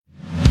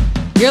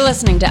You're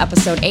listening to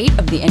episode 8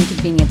 of the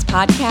Inconvenience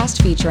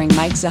Podcast featuring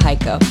Mike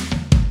Zahaiko.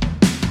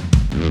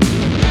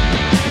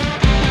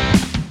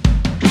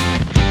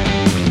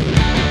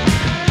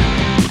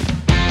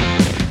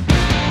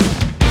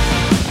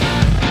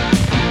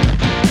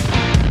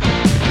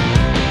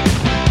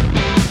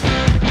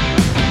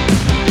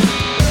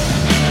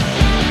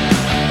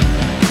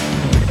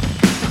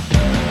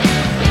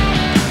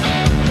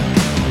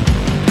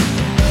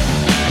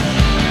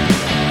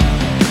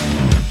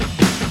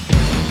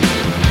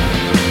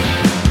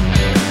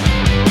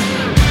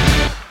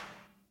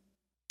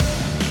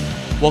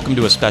 Welcome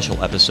to a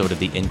special episode of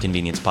the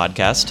Inconvenience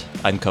Podcast.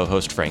 I'm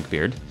co-host Frank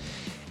Beard.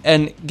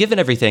 And given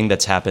everything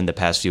that's happened the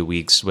past few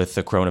weeks with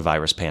the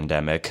coronavirus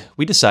pandemic,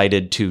 we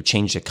decided to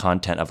change the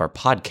content of our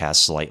podcast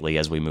slightly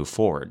as we move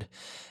forward.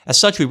 As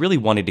such, we really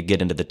wanted to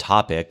get into the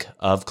topic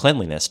of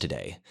cleanliness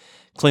today.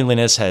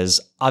 Cleanliness has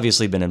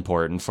obviously been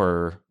important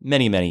for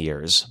many, many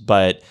years,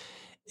 but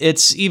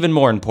it's even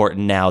more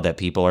important now that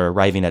people are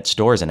arriving at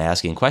stores and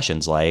asking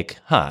questions like,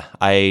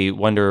 I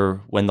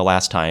wonder when the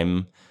last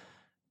time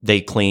they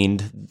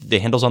cleaned the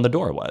handles on the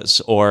door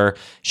was, or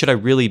should I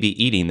really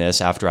be eating this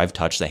after I've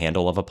touched the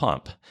handle of a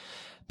pump?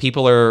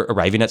 People are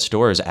arriving at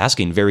stores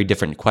asking very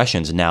different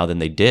questions now than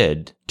they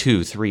did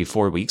 2, 3,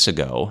 4 weeks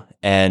ago.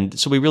 And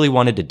so we really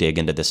wanted to dig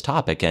into this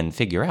topic and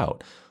figure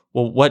out,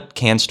 well, what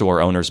can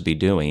store owners be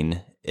doing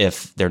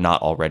if they're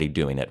not already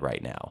doing it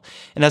right now?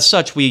 And as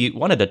such, we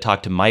wanted to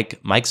talk to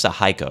Mike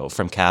Zahaiko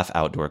from CAF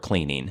Outdoor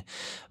Cleaning.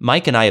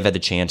 Mike and I have had the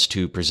chance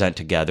to present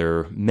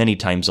together many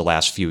times the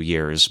last few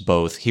years,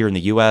 both here in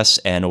the U.S.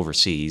 and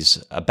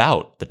overseas,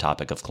 about the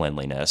topic of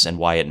cleanliness and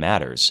why it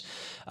matters.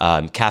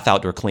 CAF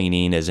Outdoor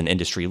Cleaning is an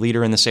industry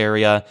leader in this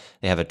area.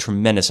 They have a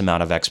tremendous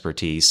amount of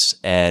expertise,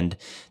 and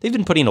they've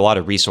been putting a lot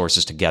of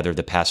resources together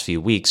the past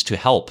few weeks to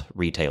help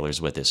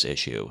retailers with this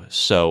issue.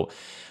 So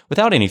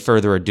without any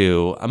further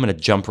ado, I'm going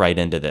to jump right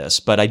into this,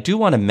 but I do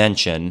want to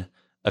mention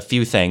a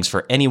few things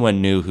for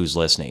anyone new who's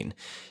listening.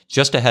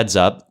 Just a heads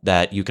up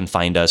that you can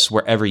find us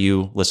wherever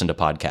you listen to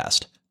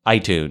podcasts: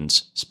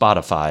 iTunes,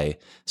 Spotify,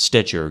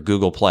 Stitcher,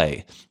 Google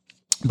Play.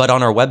 But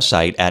on our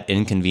website at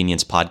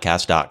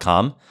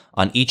inconveniencepodcast.com,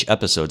 on each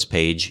episode's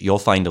page, you'll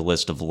find a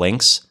list of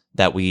links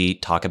that we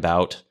talk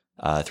about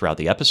throughout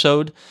the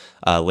episode,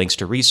 links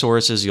to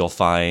resources. You'll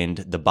find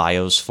the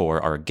bios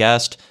for our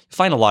guest. You'll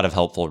find a lot of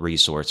helpful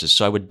resources,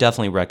 so I would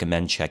definitely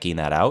recommend checking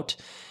that out.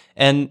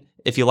 And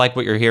if you like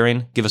what you're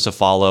hearing, give us a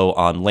follow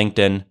on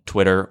LinkedIn,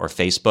 Twitter, or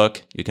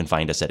Facebook. You can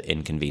find us at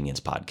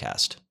Inconvenience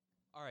Podcast.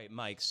 All right,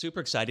 Mike, super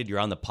excited you're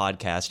on the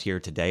podcast here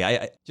today.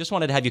 I just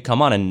wanted to have you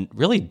come on and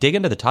really dig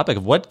into the topic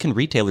of what can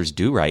retailers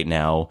do right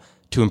now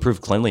to improve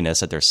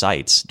cleanliness at their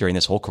sites during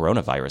this whole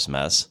coronavirus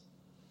mess.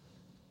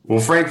 Well,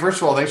 Frank,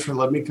 first of all, thanks for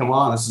letting me come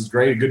on. This is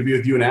great. Good to be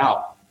with you and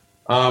Al.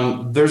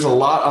 There's a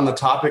lot on the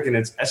topic, and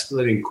it's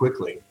escalating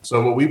quickly.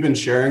 So what we've been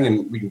sharing,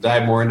 and we can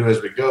dive more into it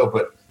as we go,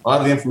 but a lot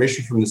of the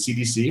information from the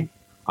CDC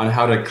on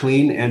how to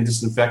clean and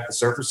disinfect the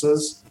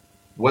surfaces,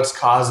 what's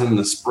causing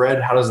the spread,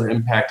 how does it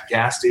impact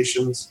gas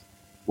stations,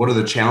 what are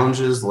the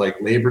challenges like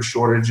labor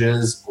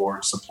shortages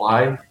or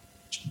supply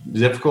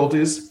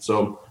difficulties.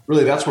 So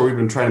really, that's where we've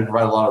been trying to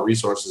provide a lot of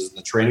resources in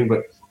the training.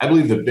 But I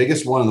believe the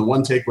biggest one, and the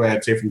one takeaway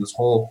I'd say from this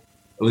whole,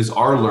 at least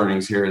our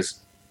learnings here, is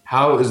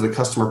how is the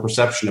customer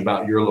perception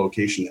about your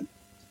location?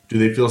 Do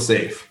they feel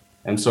safe?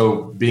 And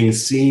so being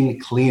seen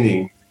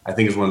cleaning, I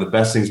think, is one of the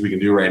best things we can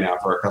do right now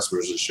for our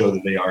customers to show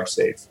that they are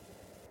safe.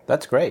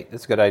 That's great.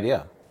 That's a good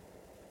idea.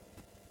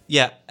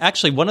 Yeah,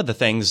 actually, one of the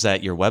things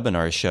that your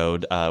webinar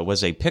showed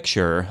was a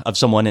picture of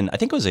someone in, I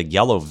think it was a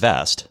yellow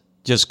vest,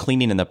 just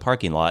cleaning in the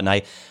parking lot. And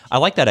I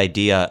like that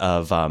idea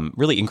of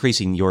really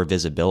increasing your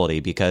visibility,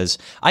 because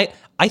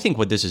I think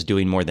what this is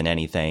doing more than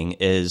anything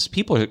is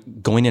people are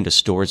going into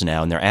stores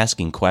now and they're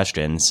asking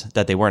questions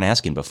that they weren't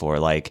asking before.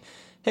 Like,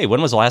 hey,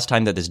 when was the last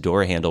time that this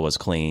door handle was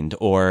cleaned?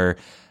 Or,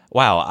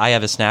 wow, I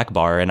have a snack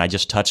bar and I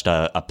just touched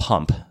a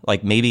pump.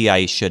 Like, maybe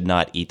I should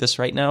not eat this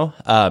right now.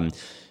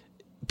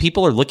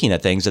 People are looking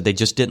at things that they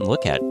just didn't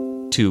look at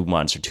 2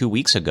 months or 2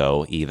 weeks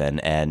ago even.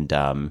 And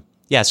so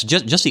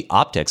just the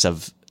optics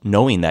of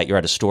knowing that you're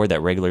at a store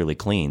that regularly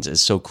cleans is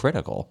so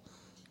critical.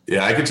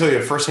 Yeah, I can tell you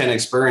a firsthand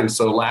experience.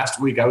 So last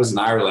week I was in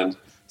Ireland,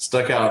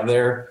 stuck out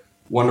there,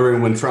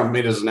 wondering when Trump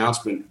made his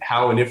announcement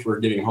how and if we're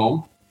getting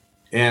home.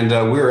 And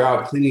we were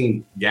out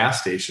cleaning gas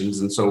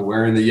stations. And so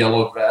wearing the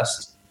yellow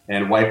vest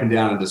and wiping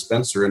down a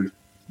dispenser. And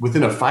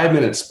within a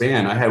 5-minute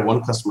span, I had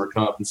one customer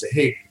come up and say,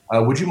 hey,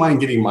 would you mind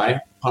getting my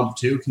pump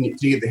too? Can you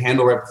get the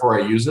handle right before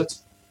I use it?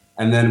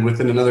 And then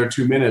within another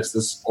 2 minutes,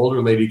 this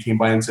older lady came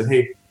by and said,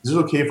 hey, is it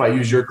okay if I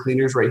use your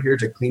cleaners right here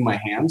to clean my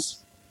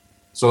hands?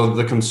 So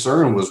the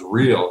concern was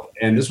real.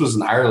 And this was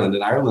in Ireland,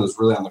 and Ireland is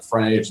really on the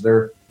front edge.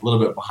 They're a little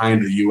bit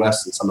behind the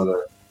U.S. in some of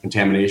the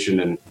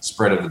contamination and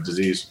spread of the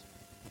disease.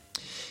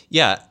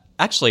 Yeah,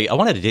 actually, I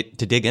wanted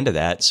to dig into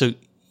that. So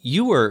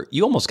you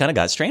almost kind of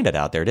got stranded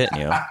out there, didn't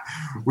you?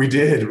 We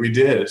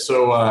did.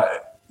 So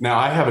now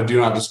I have a do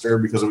not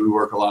disturb because we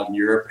work a lot in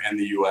Europe and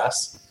the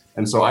U.S.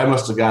 And so I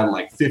must have gotten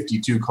like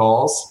 52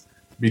 calls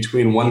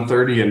between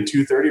 1:30 and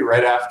 2:30,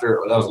 right after,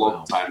 that was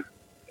local time,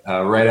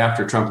 right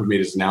after Trump had made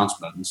his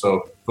announcement. And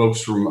so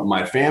folks from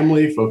my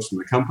family, folks from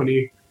the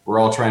company, we're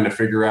all trying to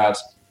figure out,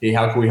 hey,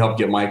 how can we help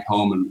get Mike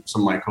home and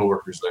some of my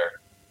coworkers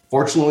there?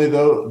 Fortunately,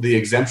 though, the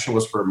exemption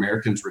was for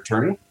Americans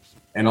returning.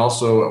 And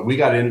also we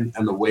got in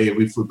the way,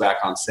 we flew back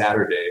on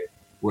Saturday,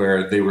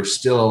 where they were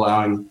still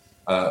allowing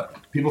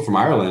people from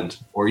Ireland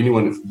or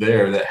anyone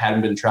there that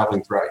hadn't been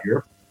traveling throughout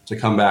Europe to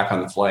come back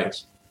on the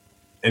flight.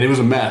 And it was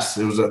a mess.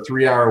 It was a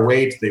 3-hour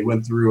wait. They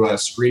went through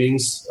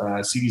screenings,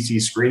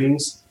 CDC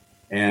screenings.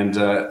 And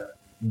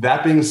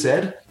that being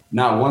said,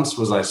 not once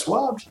was I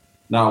swabbed.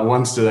 Not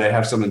once did I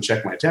have someone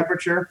check my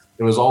temperature.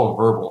 It was all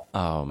verbal.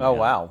 Oh, man. Oh,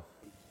 wow.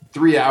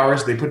 3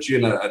 hours, they put you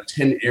in a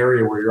tin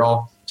area where you're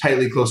all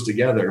tightly close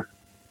together.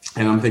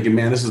 And I'm thinking,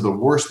 man, this is the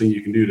worst thing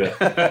you can do to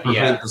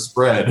prevent the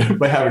spread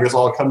by having us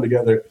all come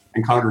together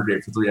and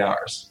congregate for 3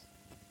 hours.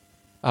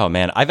 Oh,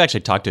 man. I've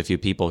actually talked to a few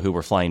people who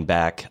were flying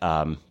back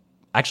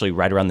actually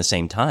right around the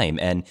same time.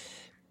 And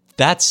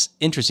that's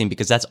interesting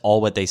because that's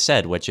all what they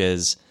said, which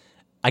is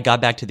I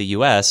got back to the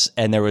U.S.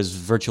 and there was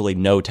virtually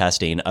no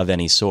testing of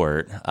any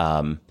sort.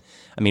 I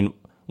mean,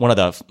 one of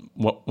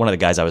the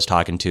guys I was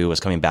talking to was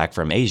coming back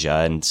from Asia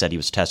and said he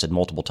was tested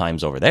multiple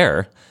times over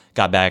there,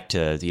 got back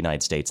to the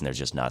United States, and there's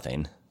just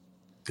nothing.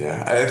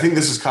 Yeah, I think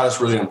this has caught us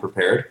really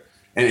unprepared.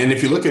 And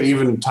if you look at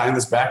even tying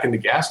this back into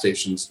gas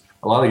stations,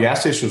 a lot of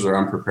gas stations are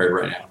unprepared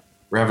right now.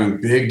 We're having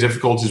big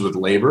difficulties with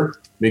labor,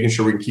 making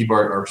sure we can keep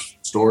our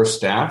stores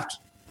staffed,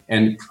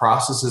 and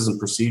processes and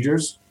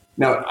procedures.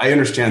 Now, I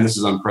understand this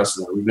is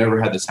unprecedented. We've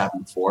never had this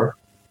happen before,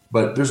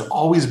 but there's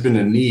always been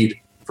a need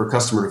for a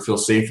customer to feel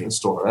safe in the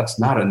store. That's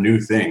not a new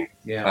thing.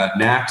 Yeah.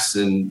 NACS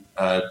in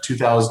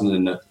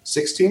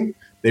 2016,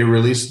 they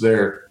released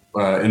their,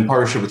 in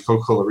partnership with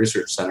Coca-Cola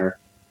Research Center,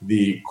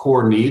 the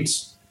core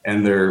needs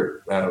and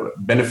their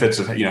benefits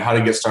of how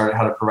to get started,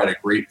 how to provide a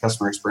great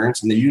customer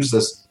experience. And they use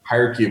this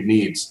hierarchy of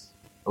needs,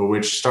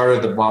 which started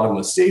at the bottom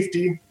with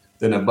safety.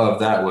 Then above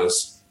that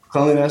was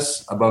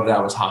cleanliness. Above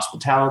that was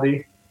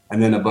hospitality.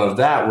 And then above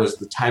that was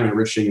the time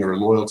enriching or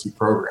loyalty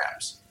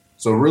programs.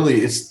 So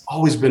really, it's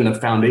always been the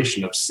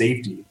foundation of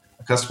safety.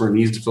 A customer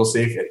needs to feel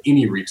safe at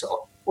any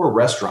retail or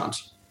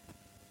restaurant.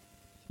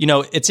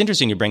 It's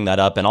interesting you bring that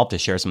up, and I'll have to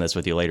share some of this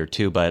with you later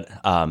too. But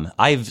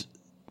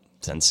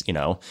since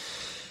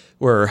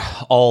we're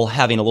all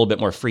having a little bit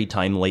more free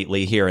time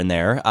lately here and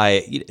there,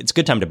 it's a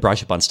good time to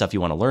brush up on stuff you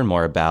want to learn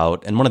more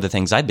about. And one of the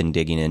things I've been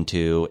digging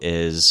into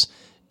is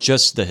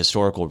just the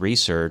historical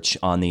research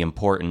on the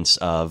importance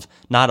of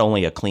not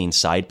only a clean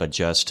site, but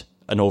just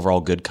an overall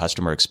good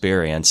customer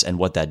experience and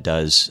what that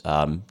does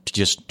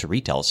to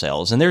retail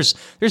sales. And there's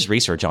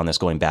research on this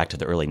going back to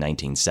the early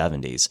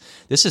 1970s.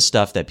 This is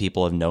stuff that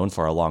people have known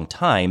for a long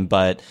time,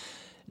 but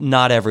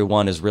not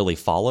everyone has really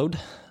followed.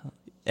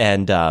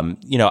 And,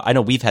 I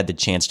know we've had the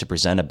chance to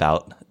present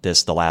about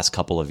this the last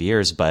couple of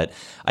years, but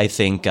I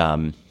think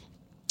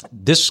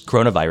this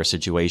coronavirus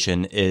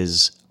situation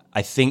is,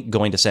 I think,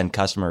 going to send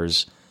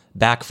customers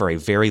back for a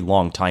very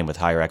long time with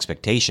higher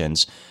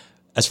expectations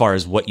as far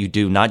as what you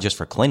do, not just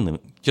for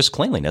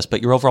cleanliness,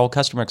 but your overall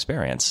customer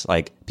experience.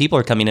 Like, people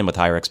are coming in with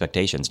higher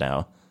expectations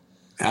now.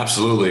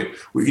 Absolutely.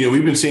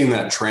 We've been seeing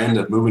that trend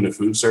of moving to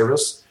food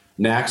service.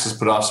 NACS has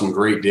put off some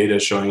great data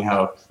showing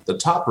how the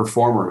top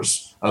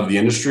performers of the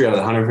industry out of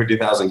the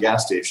 150,000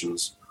 gas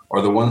stations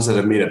are the ones that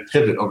have made a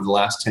pivot over the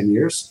last 10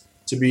 years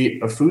to be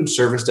a food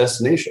service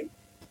destination,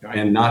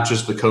 and not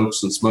just the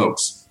Cokes and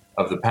Smokes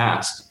of the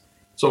past.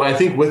 So I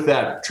think with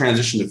that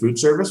transition to food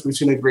service, we've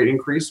seen a great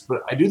increase.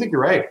 But I do think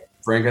you're right,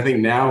 Frank. I think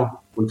now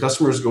when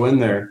customers go in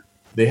there,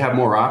 they have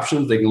more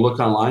options. They can look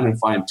online and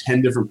find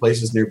 10 different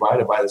places nearby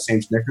to buy the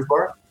same Snickers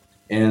bar.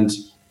 And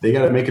they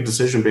got to make a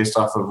decision based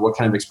off of what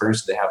kind of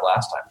experience they have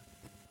last time.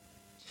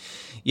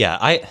 Yeah,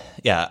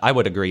 I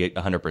would agree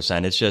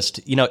 100%. It's just,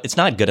 it's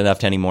not good enough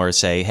to anymore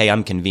say, hey,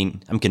 I'm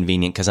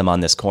convenient because I'm on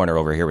this corner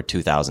over here with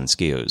 2,000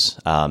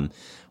 SKUs.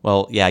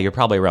 Well, yeah, you're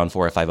probably around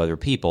 4 or 5 other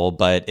people,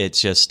 but it's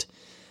just,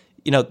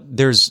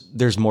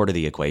 there's more to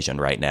the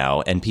equation right now,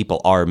 and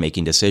people are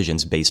making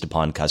decisions based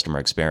upon customer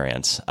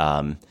experience.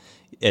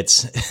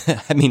 It's,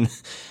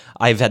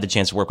 I've had the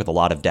chance to work with a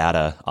lot of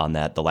data on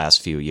that the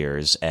last few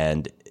years,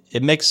 and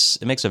it makes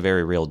a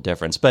very real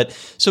difference. But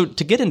so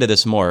to get into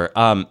this more,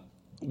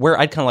 where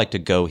I'd kind of like to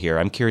go here,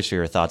 I'm curious for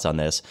your thoughts on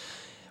this.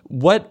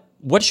 What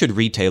should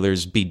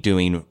retailers be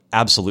doing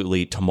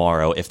absolutely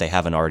tomorrow if they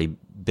haven't already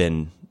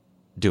been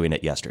doing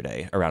it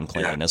yesterday around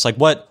cleanliness? Like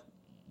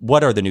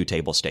what are the new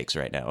table stakes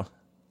right now?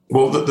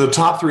 Well, the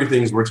top 3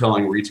 things we're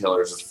telling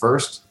retailers is,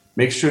 first,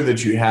 make sure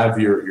that you have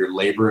your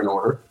labor in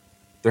order.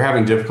 They're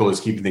having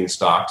difficulties keeping things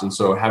stocked. And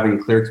so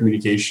having clear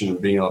communication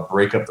and being able to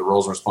break up the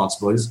roles and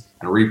responsibilities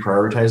and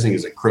reprioritizing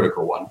is a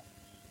critical one.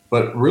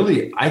 But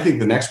really, I think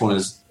the next one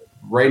is,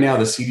 right now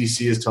the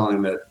CDC is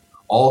telling that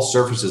all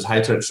surfaces,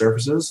 high-touch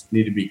surfaces,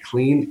 need to be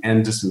clean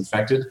and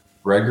disinfected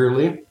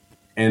regularly.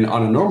 And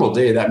on a normal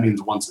day, that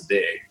means once a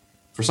day.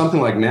 For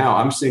something like now,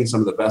 I'm seeing some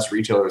of the best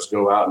retailers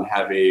go out and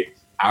have a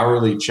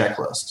hourly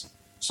checklist.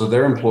 So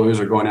their employees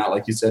are going out,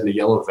 like you said, in a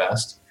yellow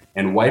vest,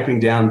 and wiping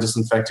down,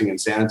 disinfecting, and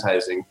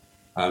sanitizing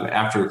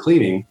after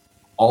cleaning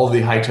all of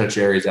the high-touch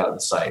areas out of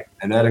the site.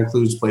 And that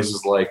includes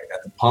places like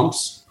at the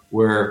pumps,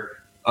 where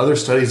other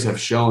studies have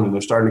shown, and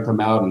they're starting to come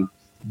out, and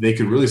they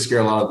could really scare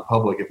a lot of the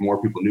public if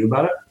more people knew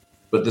about it.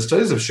 But the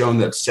studies have shown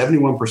that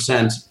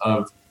 71%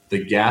 of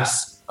the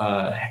gas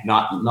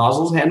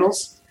nozzles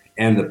handles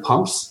and the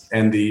pumps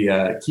and the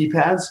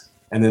keypads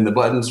and then the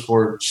buttons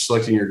for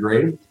selecting your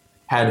grade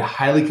had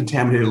highly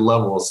contaminated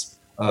levels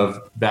of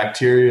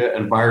bacteria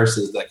and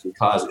viruses that can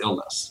cause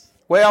illness.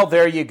 Well,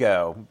 there you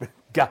go.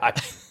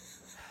 God,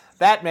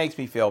 that makes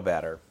me feel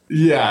better.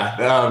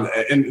 Yeah,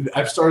 and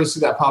I've started to see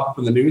that pop up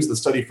in the news. The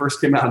study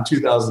first came out in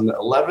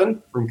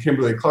 2011 from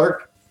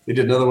Kimberly-Clark. They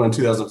did another one in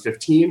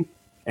 2015.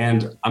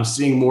 And I'm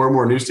seeing more and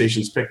more news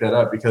stations pick that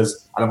up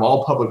because out of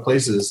all public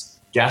places,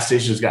 gas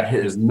stations got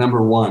hit as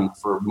number one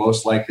for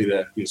most likely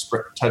to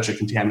touch a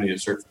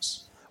contaminated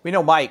surface. You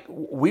know, Mike,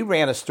 we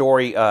ran a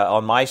story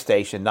on my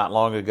station not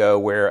long ago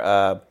where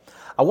I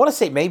want to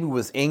say maybe it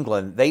was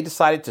England. They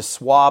decided to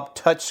swab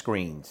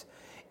touchscreens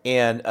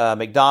in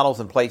McDonald's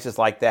and places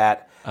like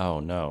that. Oh,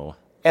 no.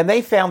 And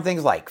they found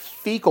things like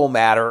fecal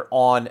matter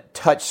on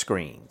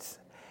touchscreens.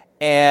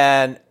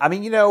 And I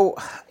mean, you know,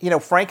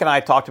 Frank and I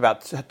talked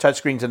about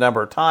touchscreens a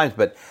number of times,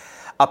 but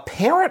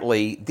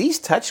apparently these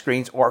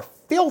touchscreens are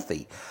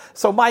filthy.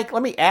 So, Mike,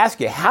 let me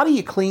ask you: how do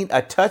you clean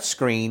a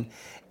touchscreen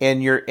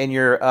in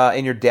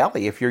your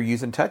deli if you're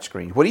using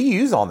touchscreen? What do you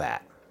use on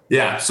that?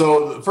 Yeah.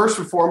 So first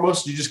and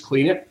foremost, you just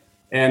clean it,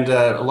 and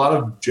a lot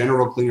of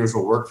general cleaners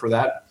will work for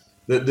that.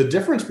 The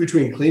difference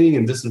between cleaning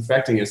and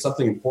disinfecting is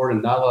something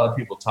important not a lot of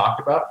people talk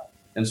about.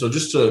 And so,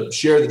 just to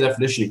share the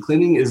definition,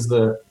 cleaning is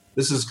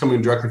this is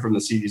coming directly from the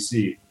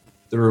CDC.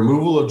 The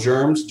removal of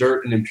germs,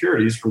 dirt, and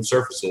impurities from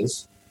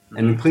surfaces.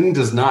 And cleaning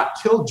does not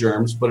kill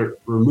germs, but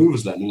it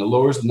removes them, and it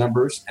lowers the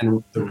numbers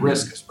and the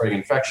risk of spreading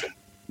infection.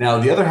 Now,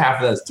 the other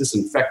half of that is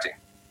disinfecting.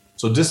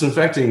 So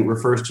disinfecting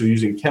refers to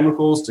using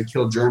chemicals to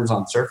kill germs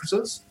on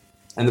surfaces.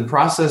 And the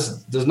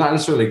process does not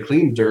necessarily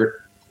clean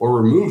dirt or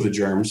remove the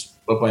germs,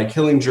 but by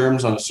killing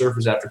germs on a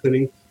surface after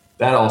cleaning,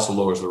 that also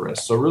lowers the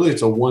risk. So really,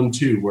 it's a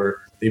 1-2 where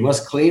they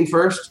must clean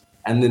first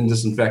and then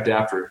disinfect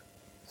after.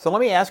 So let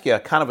me ask you a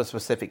kind of a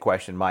specific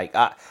question, Mike.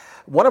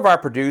 One of our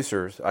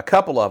producers, a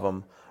couple of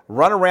them,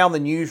 run around the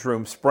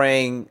newsroom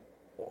spraying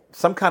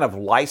some kind of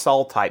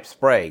Lysol type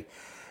spray,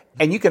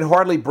 and you can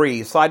hardly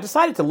breathe. So I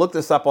decided to look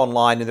this up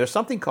online, and there's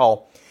something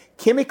called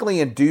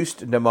chemically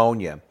induced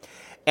pneumonia.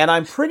 And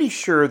I'm pretty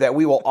sure that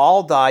we will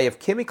all die of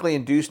chemically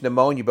induced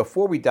pneumonia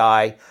before we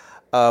die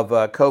of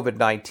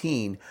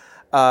COVID-19.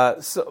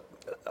 So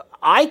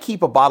I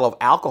keep a bottle of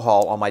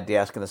alcohol on my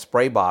desk in a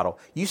spray bottle.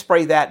 You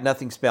spray that,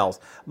 nothing smells.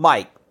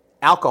 Mike,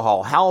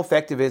 alcohol, how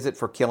effective is it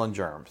for killing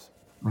germs?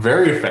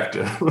 Very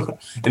effective.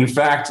 In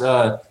fact,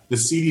 the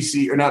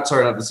CDC, or not the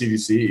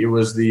CDC, it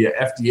was the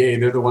FDA.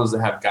 They're the ones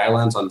that have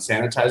guidelines on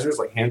sanitizers,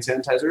 like hand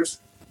sanitizers.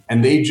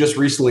 And they just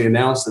recently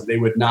announced that they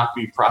would not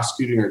be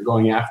prosecuting or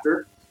going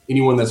after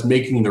anyone that's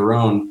making their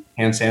own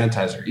hand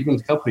sanitizer. Even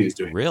the company is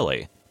doing it.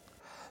 Really?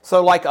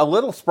 So like a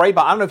little spray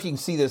bottle, I don't know if you can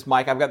see this,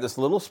 Mike. I've got this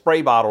little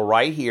spray bottle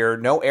right here,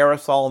 no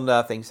aerosol,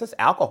 nothing. It says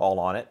alcohol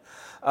on it.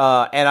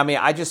 And I mean,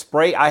 I just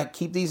spray. I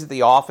keep these at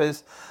the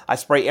office. I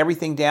spray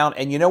everything down.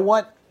 And you know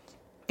what?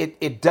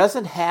 It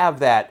doesn't have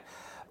that.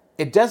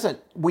 It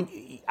doesn't.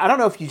 I don't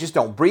know if you just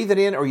don't breathe it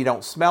in or you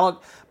don't smell it,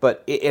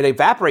 but it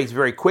evaporates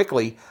very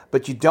quickly.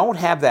 But you don't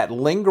have that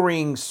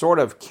lingering sort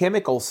of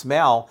chemical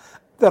smell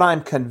that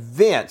I'm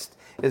convinced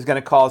is going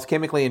to cause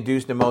chemically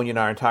induced pneumonia in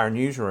our entire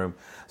newsroom.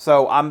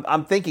 So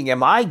I'm thinking,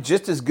 am I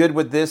just as good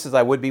with this as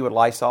I would be with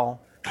Lysol?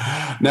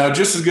 Now,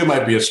 just as good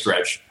might be a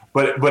stretch,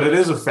 but it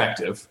is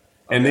effective.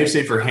 And they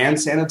say for hand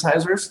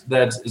sanitizers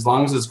that as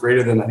long as it's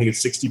greater than, I think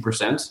it's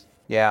 60%.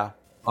 Yeah.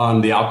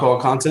 On the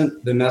alcohol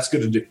content, then that's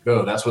good to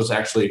go. That's what's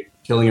actually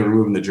killing and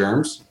removing the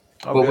germs.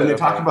 Oh, but good, when they okay.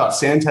 talk about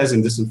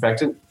sanitizing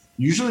disinfectant,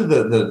 usually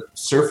the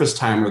surface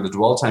time or the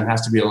dwell time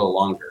has to be a little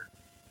longer.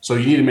 So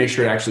you need to make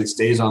sure it actually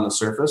stays on the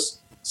surface.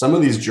 Some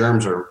of these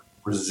germs are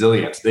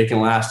resilient. They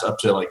can last up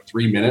to like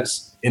 3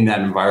 minutes in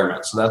that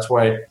environment. So that's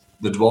why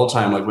the dwell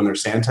time, like when they're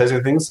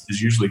sanitizing things,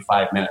 is usually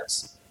 5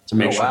 minutes to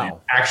make sure they're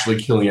actually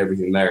killing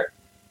everything there.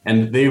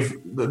 And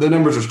the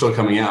numbers are still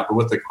coming out, but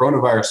with the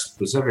coronavirus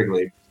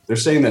specifically, they're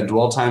saying that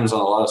dwell times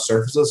on a lot of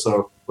surfaces.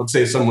 So let's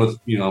say someone with,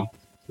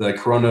 the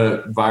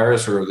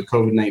coronavirus or the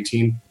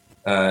COVID-19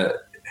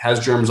 has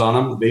germs on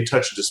them. They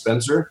touch a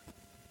dispenser.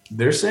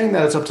 They're saying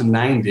that it's up to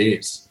 9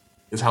 days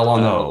is how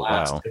long that'll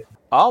last. Wow.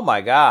 Oh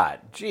my God.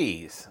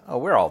 Jeez. Oh,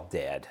 we're all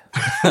dead.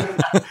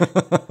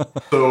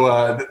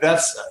 So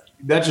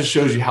that just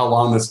shows you how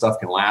long this stuff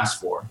can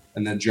last for,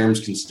 and that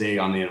germs can stay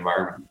on the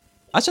environment.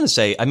 I was going to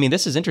say, I mean,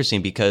 this is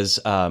interesting because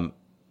a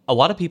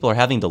lot of people are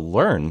having to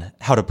learn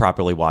how to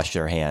properly wash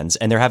their hands,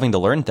 and they're having to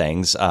learn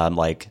things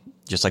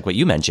just like what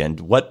you mentioned.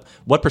 What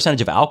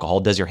percentage of alcohol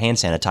does your hand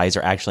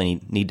sanitizer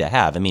actually need to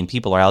have? I mean,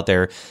 people are out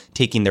there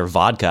taking their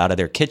vodka out of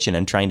their kitchen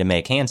and trying to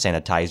make hand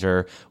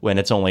sanitizer when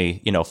it's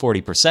only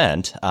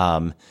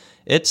 40%.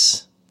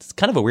 It's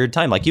kind of a weird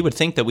time. Like, you would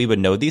think that we would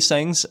know these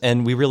things,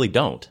 and we really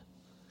don't.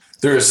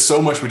 There is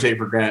so much we take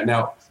for granted.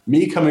 Now,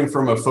 me coming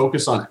from a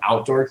focus on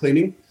outdoor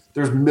cleaning,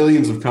 there's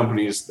millions of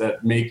companies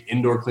that make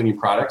indoor cleaning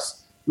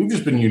products. We've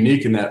just been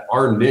unique in that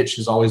our niche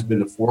has always been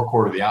the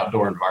forecourt of the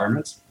outdoor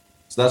environments.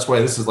 So that's why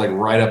this is like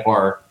right up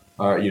our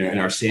in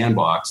our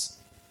sandbox.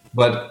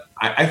 But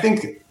I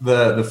think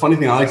the funny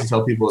thing I like to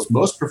tell people is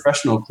most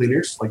professional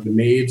cleaners, like the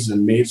maids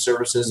and maid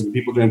services and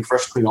people doing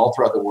professional cleaning all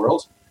throughout the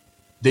world,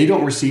 they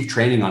don't receive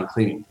training on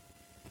cleaning.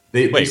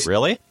 Wait,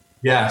 really?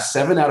 Yeah,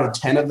 7 out of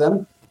 10 of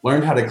them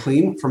learned how to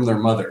clean from their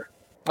mother.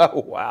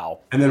 Oh, wow.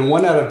 And then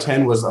 1 out of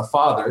 10 was a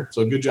father.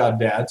 So good job,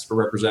 dads, for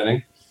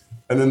representing.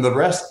 And then the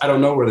rest, I don't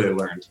know where they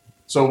learned.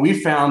 So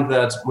we found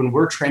that when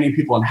we're training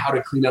people on how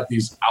to clean up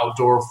these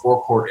outdoor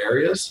forecourt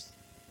areas,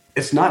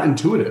 it's not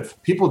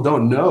intuitive. People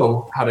don't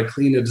know how to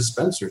clean a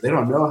dispenser. They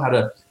don't know how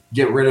to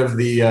get rid of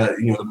the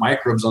the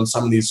microbes on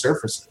some of these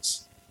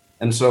surfaces.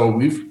 And so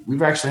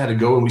we've actually had to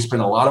go and we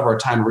spend a lot of our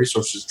time and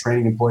resources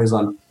training employees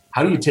on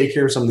how do you take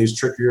care of some of these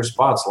trickier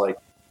spots like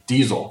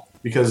diesel,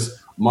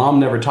 because mom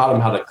never taught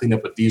them how to clean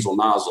up a diesel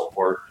nozzle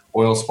or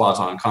oil spots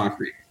on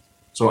concrete.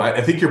 So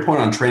I think your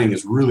point on training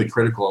is really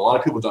critical. A lot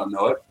of people don't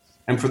know it.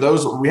 And for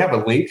those, we have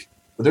a link.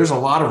 But there's a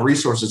lot of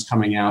resources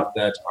coming out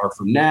that are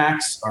from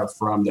NACS, are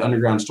from the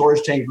underground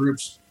storage tank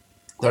groups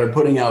that are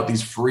putting out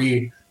these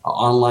free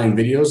online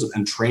videos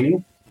and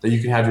training that you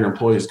can have your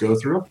employees go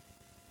through.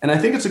 And I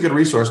think it's a good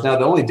resource. Now,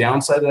 the only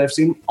downside that I've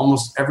seen,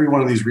 almost every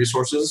one of these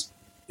resources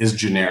is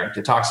generic.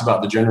 It talks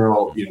about the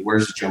general, where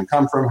does the germ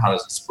come from? How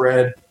does it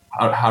spread?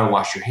 How to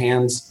wash your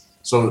hands.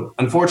 So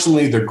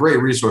unfortunately, they're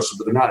great resources,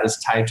 but they're not as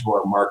tied to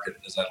our market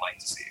as I'd like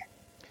to see.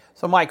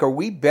 So, Mike, are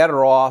we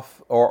better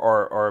off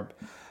or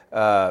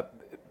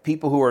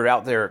people who are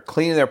out there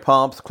cleaning their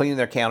pumps, cleaning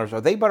their counters,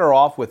 are they better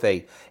off with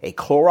a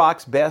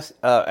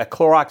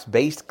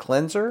Clorox-based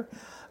cleanser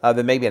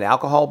than maybe an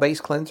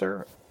alcohol-based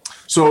cleanser?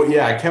 So,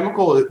 yeah,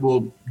 chemical, it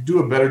will do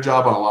a better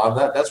job on a lot of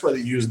that. That's why they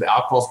use the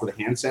alcohols for the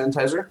hand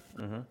sanitizer.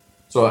 Mm-hmm.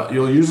 So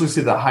you'll usually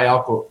see the high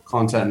alcohol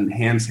content in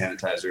hand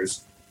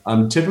sanitizers.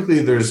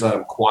 Typically, there's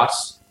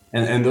quats,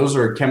 and those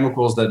are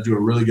chemicals that do a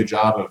really good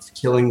job of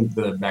killing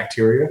the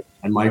bacteria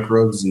and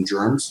microbes and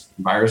germs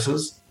and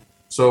viruses.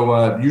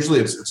 So usually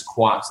it's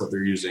quats that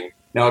they're using.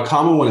 Now, a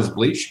common one is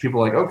bleach.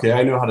 People are like, okay,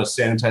 I know how to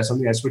sanitize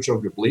something. I switch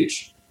over to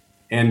bleach.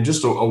 And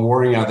just a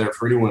warning out there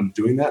for anyone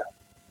doing that,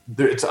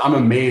 I'm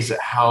amazed at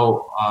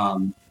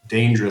how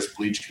dangerous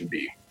bleach can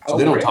be. So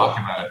they don't talk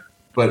about it.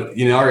 But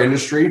in our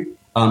industry,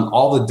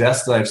 all the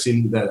deaths that I've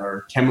seen that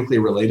are chemically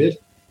related,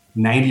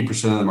 90%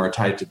 of them are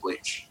tied to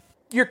bleach.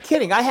 You're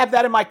kidding. I have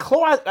that in my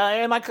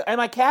in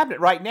my cabinet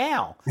right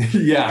now.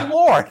 Yeah.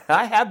 Lord,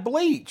 I have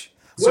bleach.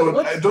 So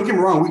don't get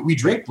me wrong, we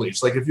drink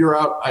bleach. Like if you're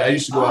out, I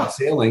used to go out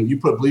sailing, you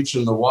put bleach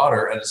in the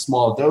water at a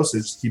small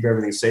dosage to keep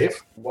everything safe.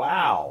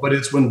 Wow. But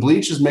it's when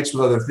bleach is mixed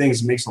with other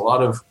things, it makes a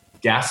lot of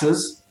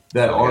gases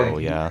that are. Oh,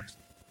 yeah.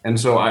 And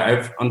so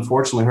I've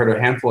unfortunately heard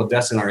a handful of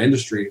deaths in our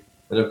industry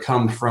that have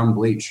come from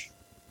bleach.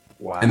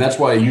 Wow. And that's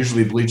why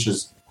usually bleach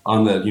is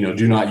on the,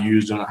 do not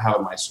use, do not have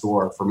in my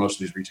store for most of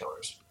these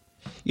retailers.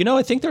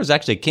 I think there was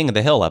actually a King of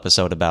the Hill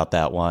episode about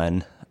that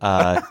one.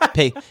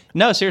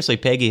 No, seriously,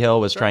 Peggy Hill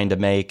was trying to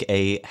make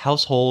a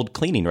household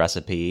cleaning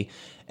recipe,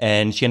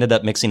 and she ended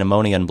up mixing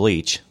ammonia and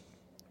bleach.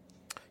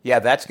 Yeah,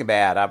 that's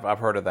bad. I've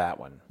heard of that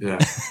one. Yeah.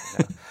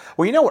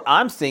 Well, you know what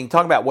I'm seeing,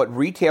 talking about what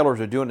retailers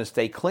are doing to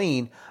stay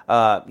clean,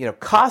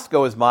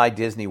 Costco is my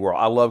Disney World.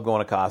 I love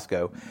going to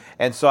Costco.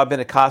 And so I've been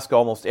to Costco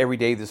almost every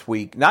day this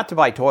week, not to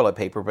buy toilet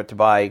paper, but to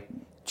buy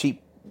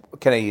cheap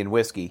Canadian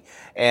whiskey.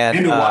 And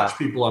to watch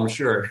people, I'm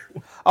sure.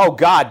 Oh,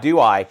 God, do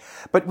I.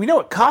 But we know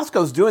what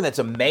Costco's doing that's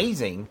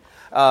amazing.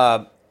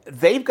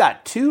 They've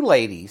got 2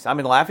 ladies. I'm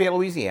in Lafayette,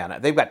 Louisiana.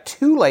 They've got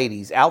 2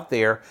 ladies out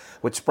there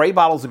with spray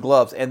bottles and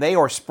gloves, and they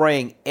are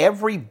spraying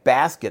every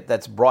basket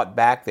that's brought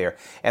back there,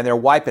 and they're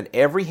wiping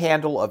every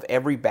handle of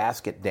every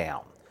basket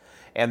down.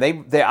 And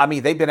they've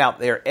been out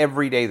there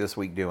every day this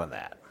week doing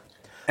that.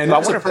 And so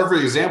that's a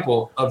perfect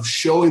example of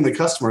showing the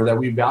customer that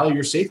we value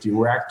your safety.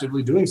 We're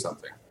actively doing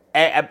something.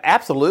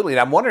 Absolutely.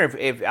 And I'm wondering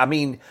if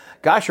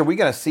are we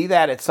going to see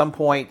that at some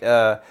point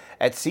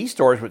at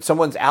C-stores, but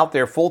someone's out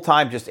there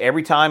full-time, just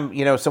every time,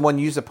 someone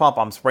uses a pump,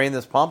 I'm spraying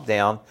this pump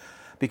down,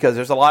 because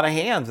there's a lot of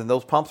hands, and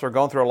those pumps are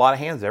going through a lot of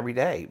hands every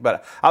day.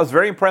 But I was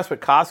very impressed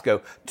with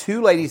Costco.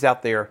 2 ladies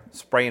out there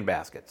spraying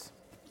baskets.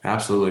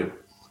 Absolutely.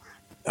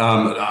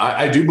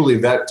 I do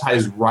believe that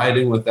ties right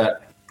in with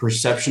that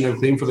perception of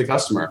clean for the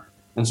customer.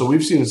 And so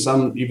we've seen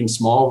some even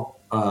small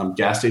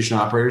gas station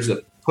operators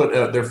that put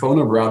their phone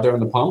number out there on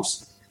the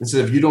pumps and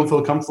said, if you don't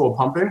feel comfortable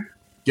pumping,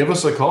 give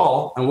us a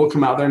call and we'll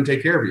come out there and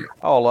take care of you.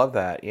 Oh, I love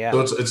that. Yeah.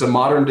 So it's a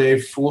modern day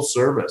full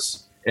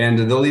service, and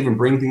they'll even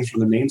bring things from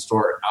the main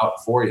store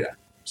out for you.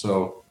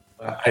 So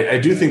I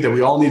do think that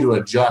we all need to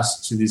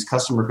adjust to these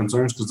customer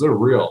concerns, because they're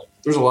real.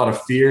 There's a lot of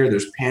fear,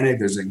 there's panic,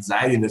 there's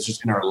anxiety that's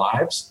just in our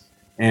lives.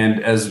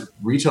 And as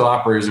retail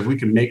operators, if we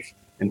can make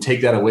and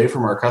take that away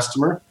from our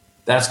customer,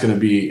 that's going to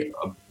be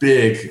a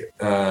big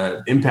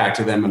impact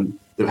to them and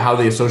how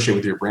they associate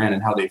with your brand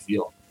and how they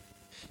feel.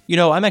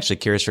 I'm actually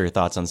curious for your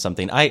thoughts on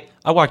something. I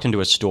walked into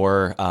a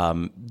store.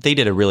 They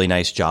did a really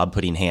nice job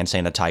putting hand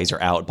sanitizer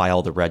out by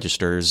all the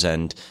registers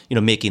and,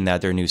 making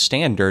that their new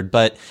standard.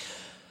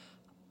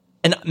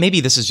 And maybe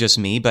this is just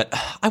me, but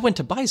I went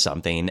to buy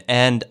something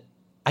and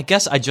I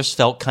guess I just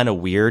felt kind of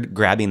weird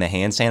grabbing the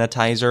hand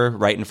sanitizer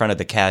right in front of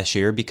the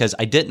cashier because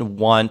I didn't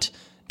want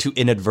to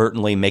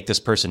inadvertently make this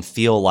person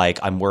feel like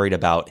I'm worried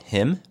about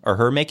him or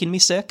her making me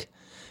sick.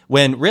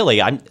 When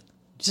really, I'm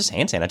just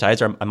hand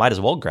sanitizer. I might as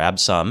well grab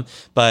some.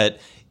 But,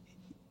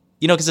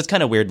 because it's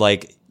kind of weird,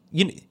 like,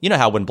 you know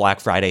how when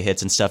Black Friday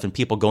hits and stuff and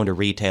people go into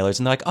retailers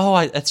and they're like,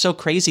 oh, that's so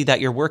crazy that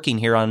you're working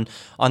here on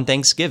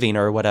Thanksgiving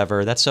or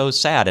whatever. That's so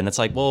sad. And it's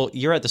like, well,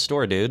 you're at the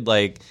store, dude.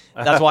 Like,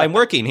 that's why I'm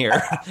working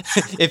here.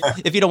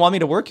 If you don't want me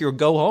to work, you'll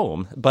go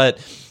home. But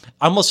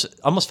I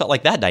almost felt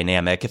like that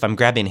dynamic. If I'm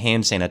grabbing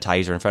hand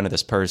sanitizer in front of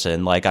this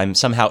person, like I'm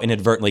somehow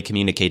inadvertently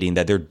communicating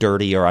that they're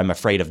dirty or I'm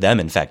afraid of them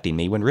infecting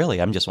me, when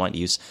really I'm just wanting to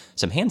use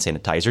some hand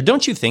sanitizer.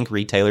 Don't you think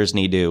retailers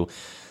need to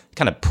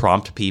kind of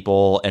prompt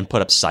people and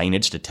put up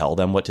signage to tell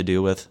them what to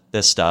do with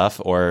this stuff,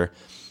 or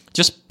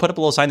just put up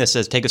a little sign that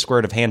says take a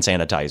squirt of hand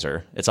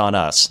sanitizer, it's on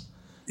us?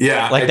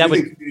 Yeah, like that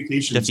would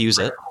diffuse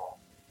it.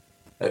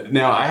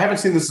 Now, I haven't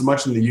seen this as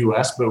much in the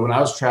US, but when I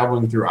was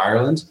traveling through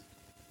Ireland,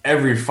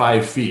 every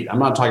 5 feet, I'm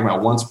not talking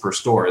about once per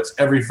store, it's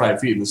every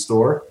 5 feet in the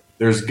store,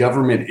 there's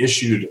government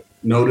issued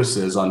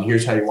notices on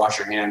here's how you wash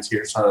your hands,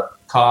 here's how to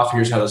cough,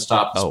 here's how to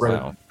stop the spread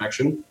of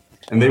infection.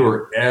 And they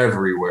were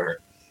everywhere.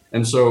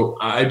 And so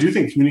I do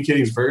think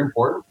communicating is very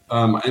important.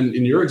 And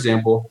in your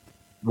example,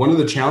 one of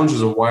the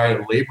challenges of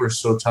why labor is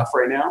so tough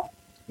right now,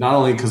 not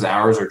only because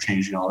hours are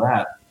changing and all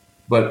that,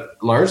 but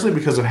largely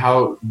because of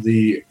how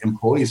the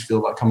employees feel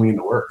about coming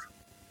into work.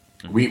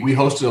 We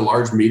hosted a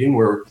large meeting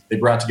where they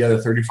brought together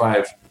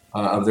 35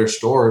 of their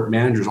store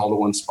managers all to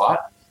one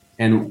spot.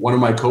 And one of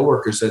my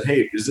coworkers said,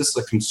 hey, is this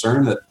a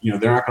concern that,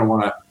 they're not going to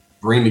want to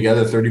bring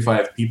together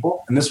 35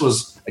 people? And this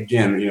was,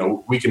 again, a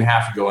week and a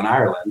half ago in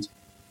Ireland.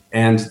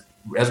 And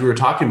as we were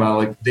talking about,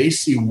 like they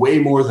see way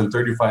more than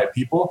 35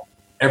 people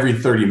every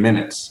 30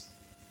 minutes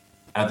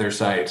at their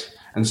site.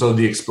 And so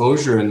the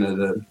exposure and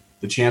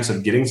the chance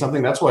of getting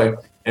something, that's why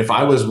if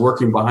I was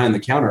working behind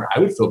the counter, I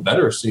would feel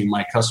better seeing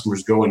my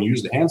customers go and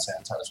use the hand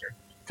sanitizer,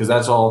 because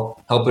that's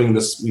all helping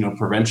this,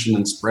 prevention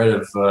and spread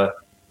of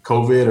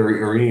COVID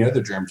or any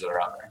other germs that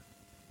are out there.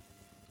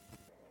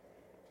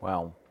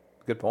 Wow.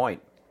 Good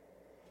point.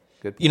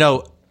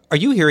 Are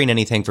you hearing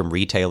anything from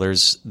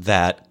retailers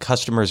that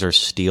customers are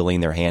stealing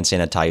their hand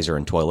sanitizer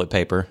and toilet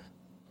paper?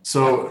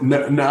 So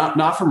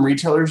not from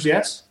retailers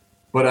yet,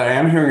 but I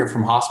am hearing it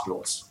from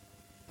hospitals,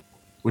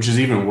 which is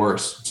even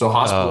worse. So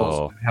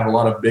hospitals have a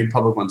lot of big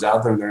public ones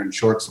out there and they're in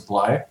short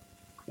supply.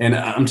 And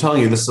I'm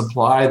telling you, the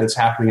supply that's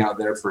happening out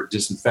there for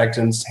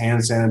disinfectants,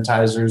 hand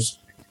sanitizers,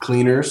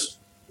 cleaners,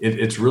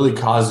 it's really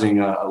causing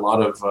a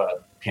lot of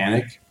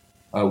panic.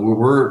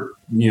 We're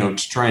to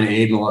try and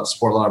aid and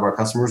support a lot of our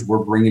customers, we're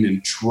bringing in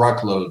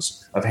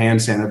truckloads of hand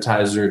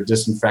sanitizer,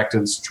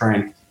 disinfectants to try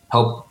and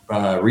help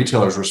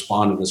retailers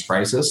respond to this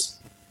crisis.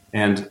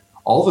 And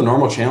all the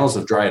normal channels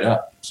have dried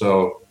up.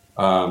 So,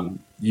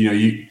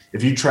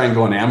 if you try and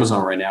go on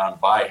Amazon right now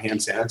and buy hand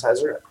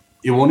sanitizer,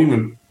 it won't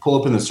even pull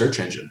up in the search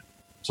engine.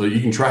 So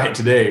you can try it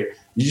today.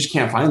 You just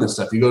can't find this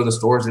stuff. You go to the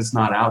stores, it's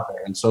not out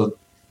there. And so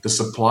the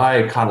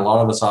supply caught a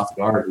lot of us off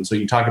guard. And so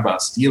you talk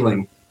about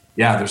stealing.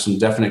 Yeah, there's some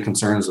definite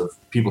concerns of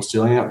people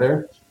stealing out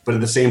there. But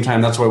at the same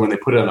time, that's why when they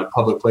put it in a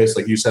public place,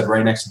 like you said,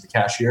 right next to the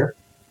cashier,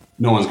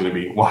 no one's going to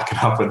be walking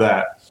up with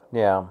that.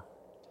 Yeah.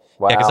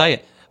 Wow. Yeah, because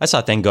I saw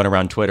a thing going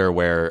around Twitter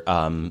where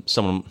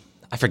someone,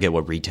 I forget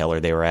what retailer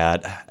they were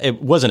at.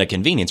 It wasn't a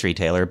convenience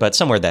retailer, but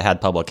somewhere that had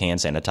public hand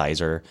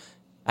sanitizer.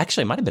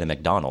 Actually, it might have been a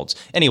McDonald's.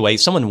 Anyway,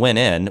 someone went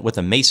in with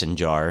a mason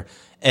jar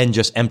and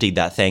just emptied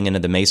that thing into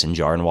the mason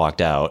jar and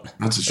walked out.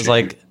 That's a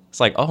shame. It's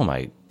like, oh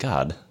my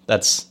God,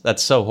 that's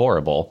so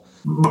horrible.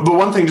 But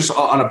one thing, just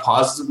on a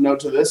positive note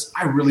to this,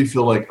 I really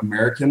feel like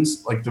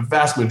Americans, like the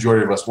vast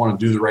majority of us, want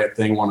to do the right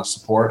thing, want to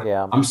support.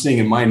 Yeah. I'm seeing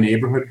in my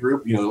neighborhood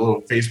group, the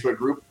little Facebook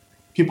group,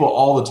 people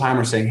all the time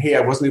are saying, hey,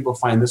 I wasn't able to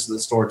find this at the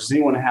store. Does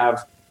anyone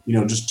have,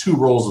 just 2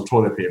 rolls of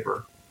toilet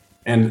paper?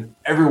 And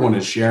everyone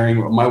is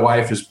sharing. My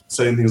wife is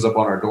setting things up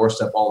on our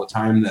doorstep all the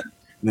time and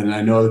then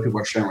I know other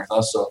people are sharing with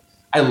us. So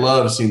I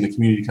love seeing the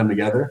community come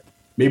together.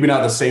 Maybe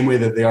not the same way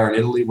that they are in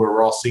Italy where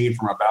we're all singing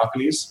from our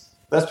balconies.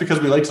 That's because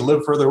we like to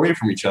live further away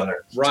from each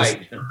other.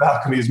 Right. Just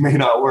balconies may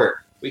not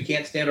work. We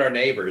can't stand our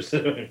neighbors.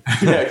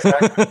 Yeah,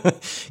 exactly.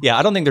 Yeah,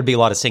 I don't think there'd be a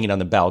lot of singing on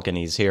the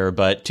balconies here.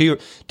 But to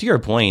your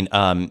point,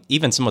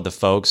 even some of the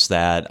folks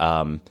that,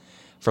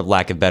 for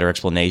lack of better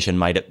explanation,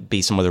 might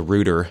be some of the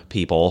ruder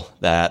people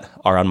that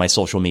are on my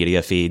social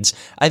media feeds,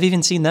 I've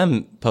even seen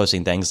them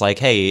posting things like,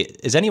 hey,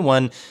 is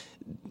anyone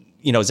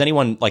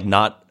like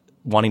not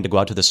wanting to go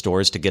out to the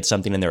stores to get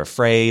something and they're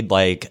afraid?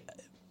 Like,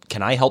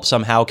 can I help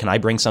somehow? Can I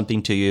bring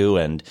something to you?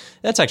 And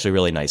that's actually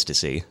really nice to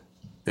see.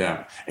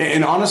 Yeah.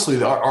 And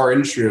honestly, our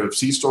industry of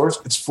C-stores,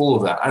 it's full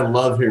of that. I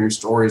love hearing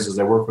stories as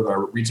I work with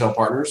our retail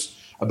partners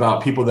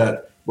about people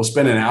that will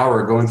spend an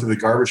hour going through the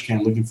garbage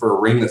can looking for a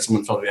ring that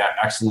someone felt they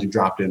accidentally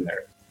dropped in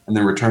there and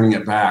then returning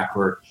it back.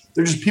 Or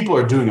people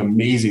are doing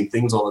amazing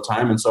things all the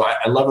time. And so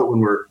I love it when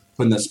we're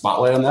putting the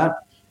spotlight on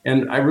that.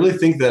 And I really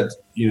think that,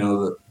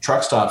 the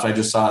truck stops I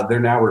just saw, they're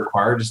now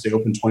required to stay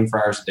open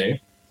 24 hours a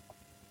day.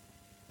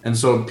 And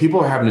so people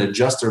are having to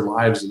adjust their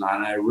lives. And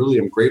I really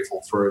am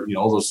grateful for,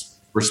 all those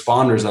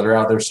responders that are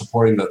out there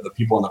supporting the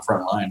people on the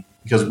front line,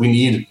 because we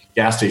need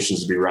gas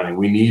stations to be running.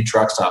 We need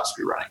truck stops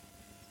to be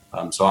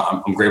running. So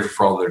I'm grateful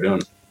for all they're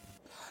doing.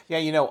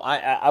 Yeah,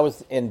 I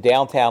was in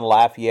downtown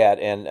Lafayette,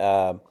 and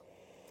the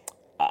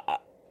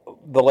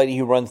lady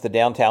who runs the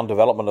Downtown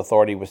Development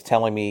Authority was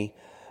telling me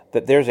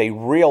that there's a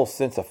real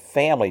sense of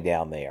family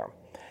down there.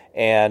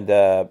 And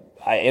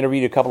I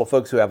interviewed a couple of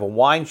folks who have a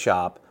wine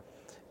shop,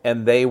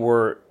 and they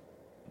were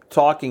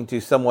talking to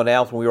someone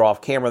else when we were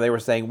off camera. They were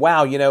saying,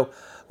 wow,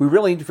 we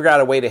really need to figure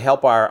out a way to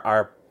help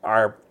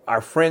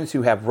our friends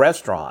who have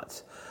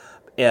restaurants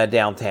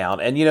downtown.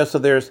 And, so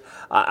there's,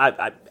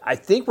 I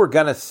think we're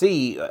going to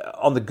see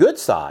on the good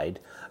side,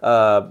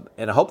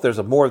 and I hope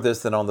there's more of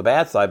this than on the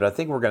bad side, but I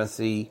think we're going to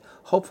see,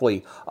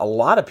 hopefully, a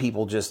lot of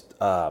people just,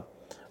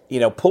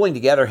 pulling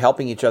together,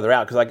 helping each other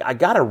out. Because I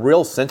got a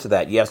real sense of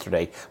that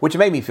yesterday, which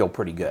made me feel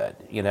pretty good,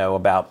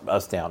 about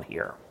us down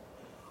here.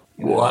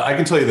 Well, I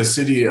can tell you the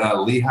city,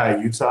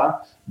 Lehi, Utah,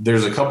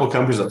 there's a couple of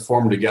companies that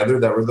formed together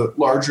that were the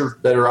larger,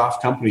 better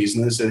off companies.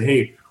 And they said,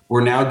 hey,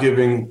 we're now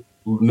giving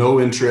no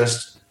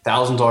interest,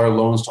 $1,000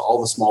 loans to all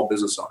the small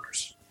business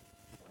owners.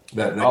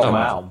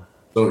 Wow.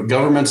 So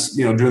government's,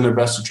 doing their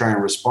best to try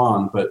and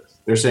respond, but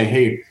they're saying,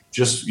 hey,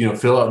 just,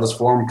 fill out this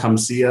form, come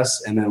see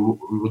us, and then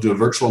we'll do a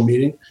virtual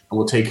meeting and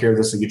we'll take care of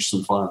this and get you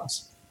some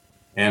funds.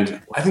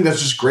 And I think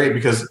that's just great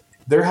because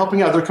they're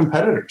helping out their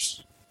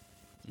competitors.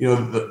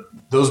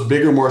 Those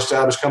bigger, more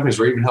established companies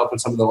are even helping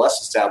some of the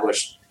less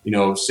established,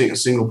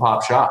 single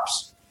pop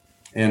shops.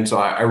 And so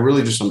I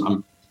really just,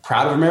 I'm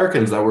proud of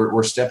Americans that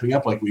we're stepping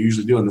up like we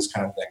usually do in this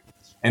kind of thing.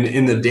 And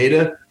in the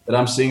data that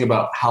I'm seeing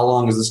about how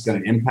long is this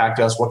going to impact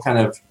us, what kind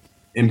of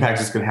impact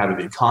it's going to have to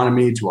the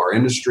economy, to our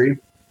industry,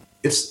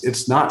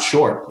 it's not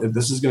short.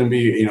 This is going to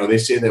be, they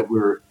say that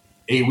we're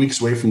 8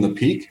 weeks away from the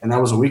peak, and that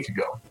was a week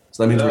ago.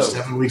 So that means we're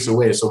 7 weeks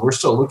away. So we're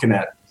still looking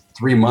at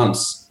 3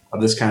 months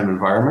of this kind of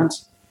environment.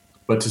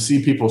 But to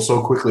see people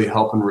so quickly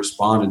help and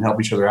respond and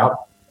help each other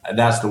out,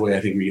 that's the way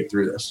I think we get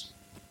through this.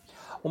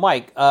 Well,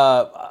 Mike,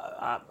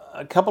 a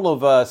couple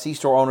of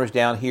C-store owners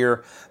down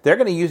here, they're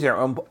going to use their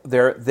own.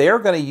 They're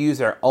going to use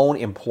their own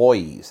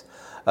employees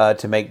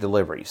to make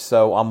deliveries.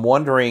 So I'm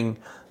wondering,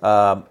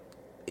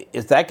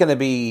 is that going to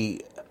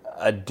be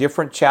a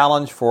different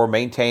challenge for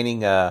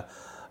maintaining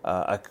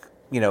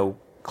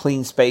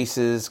clean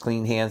spaces,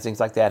 clean hands, things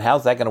like that?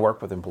 How's that going to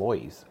work with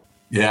employees?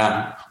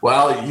 Yeah.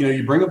 Well,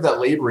 you bring up that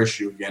labor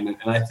issue again,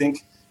 and I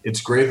think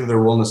it's great that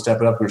they're willing to step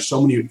it up. There's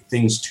so many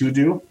things to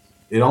do.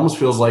 It almost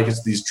feels like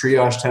it's these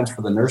triage tents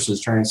for the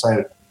nurses trying to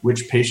decide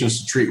which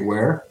patients to treat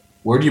where.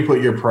 Where do you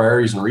put your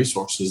priorities and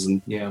resources?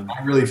 And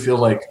I really feel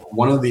like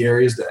one of the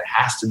areas that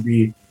has to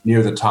be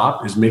near the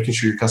top is making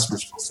sure your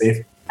customers feel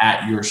safe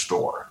at your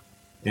store.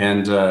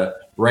 And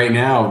right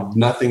now,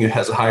 nothing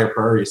has a higher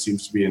priority, it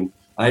seems to be. And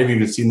I've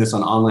even seen this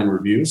on online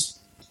reviews.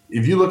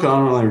 If you look at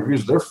online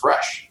reviews, they're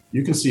fresh.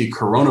 You can see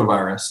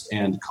coronavirus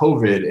and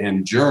COVID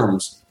and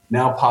germs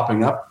now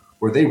popping up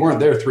where they weren't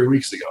there 3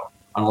 weeks ago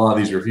on a lot of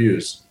these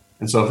reviews.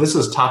 And so if this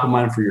is top of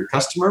mind for your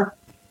customer,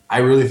 I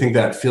really think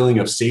that feeling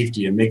of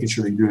safety and making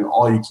sure that you're doing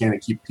all you can to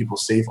keep people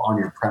safe on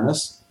your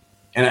premise.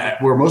 And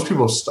where most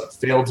people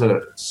fail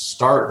to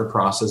start the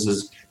process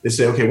is they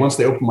say, okay, once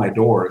they open my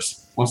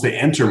doors, once they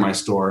enter my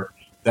store,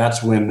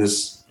 that's when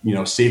this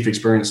safe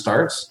experience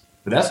starts.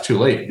 But that's too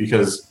late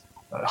because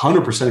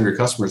 100% of your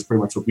customers pretty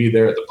much will be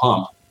there at the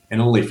pump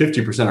and only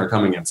 50% are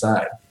coming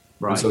inside.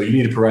 Right. And so you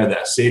need to provide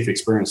that safe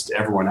experience to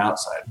everyone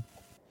outside.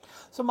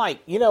 So Mike,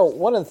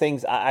 one of the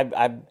things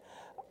I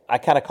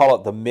kind of call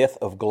it the myth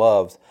of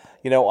gloves.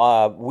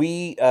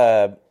 We did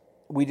a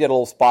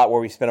little spot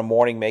where we spent a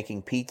morning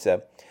making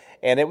pizza,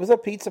 and it was a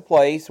pizza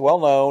place, well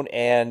known,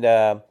 and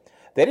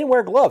they didn't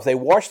wear gloves. They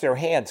washed their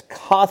hands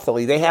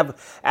constantly. They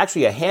have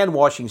actually a hand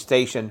washing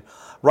station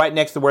right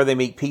next to where they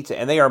make pizza,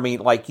 and they are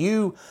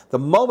the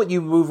moment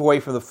you move away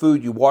from the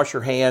food, you wash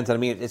your hands,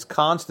 and it's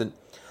constant.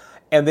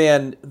 And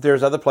then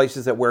there's other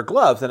places that wear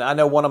gloves, and I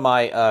know one of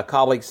my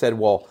colleagues said,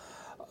 well,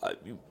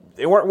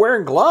 they weren't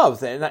wearing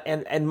gloves.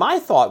 And my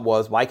thought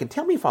was, Mike, and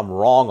tell me if I'm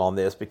wrong on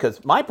this,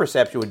 because my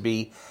perception would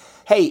be,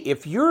 hey,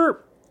 if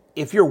you're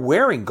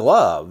wearing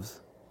gloves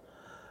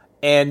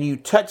and you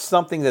touch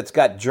something that's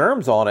got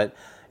germs on it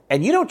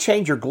and you don't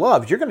change your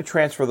gloves, you're going to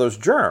transfer those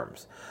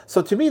germs.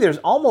 So to me, there's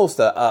almost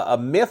a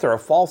myth or a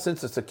false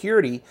sense of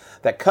security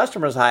that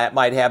customers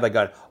might have by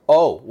going,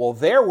 oh, well,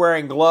 they're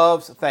wearing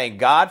gloves, thank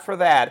God for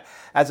that,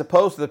 as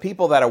opposed to the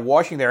people that are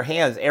washing their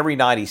hands every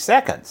 90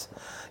 seconds.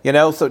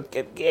 So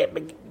tell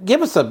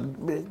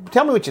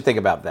me what you think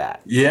about that.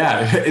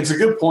 Yeah, it's a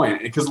good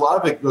point, because a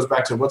lot of it goes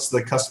back to what's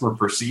the customer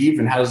perceive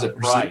and how does it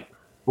perceive. Right.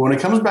 But when it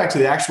comes back to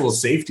the actual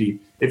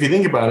safety, if you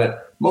think about it,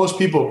 most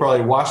people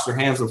probably wash their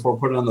hands before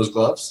putting on those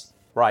gloves.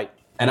 Right.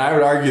 And I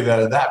would argue that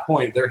at that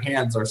point, their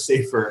hands are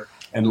safer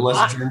and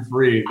less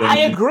germ-free. I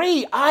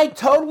agree. I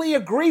totally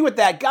agree with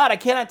that. God, I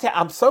cannot tell.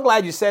 I'm so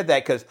glad you said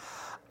that, because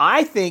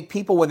I think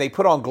people, when they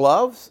put on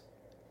gloves,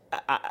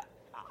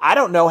 I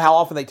don't know how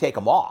often they take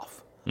them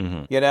off,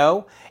 you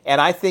know? And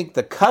I think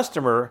the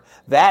customer,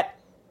 that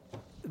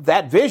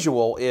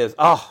visual is,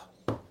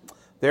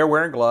 they're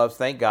wearing gloves,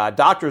 thank God.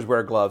 Doctors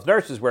wear gloves,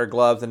 nurses wear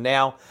gloves, and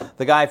now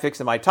the guy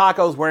fixing my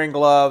tacos wearing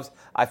gloves.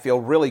 I feel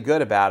really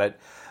good about it.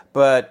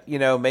 But, you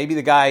know, maybe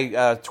the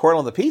guy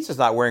twirling the pizza is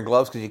not wearing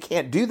gloves, because you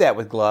can't do that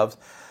with gloves.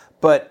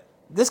 But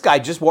this guy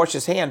just washed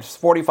his hands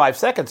 45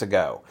 seconds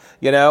ago,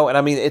 you know? And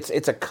I mean,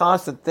 it's a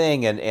constant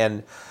thing.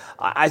 And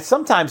I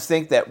sometimes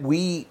think that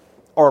we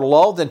are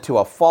lulled into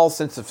a false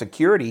sense of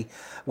security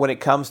when it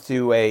comes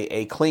to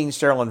a clean,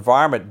 sterile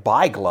environment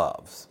by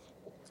gloves.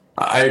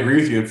 I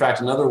agree with you. In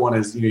fact, another one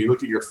is, you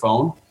look at your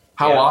phone.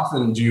 How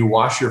often do you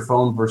wash your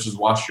phone versus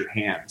wash your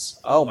hands?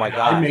 Oh, my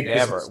God, I make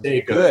never. this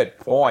mistake. Good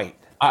point.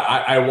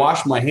 I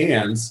wash my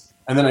hands,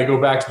 and then I go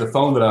back to the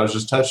phone that I was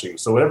just touching.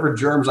 So whatever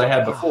germs I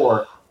had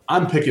before,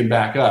 I'm picking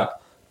back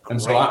up.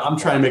 And so I'm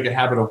trying to make a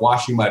habit of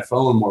washing my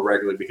phone more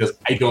regularly, because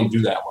I don't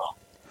do that well.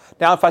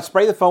 Now, if I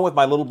spray the phone with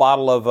my little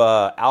bottle of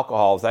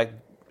alcohol,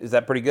 is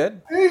that pretty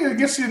good? Hey, it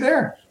gets you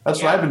there.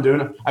 That's what I've been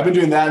doing. I've been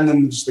doing that, and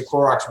then just the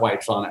Clorox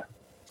wipes on it.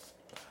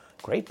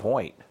 Great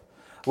point.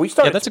 We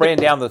started spraying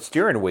down the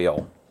steering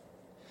wheel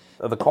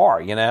of the car,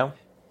 you know?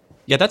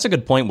 Yeah, that's a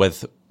good point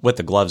with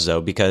the gloves,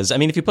 though, because, I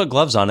mean, if you put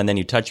gloves on and then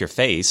you touch your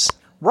face.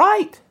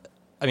 Right.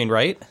 I mean,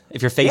 right?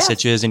 If your face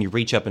itches and you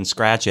reach up and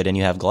scratch it and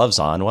you have gloves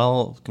on,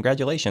 well,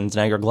 congratulations.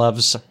 Now your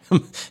gloves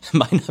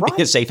might not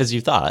be as safe as you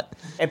thought.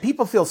 And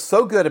people feel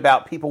so good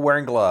about people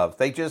wearing gloves.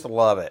 They just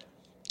love it.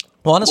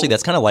 Well, honestly,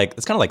 it's kind of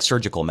like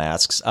surgical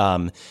masks.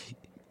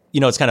 You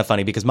know, it's kind of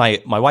funny because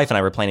my wife and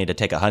I were planning to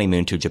take a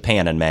honeymoon to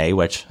Japan in May,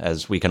 which,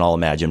 as we can all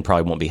imagine,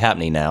 probably won't be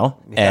happening now.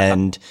 Yeah.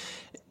 And,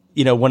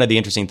 you know, one of the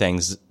interesting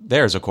things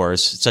there is, of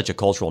course, such a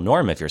cultural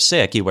norm. If you're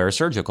sick, you wear a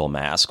surgical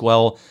mask.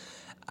 Well,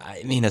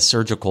 I mean, a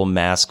surgical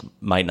mask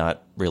might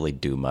not really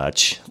do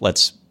much.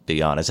 Let's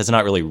be honest. It's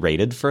not really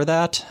rated for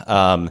that.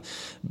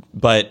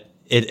 But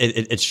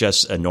it's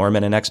just a norm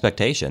and an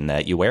expectation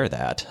that you wear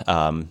that,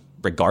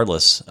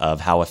 regardless of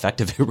how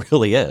effective it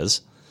really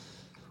is.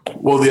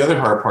 Well, the other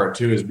hard part,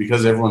 too, is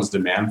because everyone's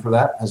demand for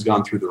that has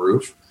gone through the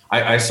roof.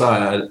 I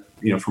saw,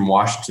 from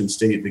Washington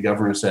State, the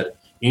governor said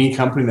any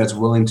company that's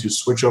willing to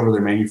switch over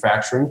their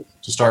manufacturing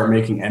to start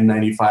making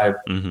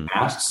N95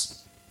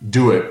 masks,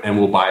 do it, and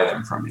we'll buy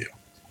them from you.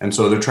 And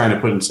so they're trying to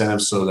put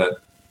incentives so that,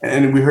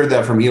 and we heard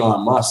that from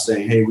Elon Musk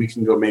saying, hey, we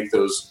can go make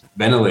those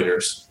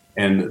ventilators,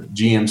 and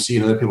GMC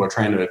and other people are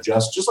trying to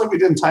adjust, just like we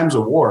did in times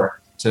of war,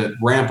 to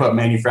ramp up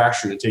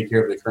manufacturing to take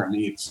care of the current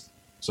needs.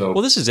 So,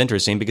 well, this is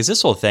interesting because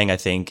this whole thing, I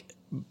think,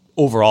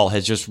 overall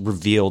has just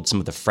revealed some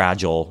of the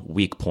fragile,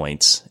 weak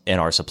points in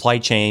our supply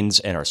chains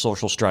and our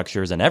social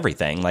structures and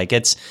everything. Like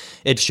it's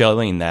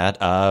showing that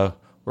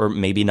we're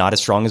maybe not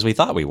as strong as we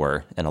thought we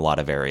were in a lot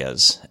of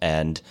areas.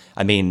 And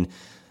I mean,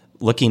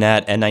 looking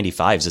at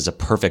N95s is a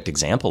perfect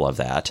example of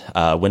that.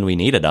 When we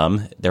needed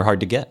them, they're hard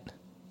to get.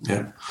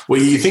 Yeah.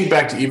 Well, you think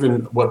back to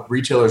even what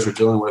retailers are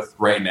dealing with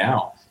right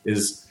now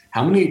is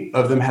how many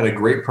of them had a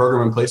great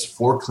program in place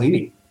for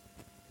cleaning?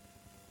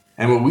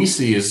 And what we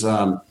see is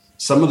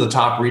some of the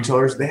top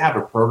retailers, they have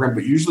a program,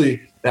 but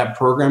usually that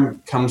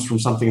program comes from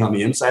something on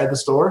the inside of the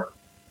store,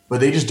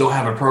 but they just don't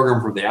have a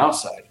program for the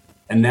outside.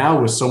 And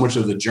now with so much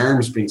of the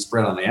germs being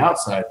spread on the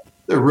outside,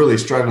 they're really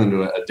struggling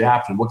to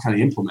adapt and what kind of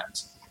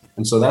implement.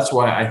 And so that's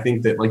why I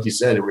think that, like you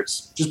said,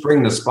 it's just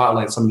bringing the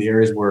spotlight some of the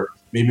areas where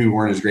maybe we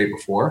weren't as great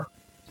before.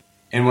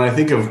 And when I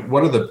think of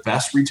what are the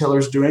best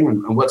retailers doing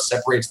and what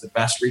separates the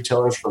best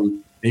retailers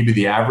from maybe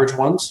the average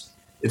ones,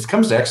 it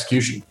comes to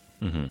execution.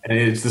 Mm-hmm. And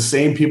it's the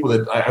same people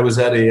that I was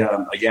at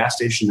a gas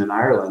station in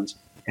Ireland,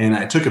 and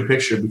I took a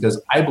picture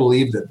because I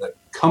believe that the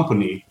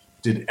company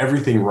did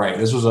everything right.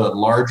 This was a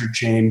larger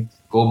chain,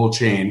 global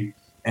chain.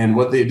 And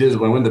what they did is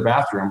when I went to the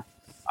bathroom,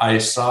 I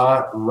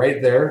saw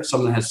right there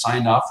someone had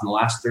signed off in the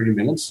last 30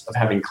 minutes of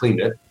having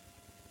cleaned it.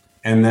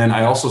 And then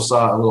I also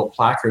saw a little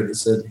placard that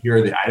said, here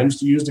are the items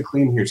to use to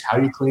clean. Here's how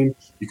you clean.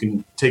 You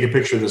can take a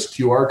picture of this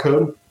QR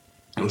code.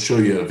 It'll show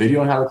you a video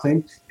on how to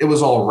clean. It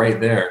was all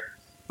right there.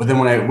 But then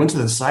when I went to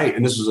the site,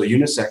 and this was a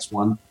unisex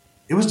one,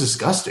 it was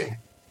disgusting.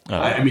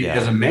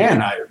 As a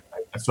man, I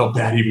felt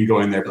bad even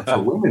going there, but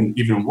for women,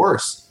 even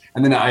worse.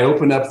 And then I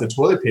opened up the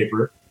toilet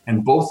paper,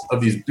 and both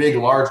of these big,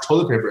 large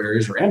toilet paper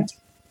areas are empty.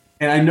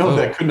 And I know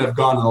that couldn't have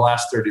gone in the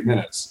last 30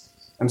 minutes.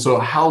 And so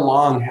how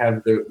long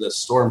have the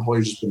store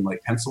employees just been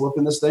like pencil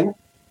whipping this thing?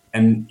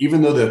 And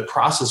even though the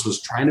process was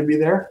trying to be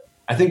there,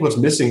 I think what's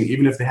missing,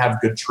 even if they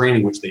have good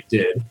training, which they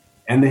did,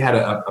 and they had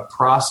a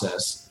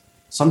process,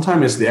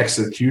 sometimes it's the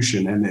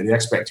execution and the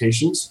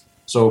expectations.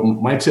 So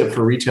my tip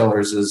for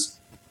retailers is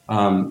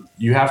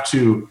you have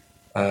to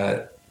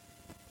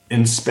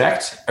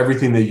inspect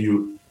everything that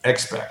you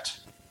expect.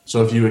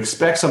 So if you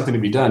expect something to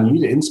be done, you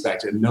need to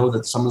inspect it and know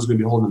that someone's going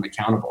to be holding them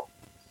accountable.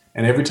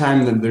 And every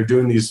time that they're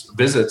doing these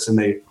visits and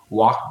they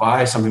walk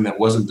by something that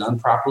wasn't done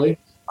properly,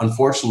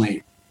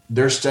 unfortunately,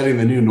 they're studying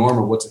the new norm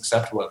of what's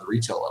acceptable at the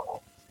retail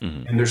level.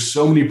 Mm-hmm. And there's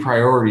so many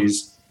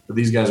priorities that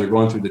these guys are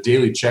going through. The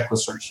daily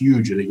checklists are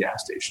huge at a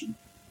gas station.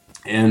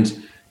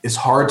 And it's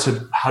hard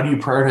to, how do you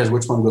prioritize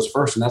which one goes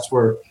first? And that's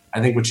where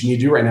I think what you need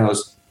to do right now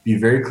is be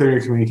very clear in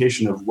your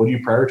communication of what do you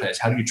prioritize?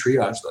 How do you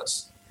triage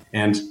this?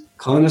 And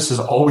cleanliness has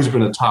always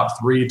been a top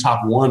 3,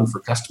 top 1 for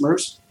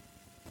customers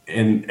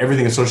and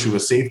everything associated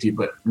with safety.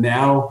 But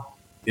now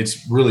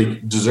it's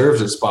really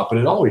deserves its spot, but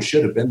it always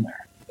should have been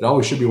there. It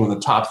always should be one of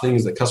the top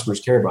things that customers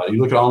care about. You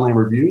look at online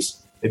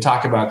reviews, they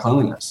talk about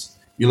cleanliness.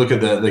 You look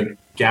at the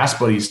Gas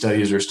Buddy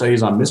studies or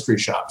studies on mystery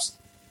shops,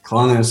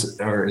 cleanliness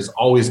is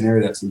always an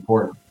area that's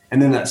important.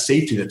 And then that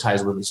safety that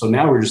ties with it. So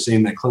now we're just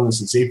seeing that cleanliness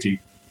and safety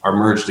are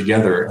merged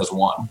together as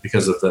one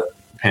because of the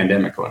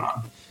pandemic going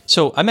on.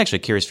 So I'm actually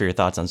curious for your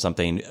thoughts on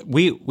something.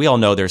 We all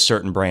know there's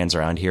certain brands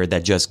around here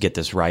that just get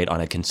this right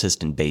on a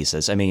consistent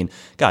basis. I mean,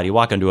 God, you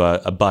walk into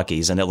a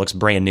Buc-ee's and it looks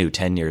brand new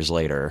 10 years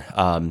later.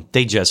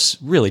 They just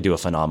really do a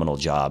phenomenal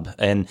job.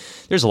 And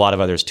there's a lot of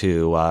others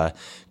too.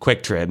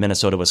 Quick Trip,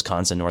 Minnesota,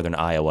 Wisconsin, Northern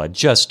Iowa,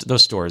 just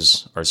those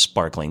stores are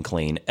sparkling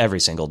clean every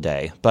single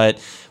day. But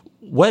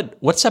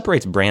what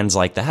separates brands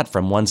like that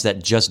from ones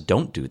that just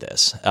don't do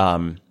this?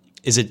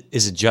 Is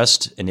it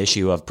just an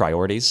issue of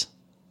priorities?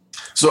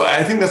 So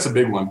I think that's a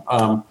big one.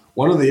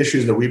 One of the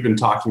issues that we've been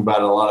talking about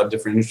at a lot of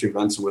different industry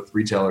events with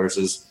retailers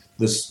is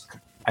this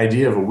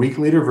idea of a weak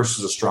leader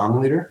versus a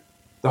strong leader.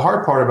 The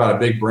hard part about a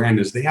big brand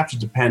is they have to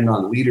depend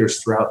on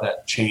leaders throughout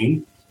that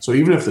chain. So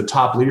even if the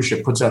top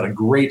leadership puts out a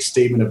great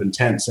statement of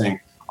intent saying,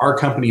 our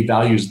company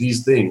values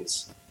these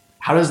things,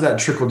 how does that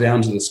trickle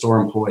down to the store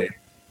employee?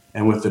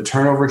 And with the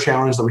turnover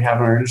challenge that we have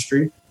in our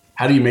industry,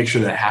 how do you make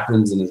sure that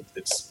happens and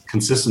it's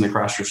consistent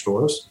across your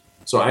stores?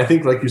 So I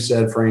think, like you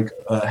said, Frank,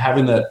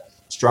 having that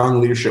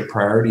strong leadership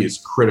priority is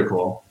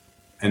critical,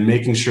 and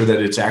making sure that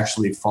it's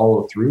actually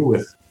followed through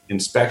with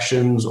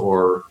inspections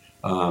or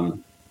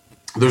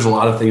there's a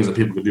lot of things that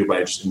people could do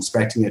by just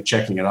inspecting it,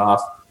 checking it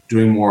off,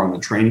 doing more on the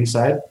training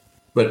side.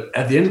 But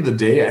at the end of the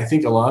day, I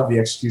think a lot of the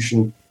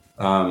execution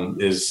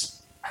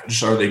is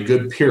just, are they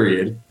good,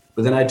 period?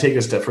 But then I take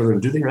a step further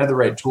and do they have the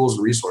right tools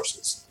and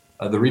resources?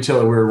 The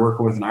retailer we were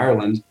working with in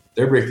Ireland,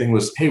 their big thing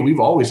was, hey, we've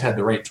always had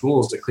the right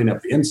tools to clean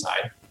up the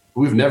inside.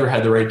 But we've never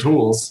had the right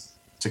tools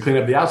to clean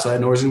up the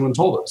outside, nor has anyone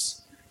told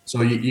us.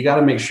 So you got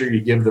to make sure you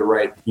give the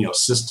right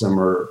system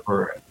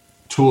or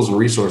tools and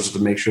resources to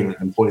make sure that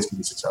employees can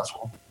be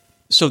successful.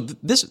 So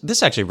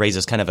this actually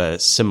raises kind of a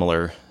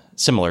similar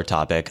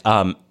topic.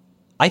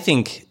 I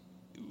think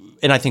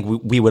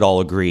we would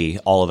all agree,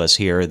 all of us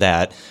here,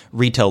 that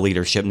retail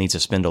leadership needs to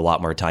spend a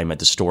lot more time at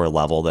the store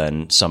level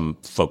than some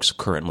folks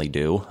currently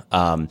do.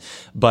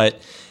 But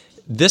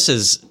this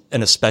is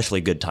an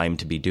especially good time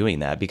to be doing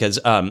that because,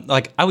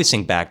 I always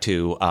think back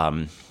to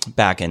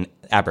back in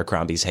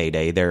Abercrombie's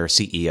heyday, their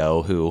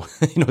CEO, who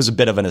was a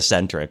bit of an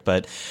eccentric.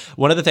 But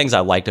one of the things I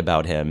liked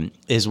about him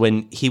is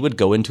when he would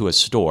go into a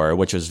store,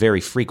 which was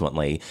very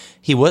frequently,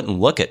 he wouldn't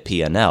look at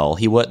P&L.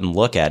 He wouldn't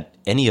look at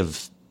any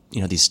of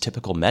these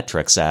typical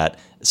metrics that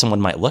someone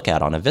might look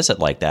at on a visit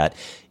like that.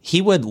 He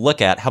would look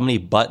at how many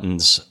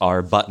buttons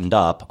are buttoned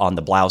up on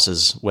the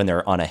blouses when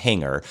they're on a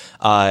hanger.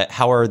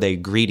 How are they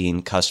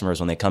greeting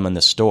customers when they come in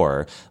the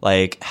store?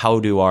 Like,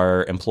 how do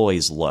our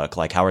employees look?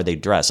 Like, how are they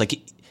dressed?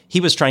 Like, he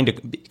was trying to,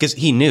 because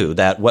he knew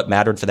that what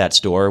mattered for that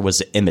store was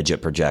the image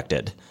it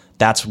projected.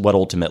 That's what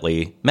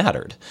ultimately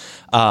mattered.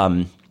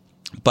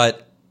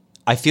 But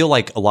I feel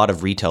like a lot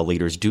of retail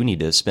leaders do need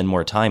to spend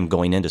more time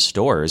going into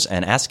stores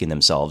and asking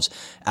themselves,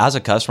 as a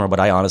customer, would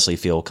I honestly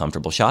feel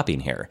comfortable shopping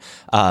here?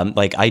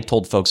 Like I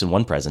told folks in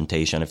one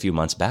presentation a few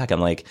months back,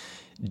 I'm like,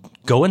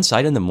 go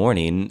inside in the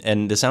morning,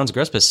 and this sounds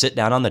gross, but sit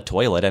down on the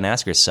toilet and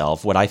ask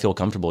yourself, would I feel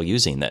comfortable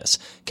using this?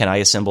 Can I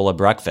assemble a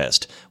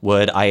breakfast?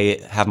 Would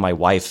I have my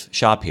wife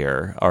shop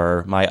here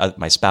or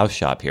my spouse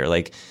shop here?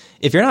 Like,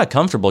 if you're not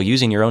comfortable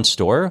using your own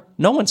store,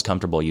 no one's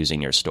comfortable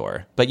using your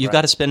store. But you've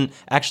got to you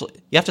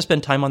have to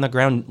spend time on the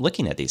ground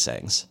looking at these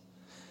things.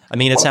 I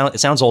mean, it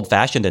sounds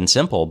old-fashioned and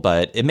simple,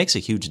 but it makes a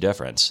huge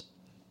difference.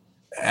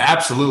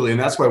 Absolutely. And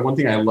that's why one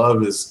thing I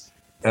love is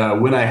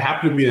when I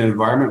happen to be in an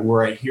environment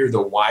where I hear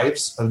the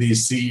wives of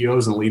these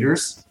CEOs and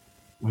leaders,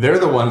 they're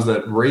the ones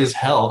that raise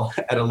hell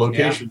at a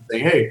location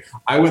saying, hey,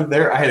 I went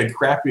there, I had a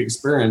crappy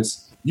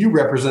experience. You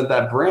represent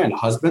that brand,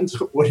 husband.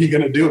 What are you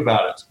going to do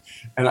about it?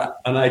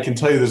 And I can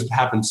tell you this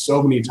happened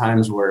so many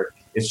times where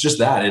it's just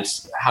that.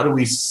 It's how do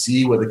we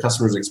see what the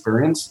customers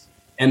experience?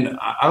 And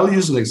I'll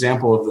use an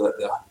example of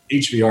the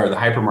HVR, the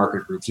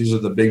hypermarket groups. These are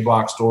the big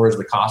box stores,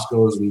 the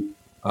Costco's and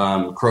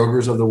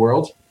Kroger's of the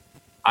world.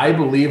 I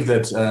believe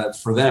that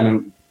for them,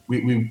 and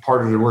we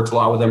partnered and worked a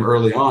lot with them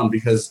early on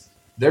because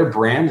their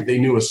brand, they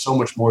knew was so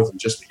much more than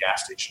just the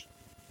gas station.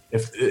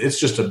 If it's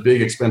just a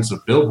big,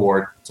 expensive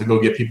billboard to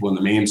go get people in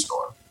the main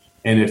store.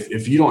 And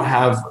if you don't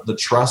have the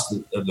trust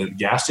of the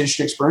gas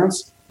station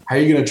experience, how are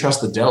you going to trust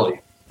the deli?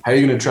 How are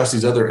you going to trust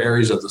these other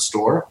areas of the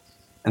store?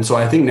 And so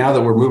I think now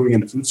that we're moving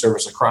into food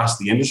service across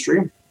the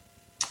industry,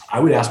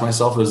 I would ask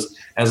myself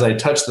as I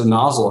touch the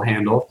nozzle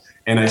handle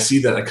and I see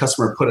that a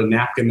customer put a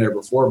napkin there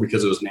before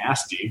because it was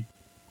nasty,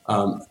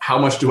 how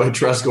much do I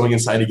trust going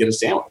inside to get a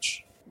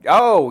sandwich?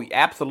 Oh,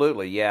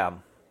 absolutely, yeah.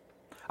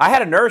 I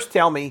had a nurse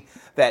tell me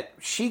that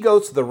she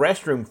goes to the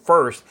restroom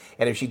first,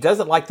 and if she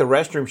doesn't like the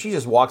restroom, she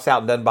just walks out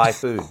and doesn't buy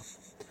food.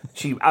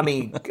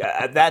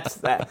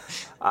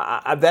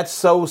 That's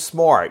so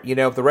smart. You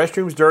know, if the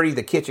restroom's dirty,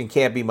 the kitchen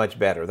can't be much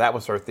better. That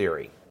was her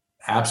theory.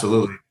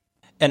 Absolutely.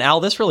 And Al,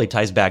 this really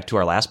ties back to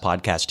our last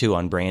podcast too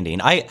on branding.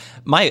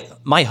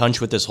 My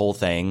hunch with this whole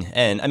thing,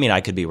 and I mean I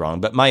could be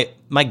wrong, but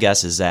my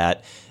guess is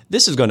that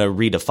this is going to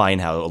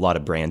redefine how a lot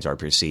of brands are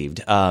perceived.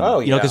 You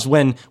know, because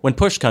when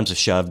push comes to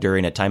shove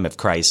during a time of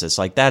crisis,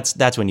 like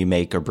that's when you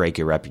make or break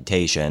your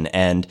reputation.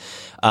 And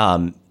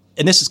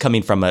this is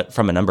coming from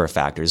a number of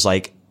factors,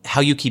 like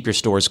how you keep your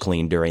stores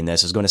clean during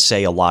this is going to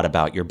say a lot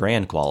about your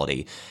brand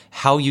quality.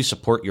 How you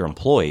support your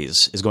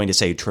employees is going to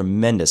say a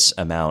tremendous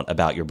amount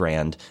about your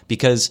brand,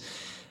 because,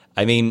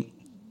 I mean,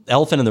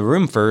 elephant in the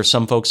room for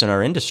some folks in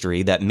our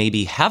industry that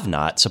maybe have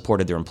not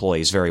supported their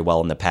employees very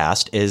well in the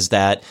past is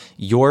that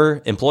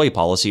your employee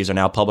policies are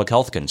now public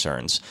health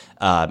concerns.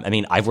 I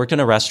mean, I've worked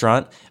in a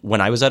restaurant. When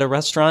I was at a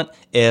restaurant,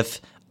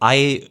 if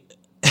I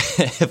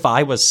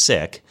was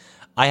sick,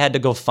 I had to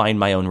go find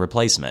my own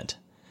replacement.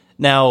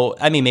 Now,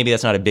 I mean, maybe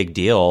that's not a big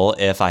deal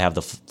if I have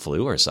the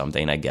flu or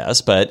something, I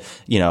guess, but,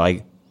 you know,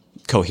 I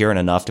coherent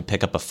enough to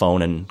pick up a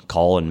phone and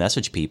call and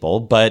message people.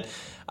 But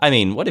I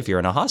mean, what if you're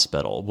in a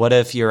hospital? What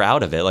if you're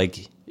out of it?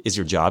 Like, is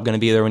your job going to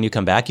be there when you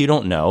come back? You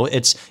don't know.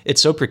 It's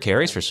so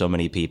precarious for so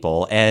many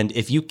people. And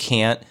if you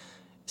can't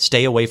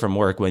stay away from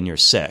work when you're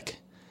sick,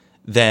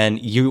 then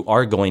you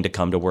are going to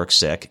come to work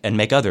sick and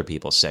make other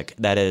people sick.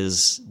 That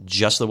is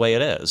just the way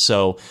it is.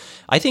 So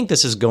I think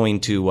this is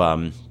going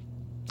to,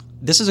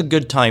 this is a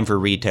good time for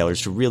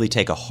retailers to really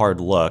take a hard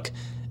look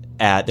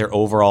at their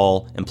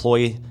overall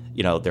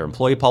their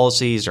employee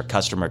policies, their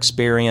customer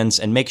experience,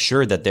 and make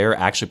sure that they're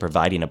actually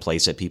providing a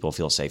place that people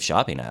feel safe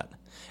shopping at.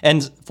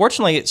 And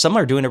fortunately, some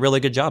are doing a really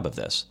good job of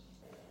this.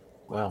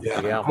 Well,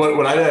 yeah.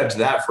 What I'd add to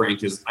that,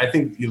 Frank, is I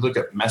think you look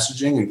at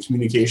messaging and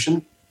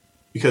communication,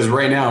 because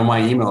right now in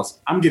my emails,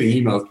 I'm getting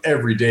emails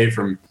every day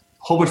from a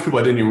whole bunch of people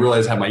I didn't even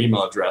realize had my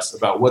email address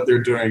about what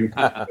they're doing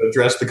to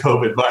address the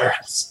COVID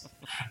virus.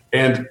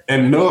 And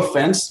no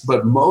offense,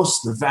 but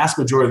the vast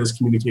majority of this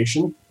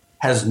communication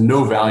has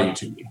no value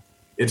to me.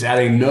 It's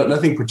adding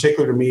nothing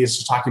particular to me. It's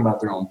just talking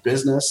about their own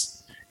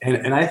business.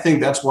 And I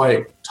think that's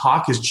why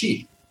talk is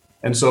cheap.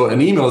 And so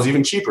an email is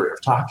even cheaper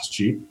if talk is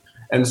cheap.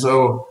 And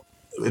so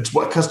it's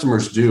what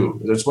customers do.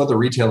 It's what the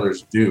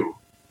retailers do.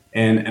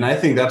 And I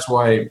think that's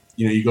why,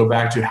 you go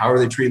back to how are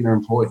they treating their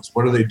employees?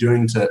 What are they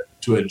doing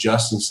to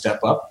adjust and step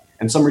up?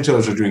 And some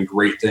retailers are doing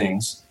great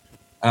things.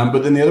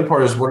 But then the other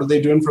part is, what are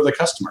they doing for the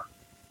customer?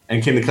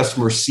 And can the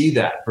customer see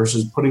that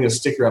versus putting a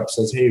sticker up that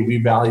says, hey, we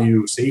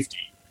value safety?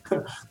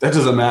 That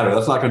doesn't matter.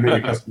 That's not going to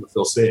make a customer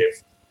feel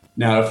safe.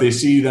 Now, if they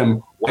see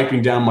them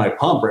wiping down my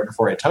pump right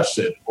before I touched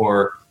it,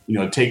 or,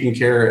 taking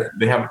care,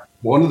 they have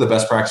one of the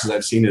best practices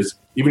I've seen is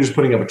even just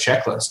putting up a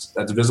checklist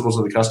that's visible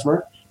to the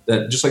customer,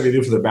 that just like they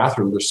do for their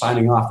bathroom, they're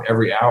signing off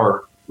every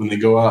hour when they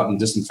go out and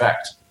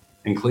disinfect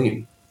and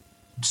clean.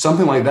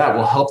 Something like that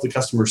will help the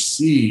customer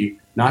see,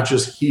 not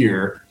just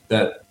hear,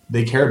 that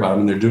they care about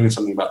them and they're doing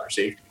something about their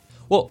safety.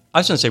 Well, I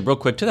was going to say real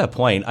quick to that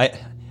point,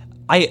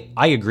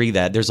 I agree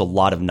that there's a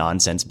lot of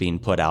nonsense being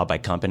put out by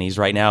companies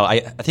right now. I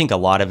think a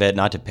lot of it,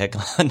 not to pick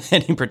on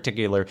any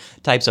particular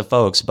types of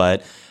folks,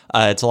 but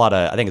I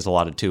think it's a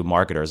lot of two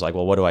marketers like,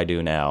 well, what do I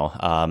do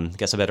now?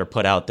 Guess I better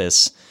put out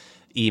this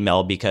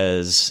email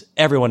because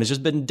everyone has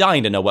just been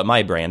dying to know what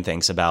my brand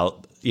thinks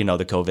about, the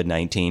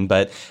COVID-19.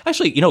 But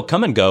actually,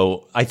 Come and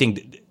Go, I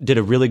think, did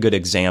a really good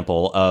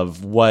example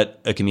of what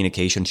a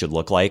communication should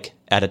look like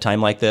at a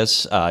time like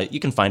this. You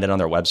can find it on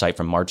their website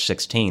from March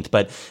 16th,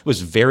 but it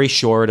was very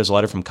short. It was a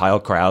letter from Kyle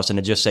Krause, and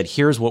it just said,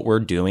 here's what we're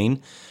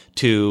doing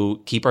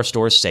to keep our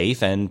stores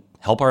safe and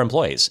help our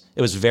employees.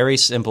 It was very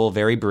simple,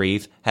 very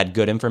brief, had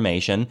good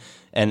information.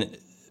 And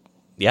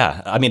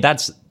yeah, I mean,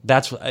 that's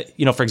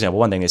for example,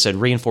 one thing they said,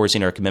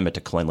 reinforcing our commitment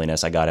to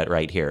cleanliness. I got it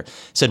right here. It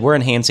said, we're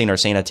enhancing our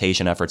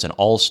sanitation efforts in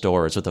all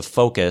stores with a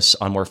focus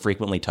on more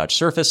frequently touched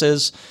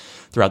surfaces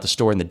throughout the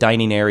store in the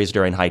dining areas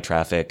during high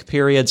traffic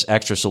periods.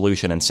 Extra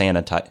solution and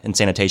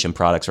sanitation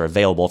products are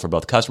available for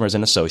both customers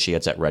and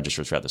associates at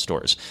registers throughout the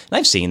stores. And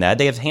I've seen that.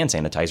 They have hand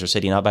sanitizer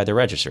sitting out by the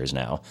registers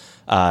now.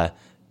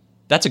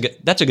 That's a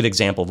good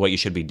example of what you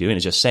should be doing,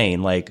 is just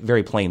saying, like,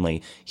 very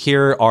plainly,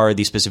 here are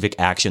the specific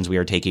actions we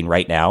are taking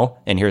right now,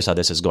 and here's how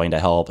this is going to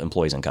help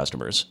employees and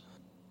customers.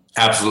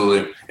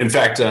 Absolutely. In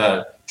fact,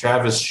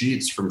 Travis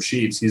Sheets from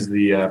Sheets, he's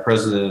the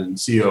president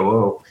and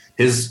COO,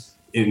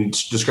 in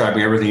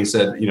describing everything, he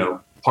said,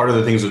 part of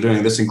the things they're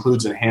doing, this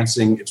includes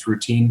enhancing its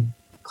routine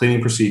cleaning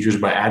procedures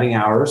by adding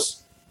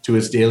hours to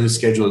its daily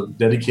schedule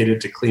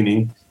dedicated to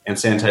cleaning and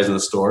sanitizing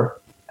the store.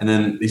 And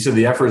then he said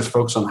the efforts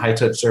focus on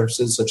high-touch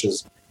surfaces such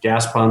as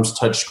gas pumps,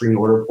 touch screen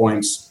order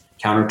points,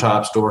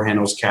 countertops, door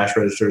handles, cash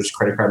registers,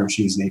 credit card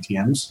machines, and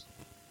ATMs.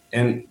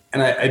 And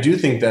I do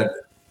think that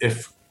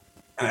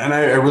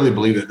I really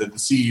believe that the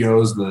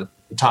CEOs, the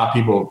top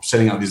people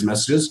sending out these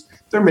messages,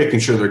 they're making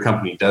sure their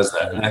company does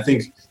that. And I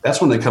think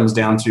that's when it comes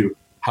down to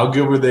how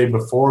good were they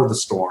before the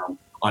storm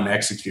on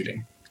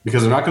executing,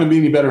 because they're not going to be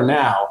any better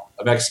now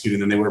of executing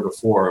than they were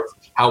before. Of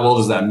how well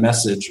does that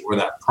message or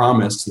that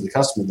promise to the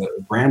customer,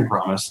 the brand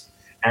promise,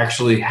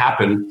 actually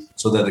happen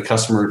so that the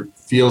customer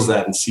feels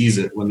that and sees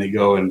it when they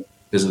go and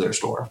visit their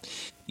store.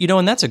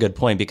 And that's a good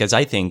point, because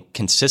I think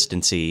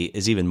consistency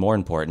is even more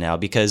important now,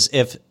 because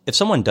if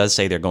someone does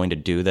say they're going to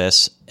do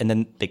this and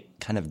then they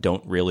kind of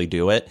don't really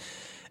do it,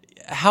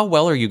 how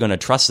well are you going to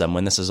trust them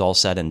when this is all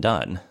said and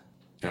done?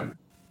 Yeah.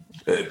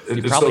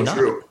 It's so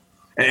true.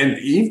 And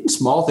even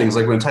small things,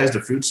 like when it ties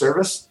to food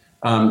service,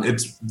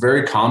 it's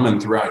very common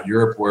throughout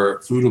Europe where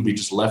food will be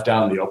just left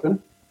out in the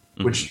open,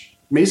 which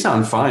may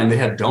sound fine. They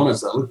had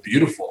donuts that look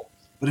beautiful.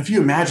 But if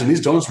you imagine,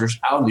 these donuts were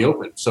out in the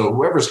open. So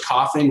whoever's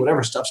coughing,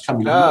 whatever stuff's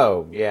coming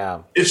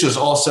in, it's just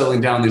all settling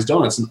down these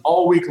donuts. And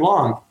all week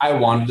long, I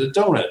wanted a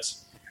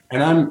donut.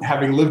 And I'm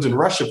having lived in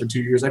Russia for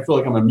 2 years, I feel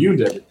like I'm immune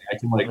to everything. I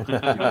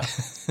can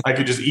I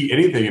could just eat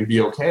anything and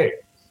be okay.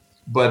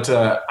 But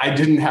I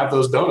didn't have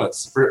those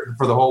donuts for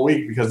the whole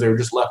week because they were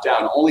just left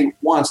out. And only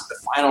once at the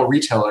final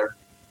retailer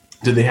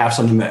did they have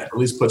something that at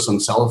least put some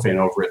cellophane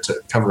over it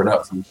to cover it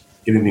up from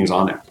getting things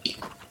on it.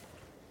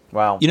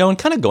 Wow. And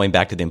kind of going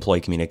back to the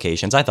employee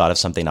communications, I thought of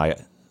something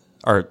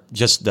or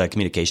just the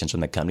communications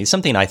from the company,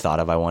 something I thought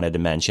of I wanted to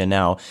mention.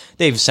 Now,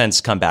 they've since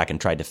come back and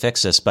tried to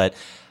fix this, but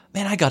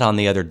man, I got on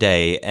the other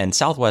day and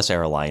Southwest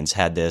Airlines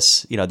had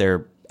this,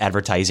 they're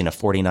advertising a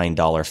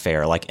 $49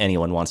 fare like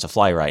anyone wants to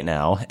fly right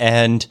now.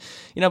 And,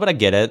 but I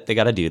get it. They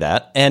got to do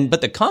that. But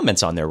the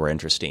comments on there were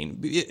interesting.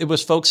 It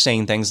was folks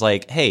saying things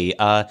like, hey,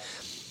 I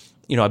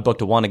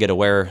booked a want to get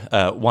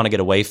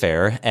away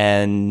fare.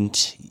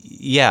 And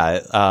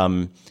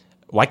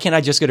why can't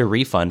I just get a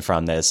refund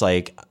from this?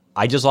 Like,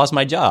 I just lost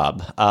my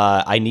job.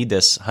 I need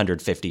this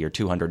 $150 or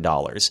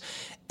 $200.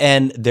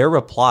 And their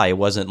reply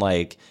wasn't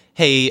like,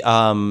 hey,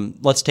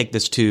 let's take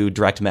this to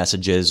direct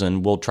messages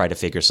and we'll try to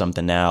figure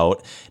something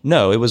out.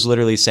 No, it was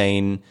literally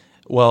saying,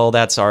 well,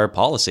 that's our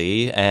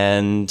policy.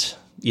 And,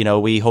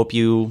 we hope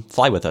you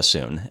fly with us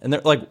soon. And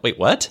they're like, wait,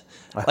 what?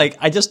 Like,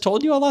 I just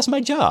told you I lost my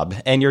job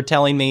and you're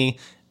telling me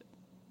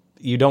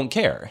you don't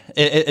care.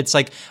 It's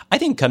like, I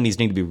think companies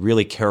need to be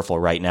really careful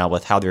right now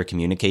with how they're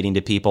communicating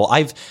to people.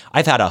 I've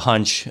had a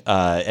hunch,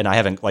 and I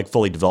haven't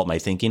fully developed my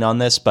thinking on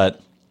this,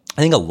 but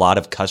I think a lot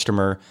of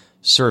customer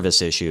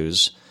service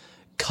issues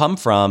come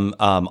from,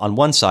 on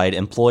one side,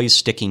 employees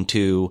sticking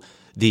to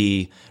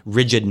the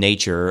rigid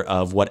nature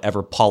of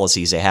whatever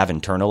policies they have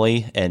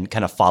internally and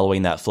kind of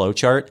following that flow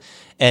chart,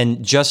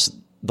 and just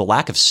the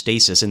lack of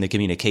stasis in the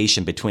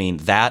communication between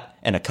that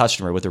and a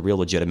customer with a real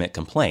legitimate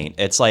complaint.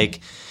 It's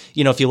like,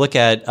 if you look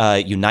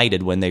at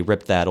United when they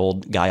ripped that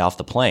old guy off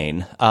the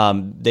plane,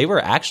 they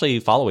were actually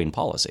following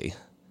policy.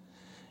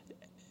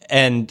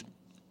 And,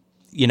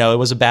 it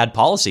was a bad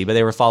policy, but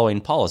they were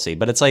following policy.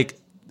 But it's like,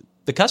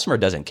 the customer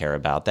doesn't care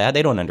about that.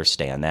 They don't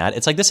understand that.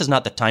 It's like, this is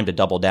not the time to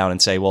double down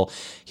and say, well,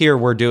 here,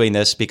 we're doing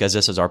this because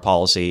this is our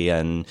policy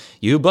and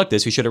you booked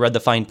this. You should have read the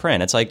fine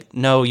print. It's like,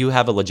 no, you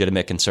have a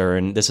legitimate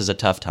concern. This is a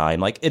tough time.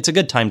 Like, it's a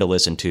good time to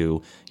listen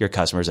to your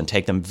customers and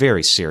take them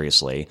very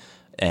seriously.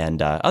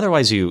 And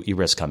otherwise, you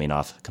risk coming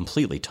off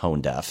completely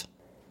tone deaf.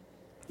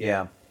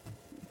 Yeah.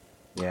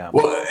 Yeah.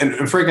 Well,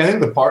 and Frank, I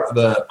think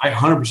I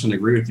 100%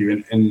 agree with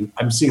you. And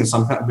I'm seeing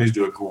some companies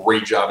do a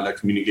great job in their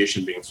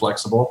communication being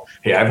flexible.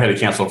 Hey, I've had to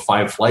cancel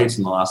 5 flights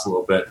in the last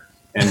little bit,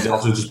 and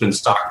Delta's just been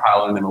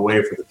stockpiling them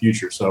away for the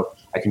future, so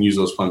I can use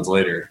those funds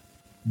later.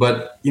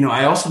 But,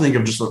 I also think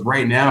of just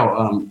right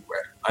now,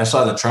 I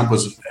saw that Trump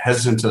was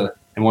hesitant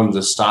and wanted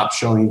to stop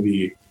showing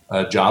the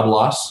job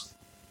loss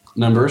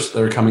numbers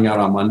that are coming out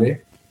on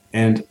Monday.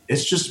 And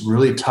it's just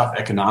really tough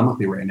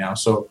economically right now.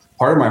 So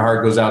part of my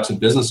heart goes out to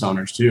business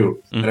owners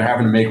too, that are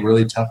having to make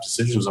really tough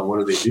decisions on what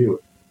do they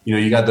do.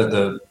 You got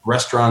the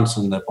restaurants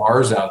and the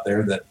bars out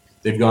there that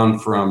they've gone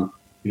from,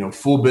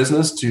 full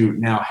business to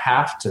now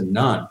half to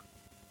none.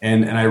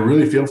 And I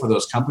really feel for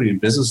those company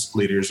and business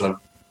leaders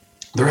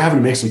they're having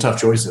to make some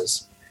tough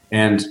choices.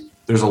 And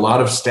there's a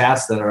lot of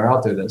stats that are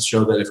out there that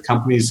show that if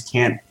companies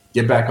can't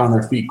get back on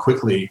their feet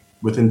quickly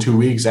within 2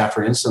 weeks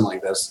after an incident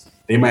like this,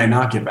 they might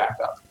not get back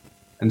up.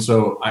 And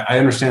so I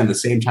understand at the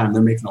same time,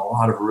 they're making a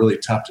lot of really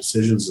tough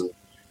decisions. And,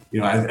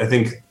 I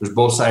think there's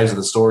both sides of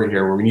the story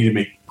here where we need to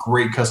make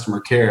great customer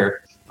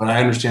care, but I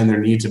understand their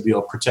need to be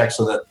able to protect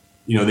so that,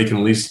 they can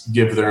at least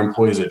give their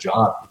employees a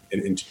job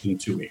in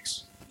 2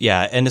 weeks.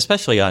 Yeah, and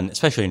especially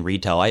in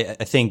retail, I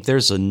think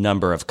there's a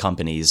number of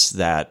companies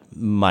that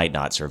might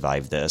not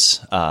survive this.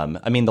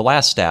 The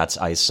last stats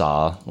I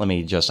saw,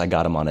 I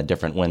got them on a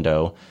different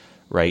window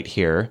right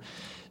here.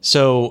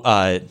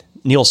 So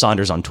Neil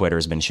Saunders on Twitter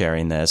has been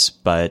sharing this,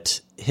 but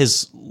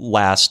his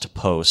last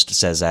post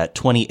says that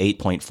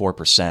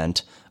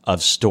 28.4%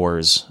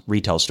 of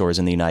retail stores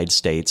in the United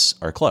States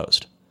are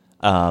closed.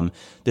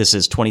 This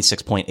is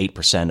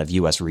 26.8% of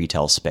U.S.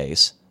 retail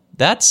space.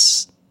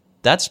 That's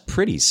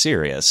pretty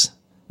serious.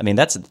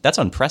 That's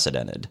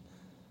unprecedented.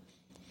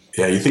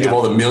 Yeah, you think of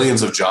all the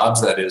millions of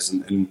jobs that is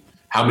and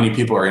how many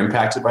people are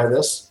impacted by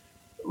this.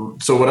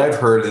 So what I've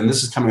heard, and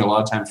this is coming a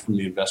lot of times from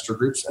the investor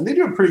groups, and they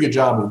do a pretty good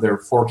job of their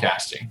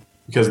forecasting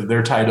because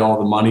they're tied to all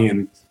the money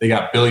and they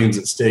got billions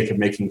at stake of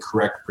making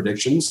correct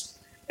predictions.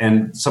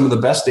 And some of the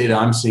best data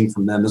I'm seeing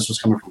from them, this was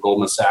coming from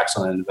Goldman Sachs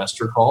on an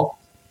investor call,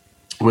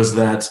 was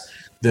that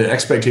the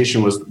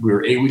expectation was we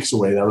were 8 weeks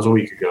away. That was a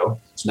week ago.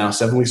 So now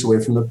 7 weeks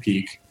away from the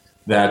peak,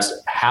 that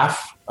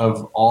half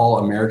of all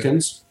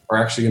Americans are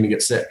actually going to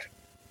get sick.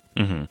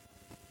 Mm-hmm.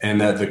 And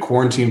that the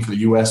quarantine for the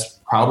U.S.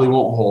 probably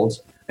won't hold.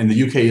 And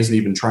the UK isn't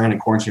even trying a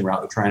quarantine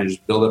route. They're trying to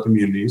just build up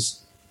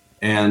immunities.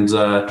 And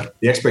the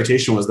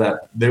expectation was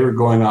that they were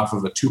going off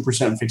of a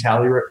 2%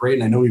 fatality rate.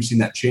 And I know we've seen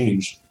that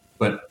change,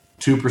 but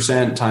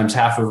 2% times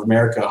half of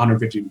America,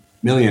 150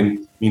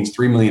 million, means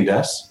 3 million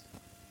deaths.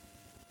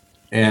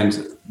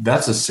 And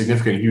that's a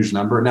significant, huge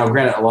number. Now,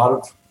 granted,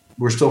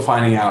 we're still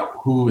finding out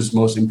who is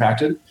most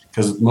impacted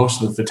because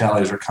most of the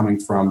fatalities are coming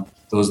from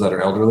those that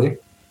are elderly.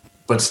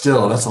 But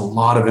still, that's a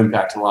lot of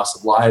impact and loss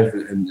of life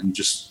and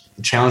just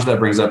the challenge that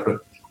brings up. But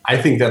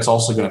I think that's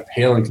also going to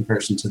pale in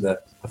comparison to the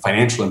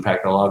financial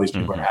impact that a lot of these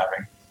people are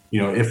having.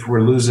 If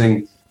we're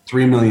losing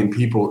 3 million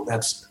people,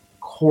 that's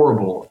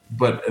horrible.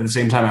 But at the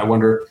same time, I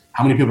wonder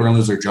how many people are going to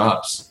lose their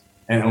jobs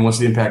and what's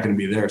the impact going to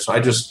be there. So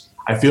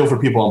I feel for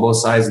people on both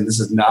sides, and this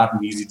is not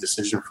an easy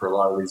decision for a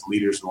lot of these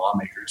leaders and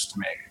lawmakers to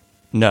make.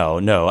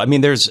 No. I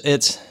mean, this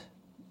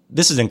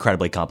is an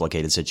incredibly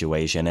complicated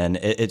situation, and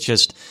it's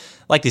just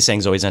like these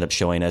things always end up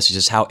showing us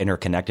just how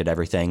interconnected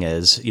everything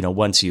is.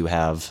 Once you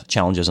have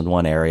challenges in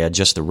one area,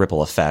 just the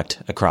ripple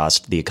effect across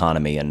the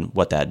economy and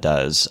what that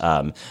does.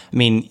 I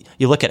mean,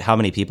 you look at how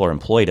many people are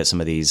employed at some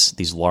of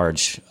these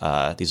large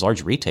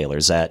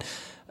retailers that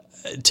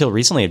till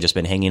recently have just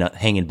been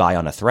hanging by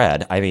on a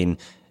thread. I mean,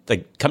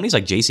 like companies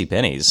like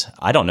JCPenney's,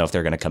 I don't know if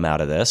they're going to come out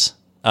of this.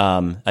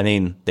 I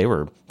mean, they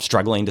were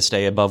struggling to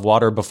stay above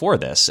water before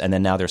this, and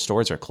then now their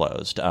stores are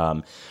closed.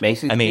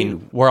 Macy's, I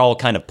mean, we're all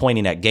kind of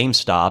pointing at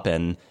GameStop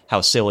and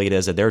how silly it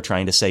is that they're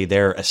trying to say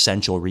they're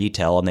essential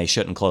retail and they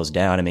shouldn't close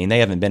down. I mean, they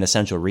haven't been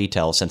essential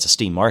retail since the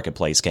Steam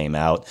Marketplace came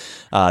out.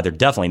 They're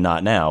definitely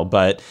not now.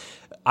 But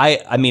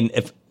I mean,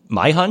 if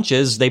my hunch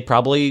is they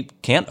probably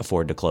can't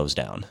afford to close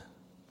down.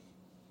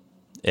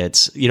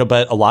 It's,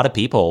 but a lot of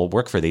people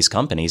work for these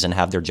companies and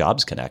have their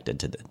jobs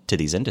connected to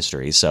these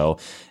industries. So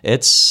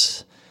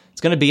it's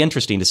going to be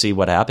interesting to see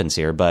what happens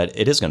here, but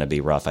it is going to be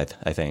rough, I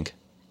think.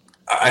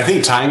 I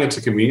think tying it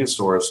to convenience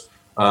stores,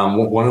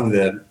 one of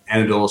the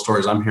anecdotal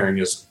stories I'm hearing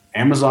is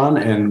Amazon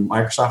and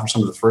Microsoft are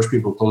some of the first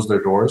people to close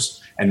their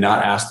doors and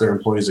not ask their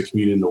employees to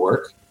commute into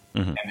work.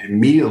 Mm-hmm. And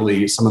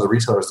immediately some of the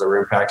retailers that were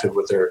impacted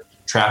with their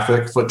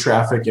foot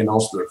traffic, and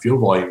also their fuel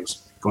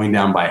volumes going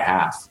down by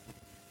half.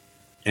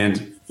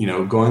 And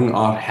going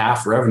off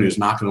half revenue is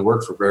not going to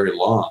work for very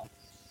long.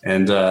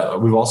 And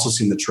we've also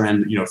seen the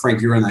trend,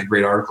 Frank, you were in that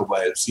great article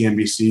by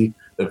CNBC,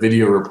 the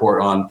video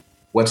report on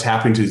what's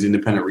happening to these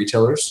independent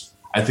retailers.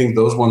 I think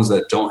those ones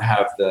that don't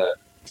have the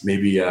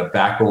maybe a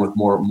backbone with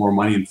more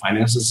money and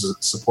finances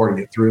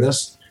supporting it through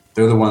this,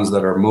 they're the ones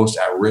that are most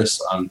at risk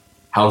on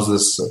how's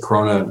this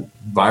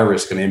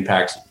coronavirus going to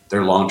impact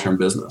their long-term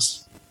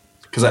business.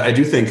 Because I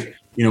do think,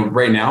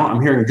 right now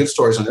I'm hearing good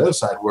stories on the other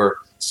side where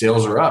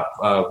sales are up,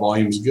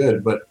 volume's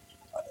good, but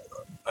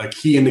a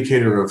key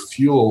indicator of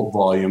fuel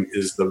volume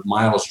is the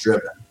miles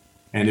driven.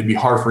 And it'd be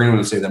hard for anyone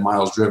to say that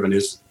miles driven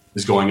is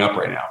going up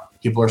right now.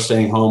 People are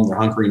staying home, they're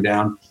hunkering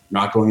down,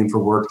 they're not going in for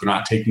work, they're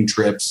not taking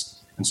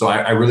trips. And so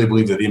I really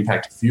believe that the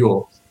impact of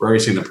fuel, we're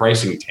already seeing the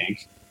pricing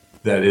tank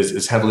that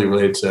is heavily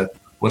related to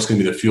what's going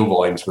to be the fuel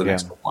volumes for the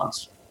next couple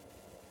months.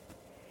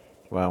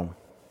 Wow.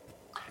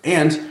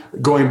 And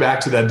going back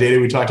to that data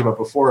we talked about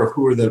before of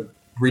who are the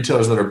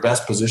retailers that are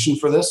best positioned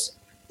for this,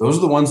 those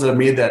are the ones that have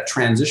made that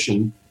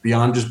transition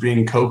beyond just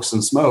being Cokes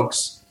and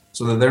smokes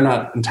so that they're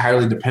not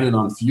entirely dependent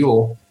on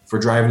fuel for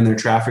driving their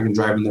traffic and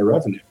driving their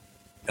revenue.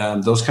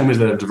 Those companies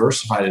that have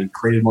diversified and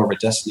created more of a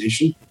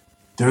destination,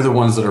 they're the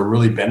ones that are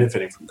really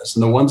benefiting from this.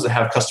 And the ones that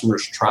have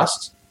customers'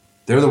 trust,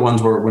 they're the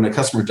ones where when a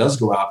customer does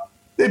go out,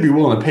 they'd be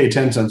willing to pay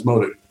 10 cents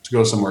more to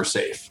go somewhere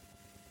safe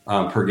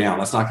per gallon.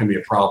 That's not going to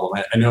be a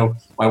problem. I know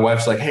my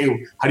wife's like,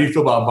 hey, how do you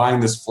feel about buying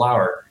this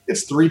flour?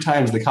 It's 3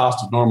 times the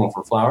cost of normal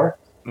for flour.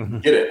 Mm-hmm.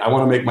 Get it. I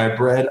want to make my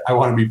bread. I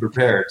want to be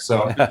prepared.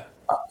 So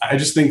I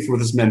just think for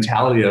this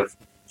mentality of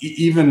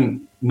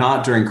even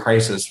not during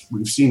crisis,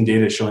 we've seen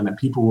data showing that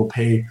people will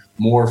pay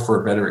more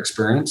for a better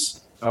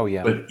experience. Oh,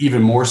 yeah. But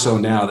even more so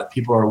now that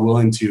people are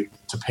willing to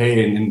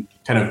pay and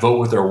kind of vote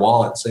with their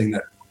wallet saying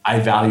that I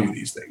value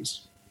these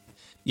things.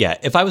 Yeah,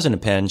 if I was in a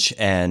pinch,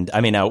 and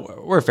I mean,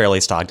 we're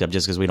fairly stocked up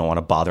just because we don't want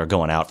to bother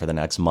going out for the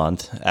next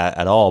month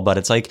at all. But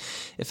it's like,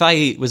 if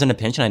I was in a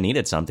pinch and I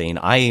needed something,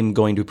 I am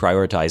going to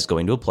prioritize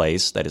going to a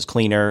place that is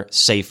cleaner,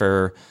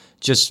 safer,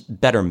 just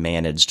better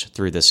managed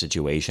through this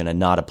situation, and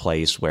not a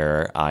place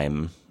where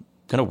I'm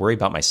going to worry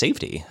about my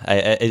safety.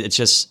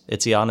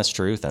 It's the honest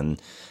truth.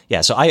 And yeah,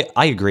 so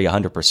I agree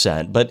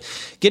 100%. But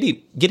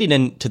getting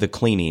into the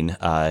cleaning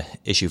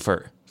issue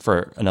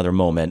for another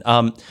moment,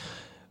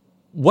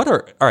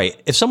 all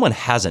right, if someone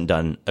hasn't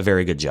done a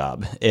very good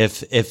job,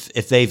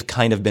 if they've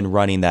kind of been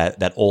running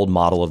that old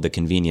model of the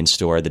convenience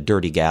store, the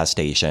dirty gas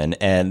station,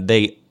 and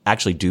they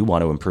actually do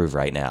want to improve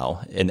right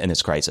now in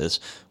this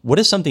crisis, what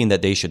is something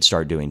that they should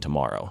start doing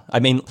tomorrow? I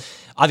mean,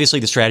 obviously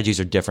the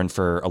strategies are different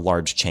for a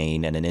large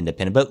chain and an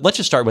independent, but let's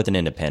just start with an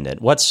independent.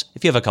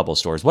 If you have a couple of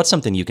stores, what's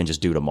something you can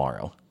just do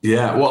tomorrow?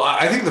 Yeah, well,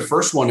 I think the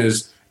first one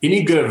is you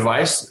need good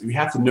advice. We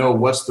have to know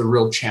what's the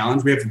real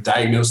challenge. We have to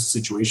diagnose the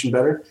situation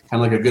better,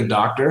 kind of like a good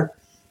doctor.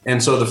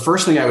 And so the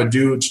first thing I would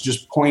do to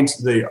just point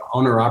the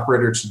owner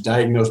operator to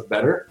diagnose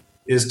better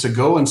is to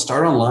go and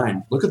start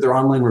online, look at their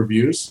online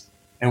reviews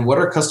and what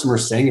are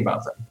customers saying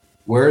about them?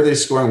 Where are they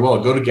scoring well?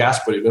 Go to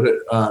GasBuddy, go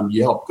to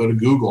Yelp, go to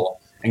Google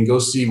and go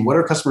see what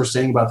are customers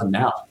saying about them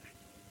now.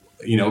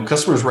 You know,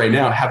 customers right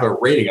now have a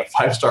rating, a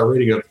 5-star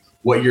rating of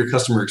what your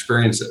customer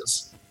experience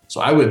is. So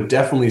I would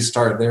definitely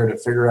start there to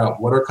figure out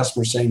what are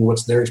customers saying,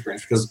 what's their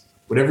experience, because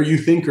whatever you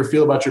think or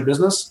feel about your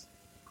business,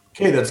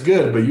 okay, that's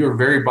good, but you're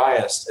very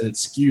biased and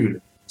it's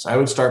skewed. So I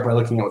would start by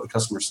looking at what the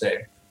customers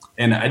say.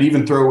 And I'd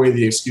even throw away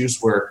the excuse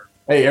where,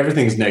 hey,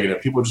 everything's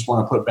negative. People just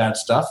want to put bad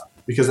stuff,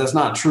 because that's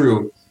not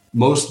true.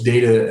 Most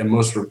data and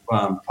most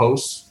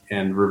posts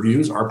and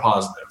reviews are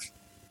positive.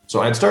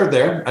 So I'd start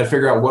there. I'd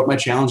figure out what my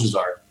challenges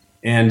are.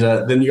 And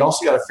then you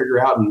also got to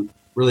figure out and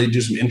really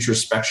do some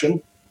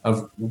introspection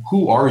of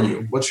who are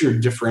you? What's your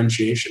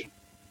differentiation?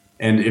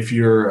 And if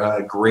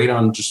you're great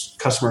on just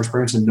customer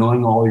experience and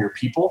knowing all your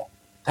people,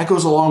 that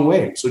goes a long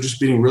way. So just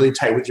being really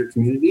tight with your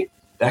community,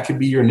 that could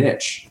be your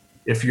niche.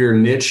 If your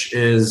niche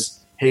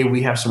is, hey,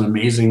 we have some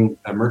amazing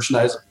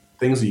merchandise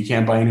things that you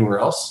can't buy anywhere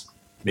else,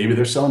 maybe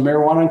they're selling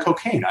marijuana and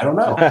cocaine. I don't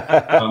know.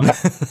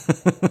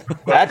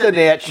 That's a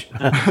niche.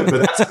 But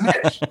that's a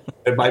niche.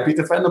 It might be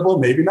defendable,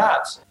 maybe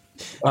not.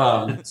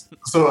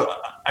 So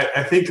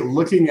I think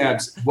looking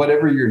at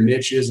whatever your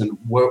niche is and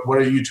what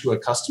are you to a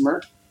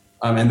customer,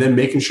 and then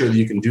making sure that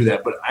you can do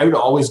that. But I would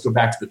always go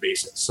back to the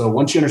basics. So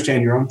once you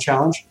understand your own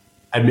challenge,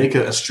 I'd make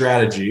a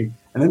strategy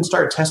and then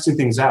start testing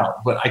things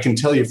out. But I can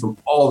tell you from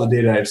all the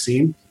data I've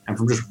seen and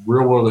from just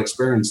real world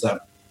experience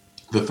that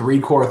the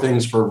 3 core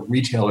things for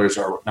retailers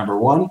are: number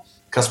 1,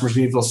 customers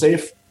need to feel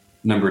safe;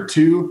 number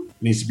 2,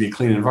 it needs to be a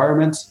clean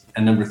environment;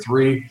 and number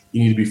 3,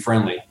 you need to be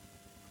friendly.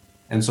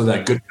 And so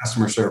that good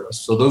customer service.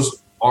 So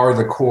those are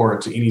the core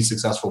to any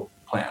successful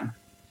plan.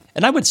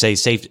 And I would say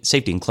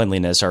safety and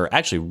cleanliness are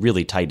actually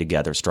really tied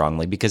together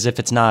strongly, because if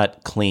it's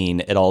not clean,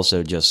 it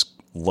also just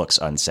looks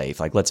unsafe.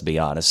 Like, let's be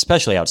honest,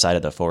 especially outside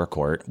of the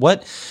forecourt.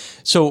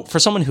 So for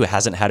someone who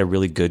hasn't had a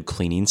really good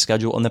cleaning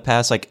schedule in the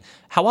past, like,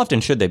 how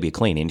often should they be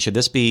cleaning? Should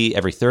this be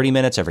every 30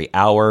 minutes, every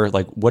hour?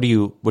 Like, what do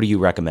you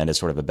recommend as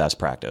sort of a best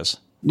practice?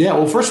 Yeah,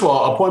 well, first of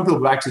all, I'll point people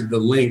back to the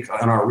link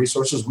on our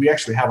resources. We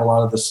actually have a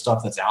lot of this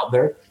stuff that's out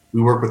there.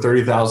 We work with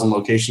 30,000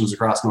 locations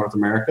across North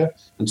America.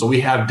 And so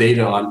we have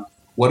data on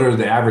what are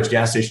the average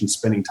gas stations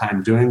spending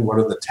time doing, what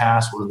are the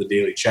tasks, what are the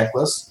daily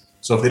checklists.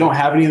 So if they don't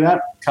have any of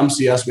that, come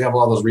see us. We have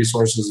all those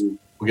resources and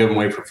we'll give them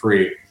away for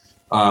free.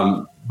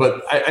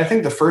 But I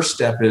think the first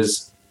step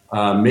is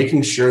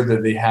making sure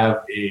that they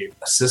have a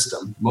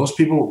system. Most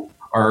people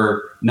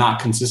are not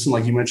consistent,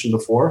 like you mentioned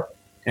before,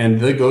 and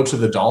they go to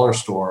the dollar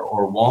store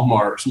or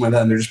Walmart or something like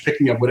that, and they're just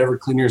picking up whatever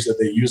cleaners that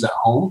they use at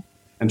home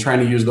and trying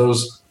to use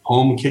those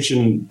home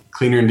kitchen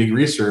cleaner and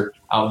degreaser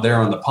out there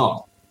on the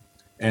pump.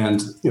 And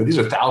these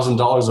are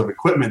 $1,000 of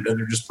equipment that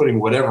they're just putting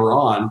whatever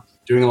on,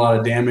 doing a lot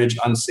of damage,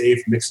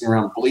 unsafe, mixing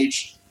around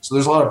bleach. So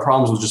there's a lot of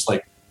problems with just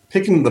like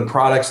picking the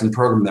products and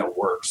program that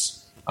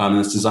works and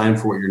it's designed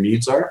for what your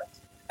needs are.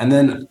 And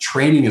then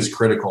training is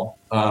critical.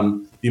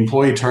 The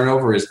employee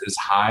turnover is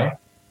high.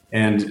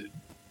 And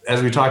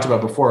as we talked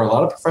about before, a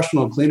lot of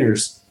professional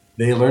cleaners,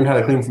 they learned how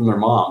to clean from their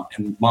mom,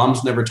 and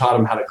moms never taught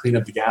them how to clean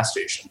up the gas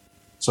station.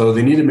 So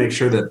they need to make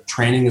sure that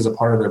training is a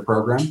part of their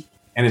program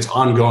and it's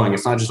ongoing.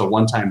 It's not just a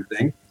one-time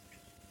thing.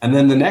 And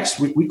then the next,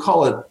 we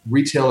call it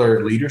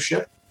retailer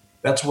leadership.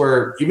 That's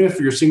where, even if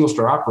you're a single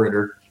store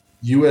operator,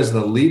 you as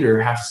the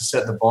leader have to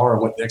set the bar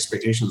on what the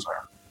expectations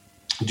are.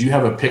 Do you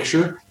have a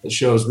picture that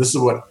shows this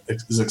is what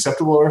is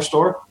acceptable at our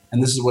store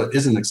and this is what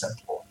isn't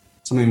acceptable?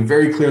 Something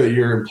very clear that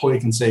your employee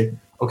can say,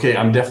 okay,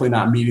 I'm definitely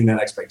not meeting that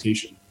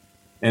expectation.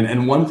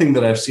 And one thing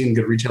that I've seen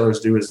good retailers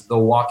do is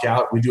they'll walk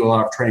out. We do a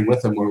lot of training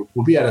with them where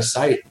we'll be at a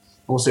site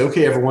and we'll say,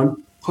 okay,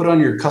 everyone, put on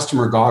your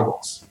customer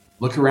goggles.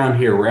 Look around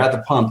here. We're at the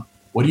pump.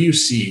 What do you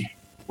see?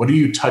 What are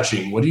you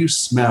touching? What do you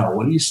smell?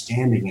 What are you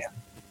standing in?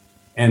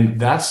 And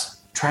that's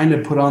trying to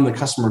put on the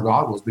customer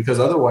goggles, because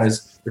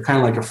otherwise they're kind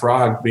of like a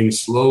frog being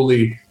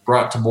slowly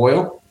brought to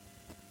boil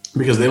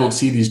because they don't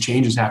see these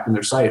changes happen in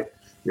their site.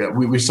 Yeah,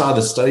 we saw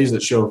the studies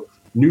that show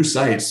new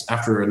sites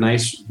after a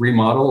nice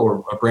remodel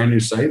or a brand new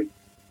site,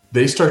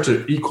 they start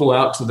to equal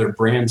out to their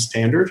brand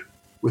standard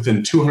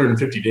within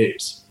 250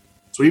 days.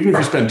 So even if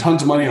you spend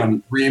tons of money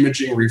on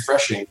reimaging,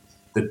 refreshing,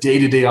 the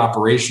day-to-day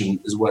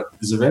operation is what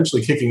is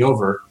eventually kicking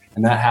over,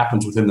 and that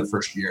happens within the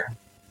first year.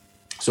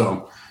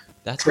 So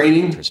that's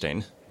training,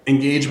 interesting,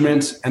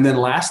 engagement, and then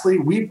lastly,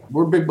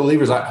 we're big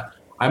believers.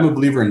 I'm a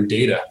believer in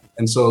data,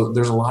 and so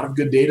there's a lot of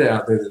good data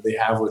out there that they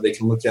have where they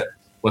can look at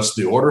what's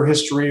the order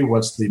history,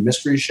 what's the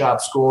mystery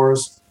shop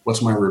scores,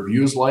 what's my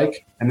reviews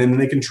like, and then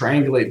they can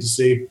triangulate to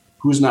see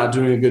who's not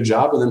doing a good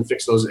job and then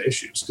fix those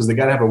issues, because they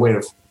got to have a way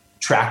of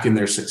tracking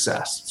their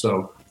success.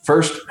 So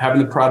first,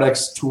 having the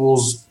products,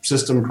 tools,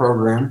 system,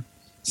 program.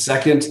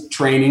 Second,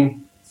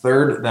 training.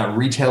 Third, that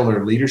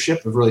retailer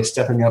leadership of really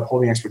stepping up,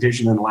 holding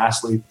expectation. And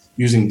lastly,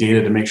 using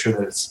data to make sure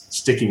that it's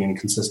sticking and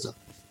consistent.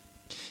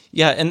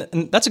 Yeah,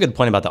 and that's a good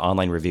point about the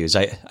online reviews.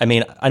 I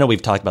mean, I know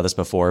we've talked about this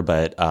before,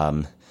 but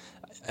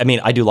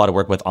I do a lot of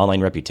work with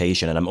online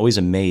reputation, and I'm always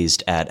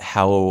amazed at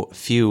how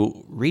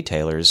few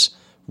retailers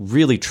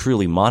really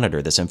truly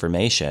monitor this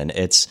information.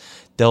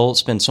 They'll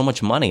spend so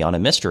much money on a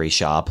mystery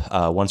shop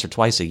once or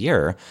twice a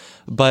year,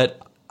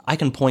 but I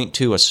can point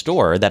to a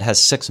store that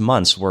has 6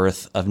 months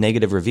worth of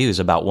negative reviews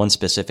about one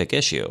specific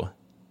issue.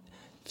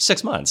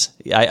 6 months.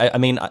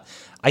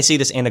 I see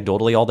this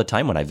anecdotally all the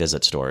time when I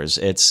visit stores.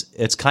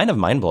 It's kind of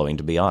mind-blowing,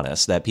 to be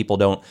honest, that people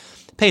don't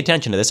pay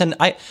attention to this. And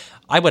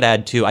I would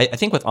add too, I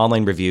think with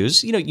online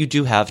reviews, you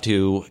do have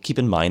to keep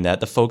in mind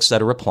that the folks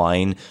that are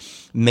replying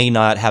they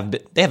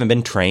haven't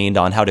been trained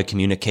on how to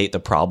communicate the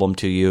problem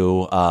to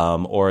you,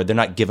 or they're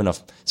not given a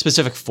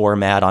specific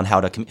format on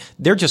how to,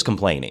 they're just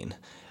complaining.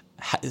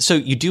 So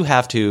you do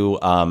have to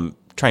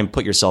try and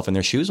put yourself in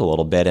their shoes a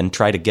little bit and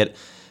try to get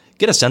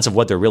a sense of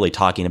what they're really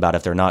talking about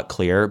if they're not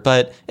clear.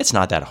 But it's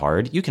not that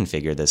hard. You can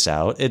figure this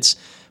out. It's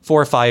 4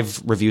 or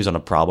 5 reviews on a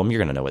problem. You're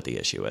going to know what the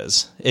issue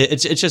is.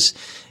 It's just,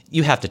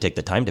 you have to take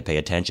the time to pay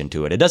attention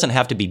to it. It doesn't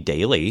have to be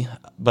daily,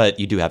 but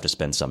you do have to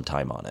spend some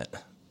time on it.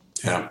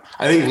 Yeah,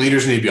 I think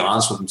leaders need to be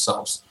honest with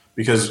themselves,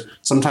 because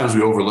sometimes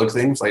we overlook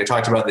things. Like I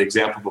talked about the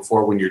example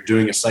before when you're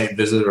doing a site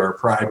visit or a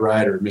Pride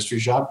Ride or a mystery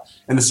shop.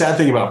 And the sad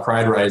thing about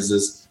Pride Rides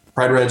is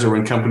Pride Rides are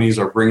when companies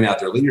are bringing out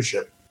their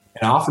leadership.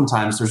 And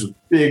oftentimes there's a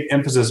big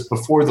emphasis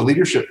before the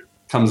leadership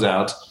comes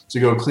out to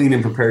go clean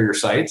and prepare your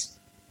sites.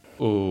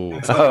 Ooh,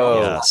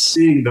 yes.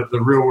 Seeing the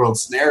real world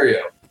scenario.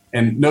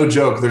 And no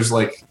joke, there's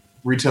like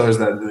retailers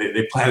that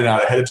they plan it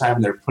out ahead of time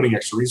and they're putting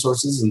extra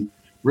resources. And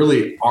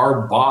really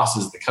our boss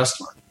is the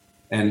customer.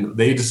 And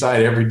they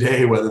decide every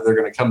day whether they're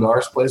going to come to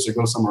our place or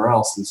go somewhere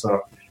else. And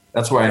so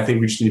that's why I think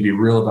we just need to be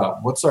real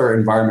about what's our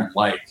environment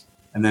like,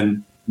 and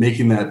then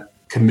making that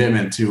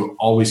commitment to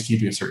always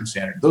keeping a certain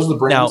standard. Those are the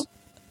brands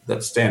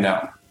that stand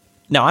out.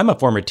 Now, I'm a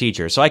former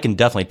teacher, so I can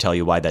definitely tell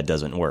you why that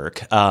doesn't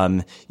work.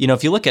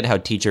 If you look at how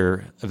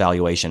teacher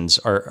evaluations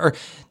or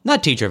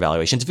not teacher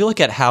evaluations, if you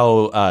look at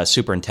how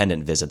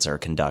superintendent visits are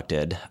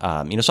conducted,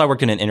 so I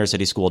worked in an inner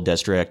city school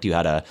district. You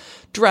had a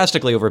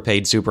drastically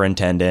overpaid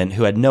superintendent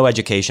who had no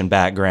education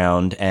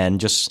background and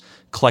just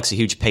collects a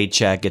huge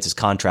paycheck, gets his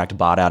contract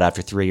bought out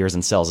after 3 years,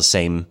 and sells the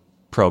same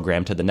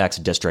program to the next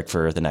district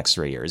for the next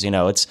 3 years.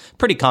 It's a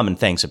pretty common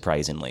thing,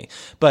 surprisingly.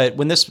 But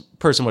when this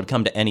person would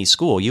come to any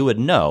school, you would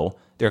know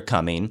they're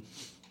coming,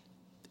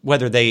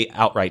 whether they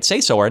outright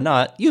say so or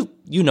not. You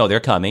know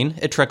they're coming.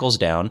 It trickles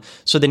down.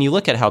 So then you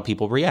look at how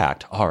people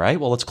react. All right,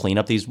 well, let's clean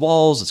up these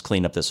walls. Let's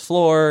clean up this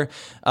floor.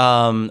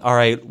 All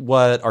right,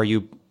 what are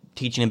you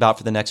teaching about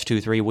for the next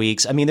 2-3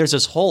 weeks? I mean, there's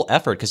this whole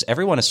effort because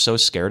everyone is so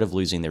scared of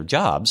losing their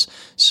jobs.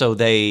 So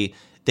they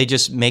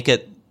just make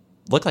it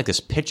look like this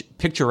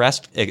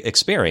picturesque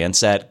experience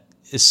that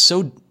is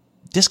so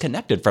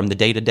disconnected from the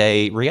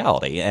day-to-day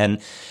reality. And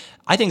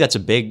I think that's a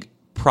big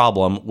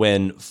problem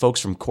when folks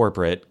from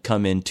corporate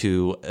come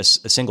into a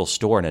single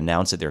store and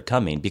announce that they're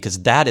coming,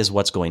 because that is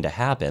what's going to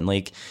happen.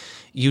 Like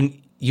you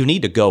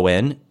need to go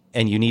in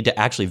and you need to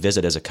actually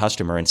visit as a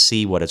customer and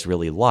see what it's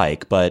really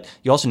like. But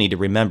you also need to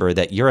remember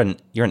that you're an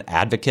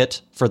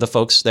advocate for the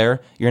folks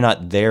there. You're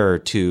not there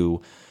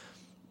to,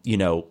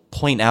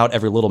 point out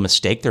every little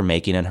mistake they're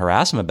making and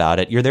harass them about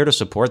it. You're there to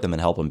support them and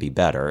help them be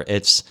better.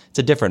 It's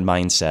a different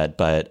mindset,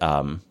 but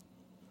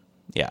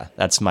yeah,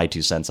 that's my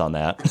 2 cents on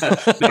that.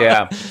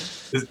 Yeah.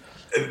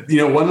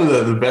 One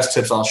of the best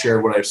tips I'll share,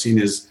 what I've seen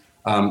is,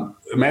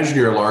 imagine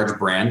you're a large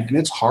brand and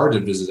it's hard to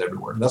visit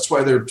everywhere. That's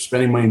why they're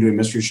spending money doing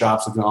mystery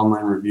shops and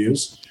online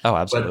reviews. Oh,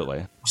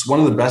 absolutely. But one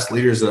of the best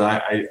leaders that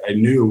I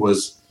knew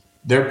was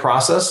their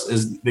process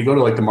is they go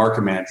to like the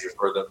market manager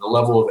or the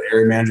level of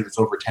area manager that's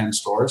over 10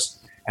 stores.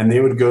 And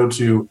they would go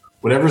to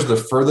whatever's the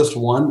furthest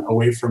one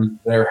away from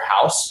their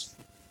house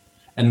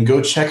and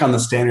go check on the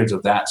standards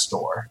of that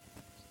store.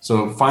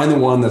 So find the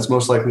one that's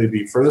most likely to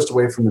be furthest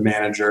away from the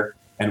manager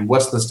and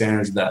what's the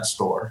standards of that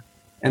store.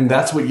 And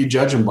that's what you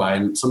judge them by.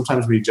 And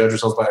sometimes we judge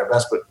ourselves by our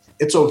best, but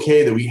it's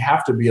okay that we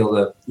have to be able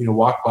to,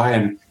 walk by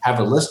and have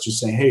a list just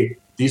saying, hey,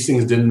 these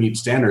things didn't meet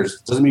standards.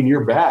 It doesn't mean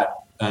you're bad.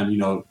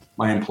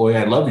 My employee,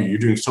 I love you. You're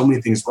doing so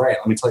many things right.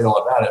 Let me tell you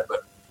all about it.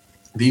 But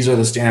these are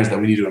the standards that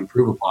we need to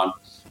improve upon,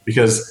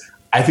 because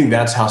I think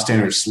that's how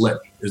standards slip,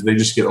 is they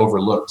just get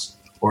overlooked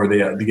or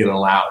they get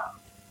allowed.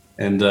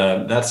 And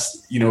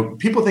that's,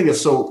 people think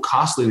it's so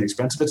costly and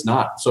expensive. It's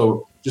not.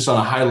 So just on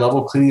a high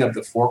level, cleaning up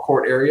the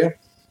forecourt area,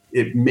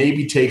 it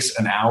maybe takes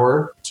an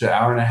hour to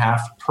hour and a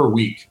half per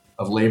week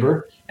of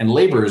labor. And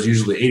labor is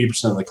usually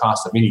 80% of the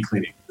cost of any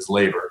cleaning is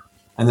labor.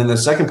 And then the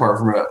second part,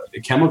 from a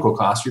chemical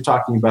cost, you're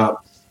talking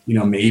about,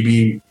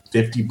 maybe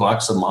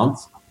 $50 a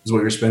month is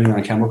what you're spending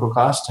on chemical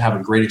costs to have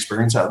a great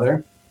experience out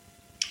there,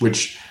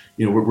 which,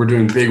 we're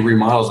doing big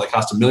remodels that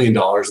cost $1 million.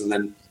 And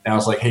then now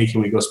it's like, hey,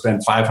 can we go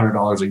spend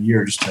 $500 a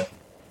year just to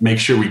make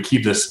sure we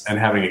keep this and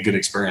having a good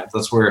experience?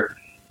 That's where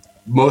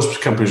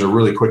most companies are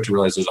really quick to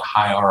realize there's a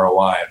high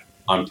ROI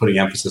on putting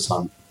emphasis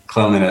on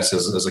cleanliness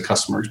as a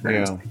customer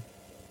experience. Yeah.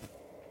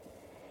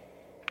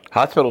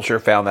 Hospital sure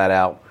found that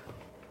out.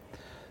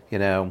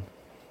 I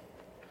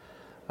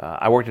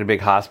worked in a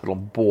big hospital.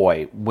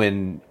 Boy,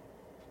 when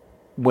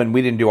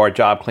we didn't do our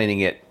job cleaning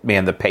it,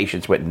 man, the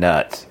patients went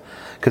nuts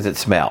because it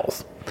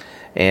smells.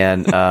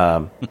 And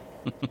of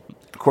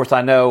course,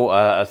 I know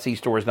a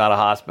C-store is not a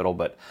hospital,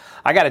 but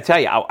I got to tell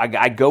you,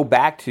 I go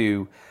back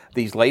to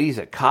these ladies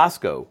at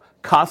Costco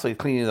constantly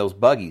cleaning those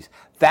buggies.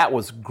 That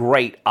was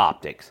great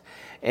optics.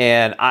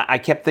 And I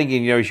kept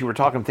thinking, as you were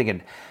talking, I'm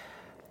thinking,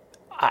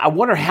 I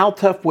wonder how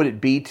tough would it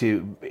be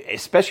to,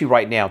 especially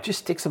right now, just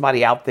stick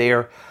somebody out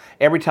there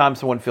every time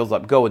someone fills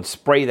up, go and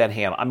spray that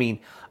handle. I mean,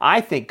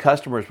 I think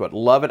customers would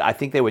love it. I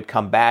think they would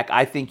come back.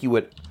 I think you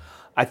would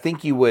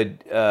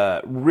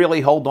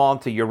really hold on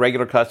to your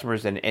regular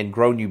customers and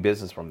grow new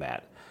business from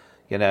that.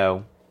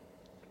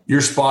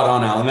 You're spot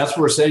on, Alan. That's what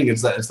we're saying.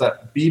 It's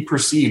that be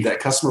perceived, that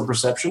customer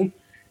perception,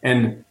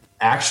 and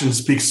action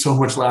speaks so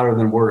much louder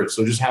than words.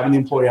 So just having the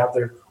employee out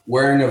there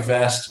wearing a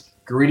vest,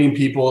 greeting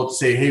people,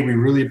 say, hey, we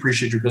really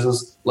appreciate your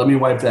business. Let me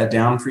wipe that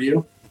down for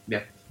you.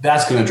 Yeah.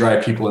 That's going to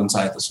drive people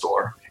inside the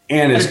store.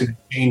 And it's going to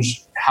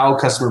change how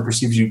customer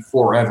perceives you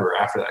forever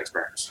after that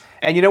experience.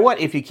 And you know what?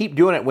 If you keep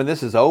doing it when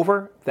this is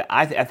over,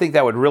 I think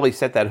that would really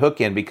set that hook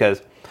in,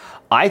 because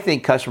I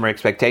think customer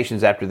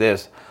expectations after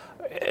this,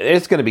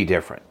 it's going to be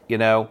different.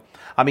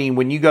 I mean,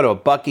 when you go to a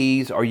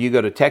Buc-ee's or you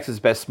go to Texas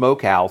Best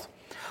Smokehouse,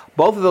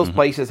 both of those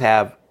places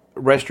have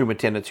restroom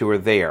attendants who are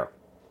there.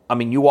 I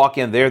mean, you walk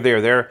in, they're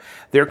there,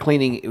 they're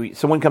cleaning.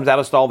 Someone comes out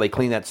of stall, they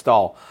clean that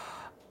stall,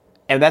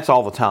 and that's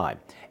all the time.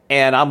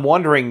 And I'm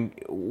wondering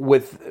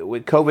with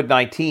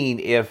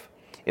COVID-19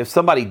 if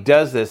somebody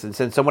does this and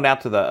sends someone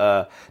out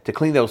to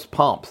clean those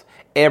pumps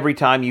every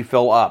time you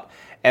fill up,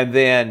 and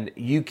then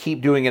you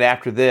keep doing it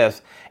after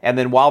this, and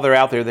then while they're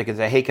out there, they can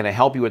say, "Hey, can I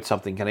help you with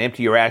something? Can I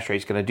empty your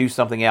ashtrays? Can I do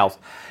something else?"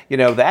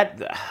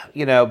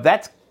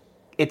 That's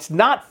it's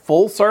not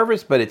full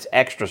service, but it's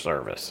extra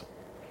service.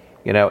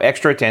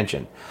 Extra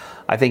attention.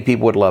 I think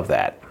people would love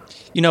that.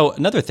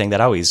 Another thing that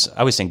I always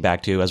think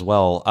back to as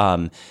well.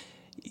 I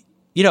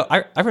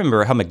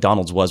remember how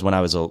McDonald's was when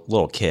I was a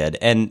little kid,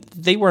 and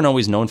they weren't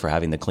always known for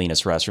having the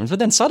cleanest restrooms, but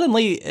then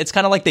suddenly it's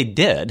kind of like they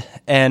did.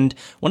 And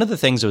one of the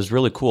things that was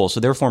really cool, so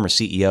their former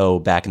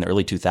CEO back in the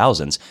early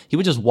 2000s, he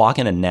would just walk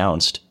in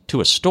announced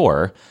to a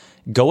store,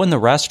 go in the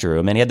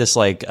restroom, and he had this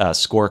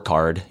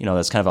scorecard,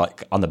 that's kind of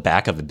like on the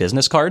back of the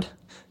business card.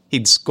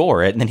 He'd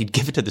score it, and then he'd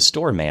give it to the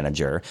store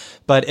manager.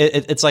 But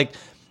it's like,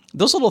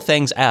 those little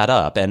things add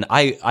up, and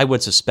I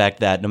would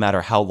suspect that no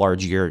matter how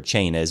large your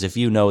chain is, if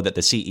you know that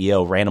the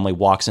CEO randomly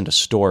walks into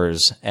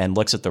stores and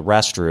looks at the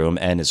restroom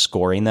and is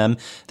scoring them,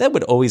 that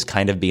would always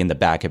kind of be in the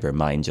back of your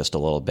mind just a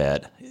little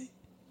bit.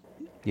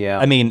 Yeah.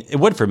 I mean, it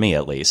would for me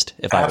at least.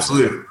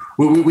 Absolutely.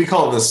 We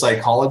call it the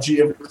psychology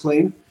of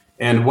clean.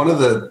 And one of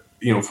the,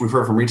 if we've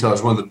heard from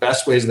retailers, one of the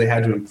best ways they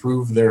had to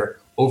improve their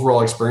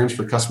overall experience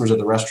for customers at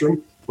the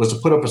restroom was to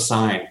put up a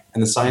sign.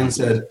 And the sign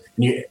said,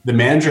 the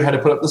manager had to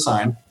put up the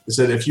sign. It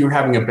said, if you're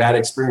having a bad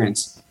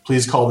experience,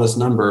 please call this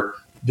number.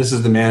 This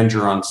is the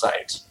manager on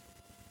site.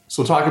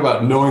 So talk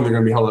about knowing they're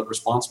going to be held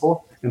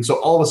responsible. And so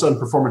all of a sudden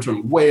performance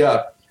went way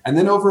up. And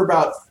then over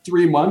about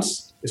 3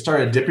 months, it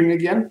started dipping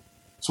again.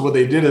 So what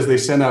they did is they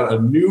sent out a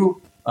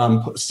new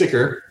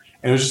sticker,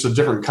 and it was just a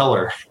different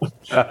color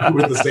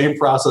with the same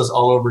process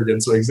all over again.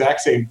 So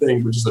exact same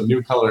thing, but just a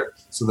new color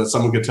so that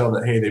someone could tell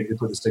that, hey, they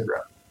put the sticker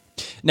up.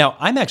 Now,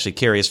 I'm actually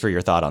curious for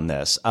your thought on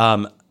this.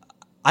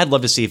 I'd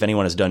love to see if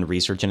anyone has done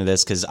research into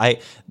this, because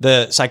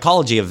the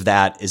psychology of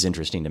that is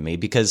interesting to me,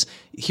 because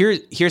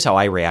here's how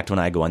I react when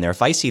I go in there.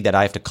 If I see that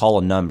I have to call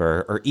a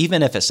number, or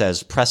even if it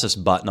says press this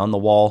button on the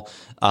wall,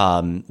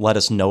 let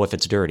us know if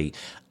it's dirty,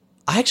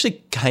 I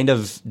actually kind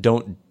of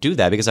don't do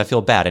that because I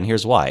feel bad, and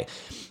here's why.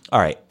 All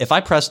right, if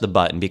I press the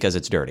button because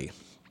it's dirty,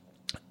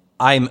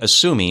 I'm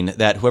assuming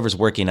that whoever's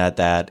working at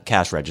that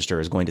cash register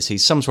is going to see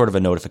some sort of a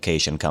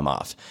notification come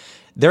off.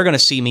 They're going to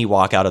see me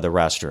walk out of the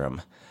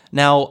restroom.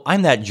 Now,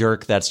 I'm that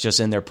jerk that's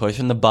just in there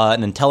pushing the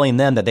button and telling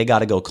them that they got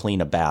to go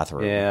clean a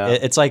bathroom. Yeah.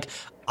 It's like,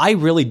 I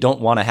really don't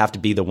want to have to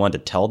be the one to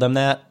tell them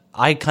that.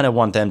 I kind of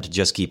want them to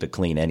just keep it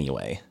clean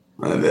anyway.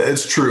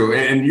 It's true.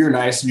 And you're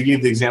nice. You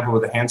gave the example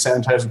with the hand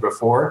sanitizer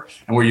before,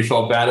 and where you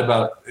felt bad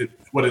about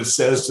what it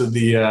says to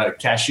the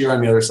cashier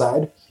on the other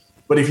side.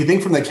 But if you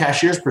think from the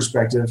cashier's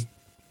perspective,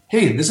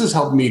 hey, this has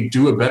helped me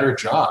do a better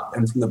job.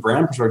 And from the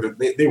brand perspective,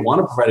 they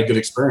want to provide a good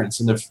experience.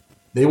 And if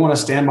they want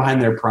to stand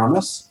behind their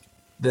promise,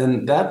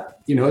 then that,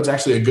 it's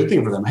actually a good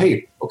thing for them.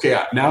 Hey,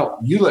 okay, now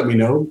you let me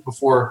know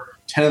before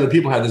 10 other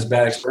people had this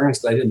bad experience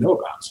that I didn't know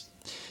about.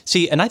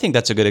 See, and I think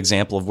that's a good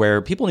example of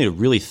where people need to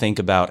really think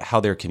about how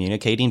they're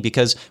communicating,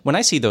 because when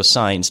I see those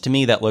signs, to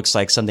me, that looks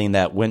like something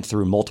that went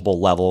through multiple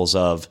levels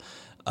of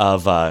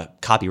of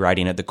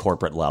copywriting at the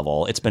corporate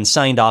level. It's been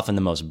signed off in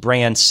the most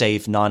brand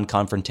safe,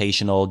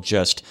 non-confrontational,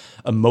 just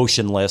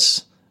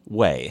emotionless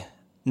way.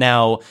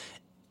 Now,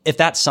 if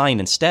that sign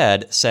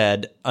instead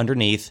said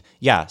underneath,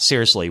 yeah,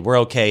 seriously, we're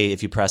okay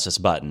if you press this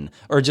button,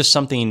 or just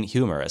something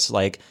humorous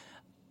like,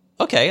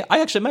 okay, I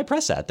actually might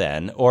press that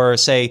then. Or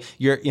say,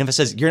 if it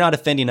says, you're not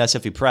offending us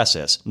if you press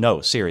this.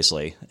 No,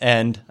 seriously.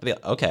 And I'd be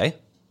like, okay,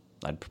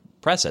 I'd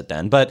press it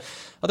then. But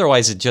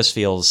otherwise, it just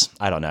feels,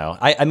 I don't know.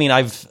 I mean,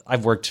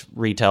 I've worked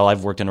retail,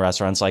 I've worked in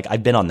restaurants, like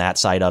I've been on that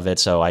side of it.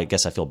 So I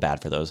guess I feel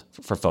bad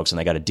for folks, and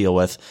they got to deal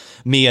with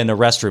me in the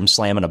restroom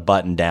slamming a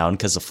button down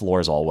because the floor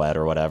is all wet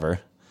or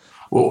whatever.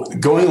 Well,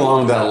 going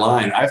along that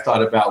line, I've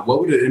thought about what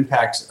would it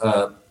impact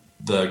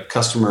the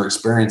customer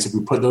experience if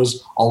we put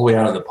those all the way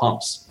out of the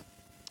pumps?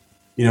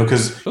 You know,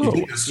 because you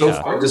think it's so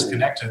far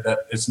disconnected that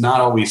it's not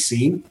always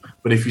seen.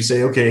 But if you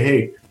say, okay,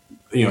 hey,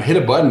 you know, hit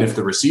a button if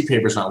the receipt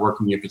paper is not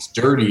working, if it's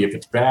dirty, if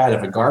it's bad,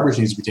 if a garbage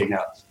needs to be taken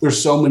out.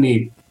 There's so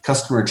many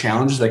customer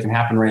challenges that can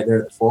happen right there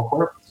at the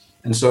forecourt.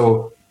 And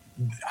so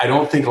I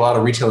don't think a lot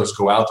of retailers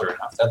go out there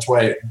enough. That's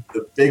why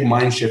the big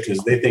mind shift is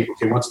they think,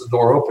 okay, once the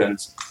door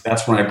opens,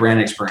 that's when my brand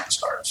experience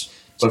starts.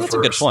 So but that's a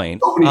good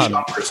point. So many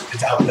shoppers,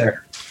 it's out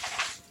there.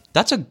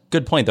 That's a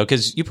good point, though,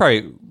 because you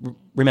probably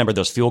remember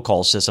those fuel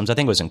call systems. I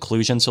think it was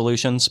Inclusion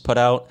Solutions put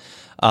out,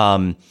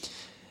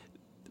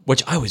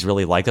 which I always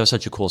really liked. That was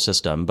such a cool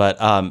system. But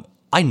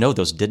I know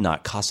those did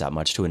not cost that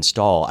much to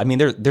install. I mean,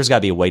 there's got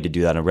to be a way to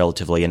do that in a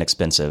relatively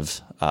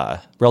inexpensive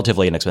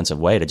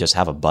way to just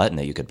have a button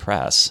that you could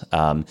press.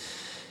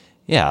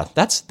 Yeah,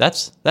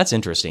 that's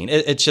interesting.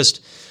 It's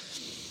just,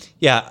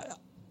 yeah.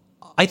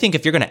 I think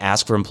if you're going to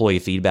ask for employee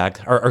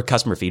feedback or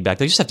customer feedback,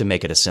 they just have to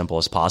make it as simple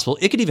as possible.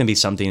 It could even be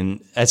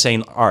something as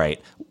saying, all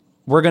right,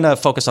 we're going to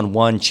focus on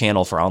one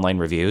channel for online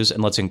reviews,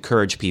 and let's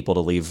encourage people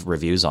to leave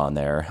reviews on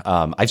there.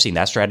 I've seen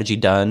that strategy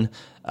done.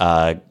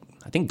 I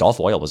think Gulf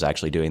Oil was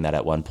actually doing that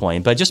at one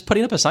point, but just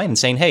putting up a sign and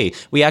saying, hey,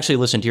 we actually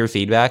listened to your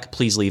feedback.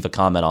 Please leave a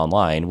comment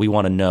online. We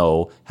want to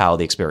know how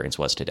the experience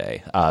was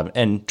today,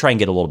 and try and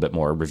get a little bit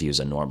more reviews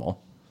than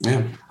normal.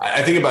 Yeah.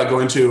 I think about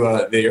going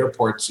to the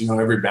airports, you know,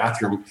 every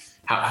bathroom.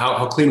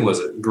 How clean was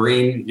it?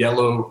 Green,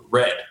 yellow,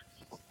 red.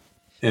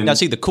 And now,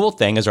 see, the cool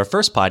thing is our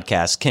first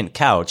podcast, Kent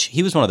Couch,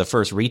 he was one of the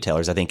first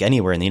retailers, I think,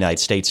 anywhere in the United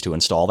States to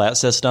install that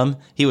system.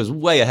 He was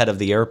way ahead of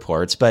the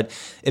airports, but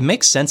it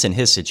makes sense in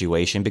his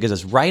situation because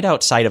it's right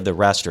outside of the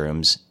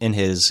restrooms in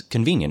his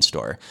convenience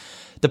store.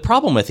 The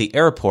problem with the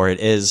airport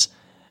is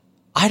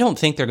I don't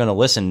think they're going to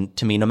listen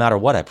to me no matter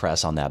what I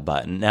press on that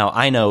button. Now,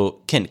 I know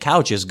Kent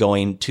Couch is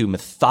going to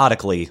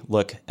methodically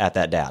look at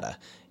that data.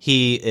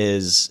 He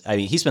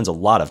spends a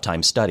lot of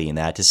time studying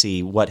that to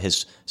see what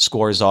his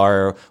scores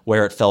are,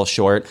 where it fell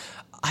short.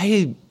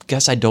 I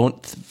guess I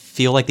don't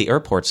feel like the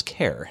airports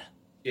care.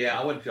 Yeah,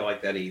 I wouldn't feel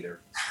like that either.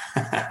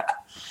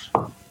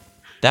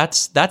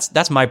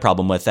 That's my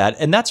problem with that,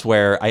 and that's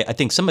where I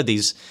think some of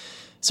these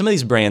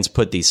brands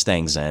put these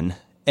things in,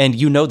 and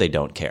you know they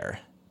don't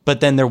care, but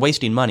then they're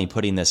wasting money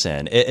putting this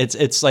in.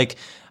 It's like,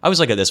 I always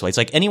look at it this way: it's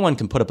like anyone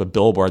can put up a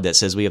billboard that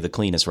says we have the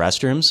cleanest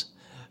restrooms.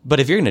 But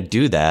if you're going to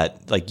do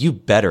that, like, you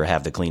better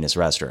have the cleanest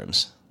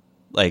restrooms.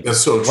 Like,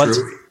 that's so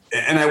true.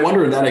 And I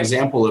wonder in that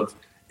example of,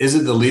 is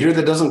it the leader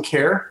that doesn't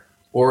care,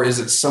 or is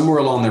it somewhere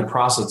along their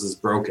process is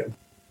broken?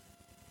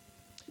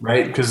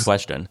 Right? Because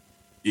question.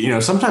 You know,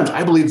 sometimes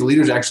I believe the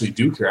leaders actually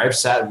do care. I've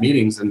sat in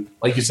meetings and,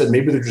 like you said,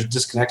 maybe they're just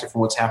disconnected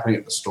from what's happening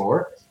at the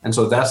store, and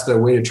so that's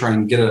their way to try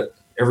and get a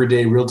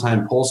everyday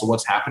real-time pulse of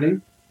what's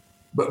happening.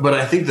 But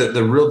I think that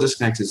the real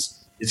disconnect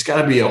is it's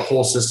got to be a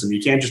whole system.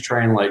 You can't just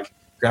try and like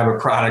grab a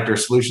product or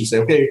solution, say,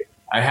 okay,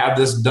 I have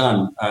this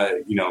done.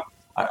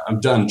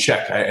 I'm done.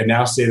 Check. I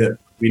now say that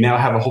we now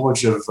have a whole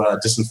bunch of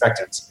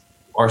disinfectants.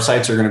 Our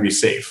sites are going to be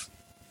safe.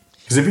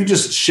 Because if you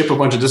just ship a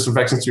bunch of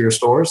disinfectants to your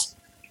stores,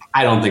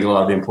 I don't think a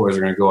lot of the employees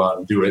are going to go out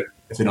and do it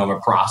if they don't have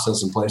a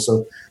process in place.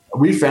 So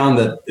we found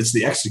that it's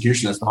the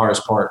execution that's the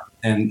hardest part.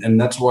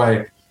 And that's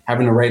why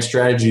having the right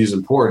strategy is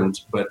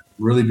important, but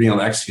really being able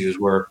to execute is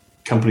where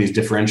companies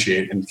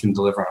differentiate and can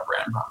deliver on a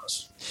brand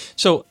promise.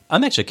 So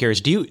I'm actually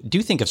curious, do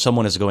you think if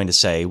someone is going to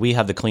say, we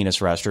have the cleanest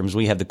restrooms,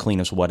 we have the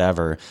cleanest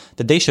whatever,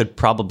 that they should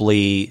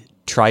probably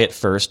try it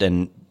first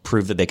and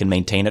prove that they can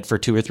maintain it for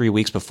 2 or 3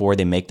 weeks before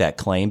they make that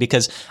claim?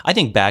 Because I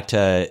think back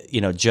to,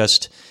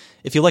 just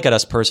if you look at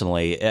us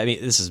personally, I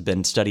mean, this has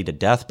been studied to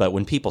death, but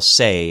when people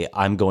say,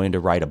 I'm going to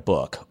write a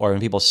book, or when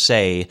people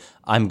say,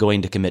 I'm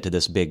going to commit to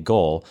this big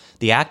goal,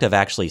 the act of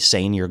actually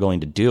saying you're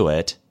going to do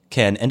it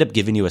can end up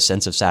giving you a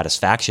sense of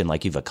satisfaction,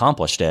 like you've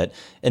accomplished it,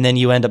 and then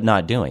you end up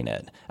not doing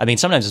it. I mean,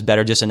 sometimes it's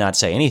better just to not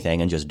say anything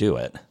and just do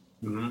it.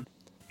 Mm-hmm.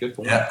 Good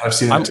point. Yeah, I've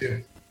seen that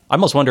too. I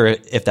almost wonder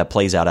if that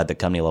plays out at the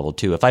company level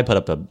too. If I put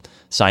up a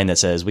sign that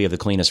says we have the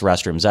cleanest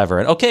restrooms ever,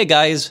 and okay,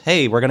 guys,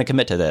 hey, we're going to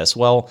commit to this.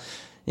 Well,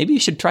 maybe you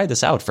should try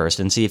this out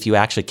first and see if you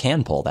actually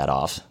can pull that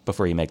off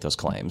before you make those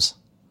claims.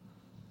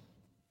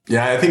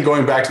 Yeah, I think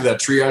going back to that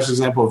triage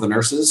example of the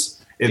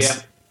nurses,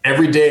 it's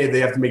every day they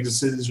have to make a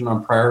decision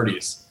on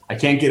priorities. I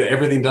can't get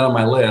everything done on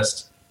my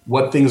list.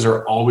 what things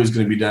are always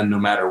going to be done no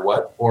matter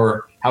what,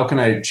 or how can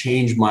I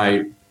change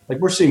my, like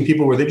we're seeing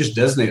people where they just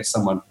designate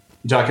someone.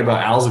 You talk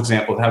about Al's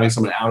example of having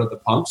someone out at the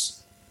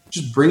pumps,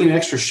 just bring an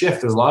extra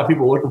shift. There's a lot of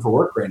people looking for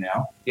work right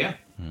now. Yeah.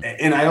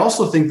 And I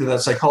also think that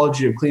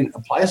psychology of clean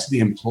applies to the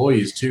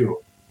employees too.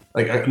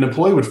 Like an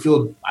employee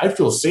I'd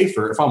feel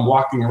safer if I'm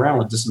walking around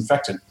with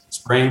disinfectant,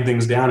 spraying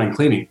things down and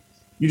cleaning.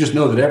 You just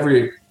know that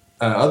every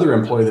other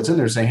employee that's in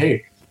there is saying,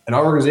 hey, in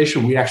our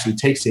organization, we actually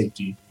take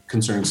safety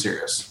concerns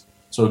serious.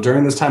 So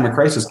during this time of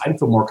crisis, I'd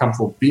feel more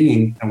comfortable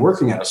being and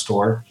working at a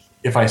store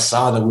if I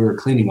saw that we were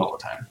cleaning all the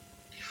time.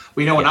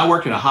 Well, when I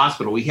worked in a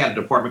hospital, we had a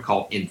department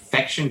called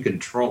infection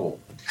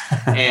control.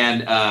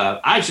 And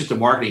I was just a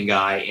marketing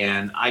guy,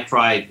 and I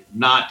tried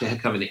not to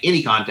come into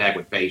any contact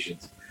with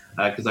patients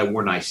because I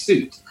wore nice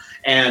suits.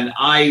 And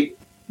I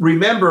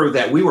remember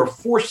that we were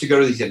forced to go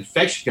to these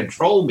infection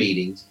control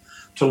meetings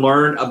to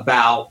learn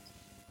about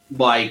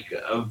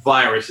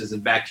viruses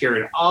and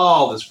bacteria and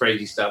all this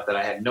crazy stuff that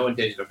I had no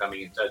intention of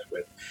coming in touch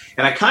with.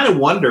 And I kind of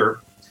wonder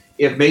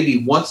if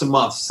maybe once a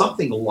month,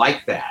 something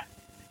like that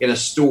in a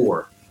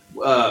store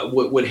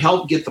would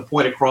help get the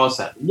point across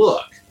that,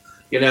 look,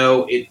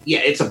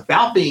 it's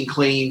about being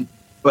clean,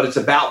 but it's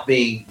about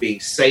being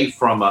safe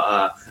from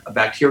a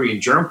bacteria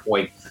and germ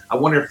point. I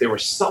wonder if there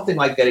was something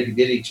like that if you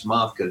did each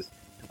month, because,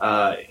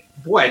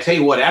 I tell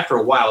you what, after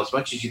a while, as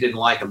much as you didn't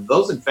like them,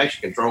 those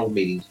infection control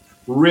meetings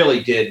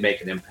really did make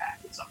an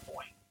impact at some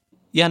point.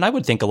 Yeah, and I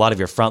would think a lot of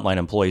your frontline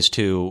employees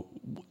too,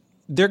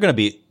 they're going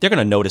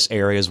to notice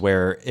areas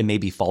where it may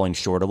be falling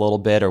short a little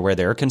bit, or where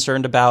they're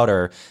concerned about,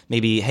 or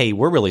maybe, hey,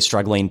 we're really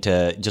struggling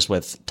to just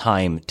with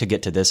time to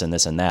get to this and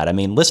this and that. I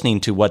mean,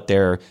 listening to what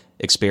they're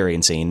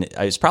experiencing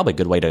is probably a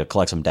good way to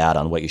collect some data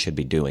on what you should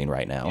be doing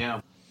right now.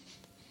 Yeah,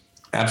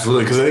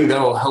 absolutely. Because I think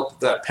that'll help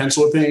that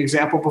pencil whipping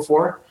example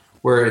before,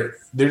 where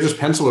they're just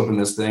pencil whipping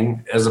this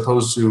thing as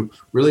opposed to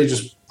really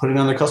just putting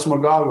on the customer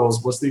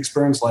goggles. What's the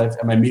experience like?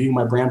 Am I meeting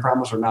my brand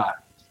promise or not?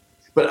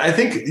 But I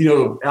think,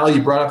 Al,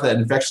 you brought up that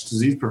infectious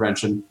disease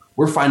prevention.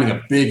 We're finding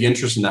a big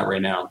interest in that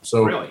right now.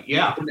 So really,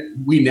 yeah,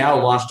 we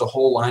now launched a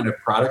whole line of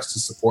products to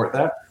support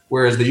that,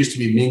 whereas they used to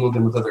be mingled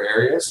in with other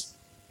areas.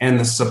 And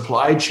the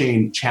supply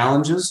chain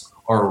challenges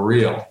are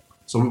real.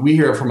 So we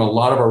hear from a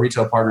lot of our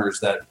retail partners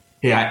that,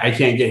 hey, I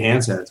can't get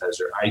hand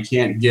sanitizer. I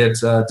can't get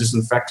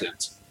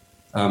disinfectant.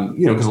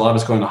 Because a lot of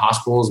it's going to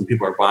hospitals and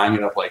people are buying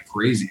it up like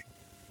crazy.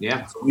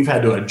 Yeah. So we've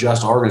had to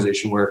adjust our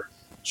organization where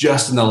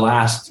just in the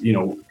last,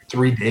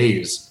 3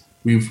 days,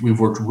 we've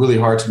worked really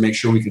hard to make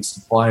sure we can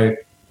supply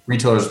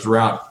retailers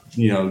throughout,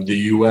 the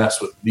U.S.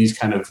 with these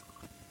kind of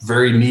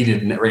very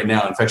needed right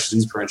now infectious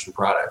disease prevention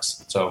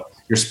products. So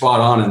you're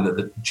spot on, and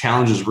the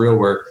challenge is real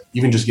where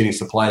even just getting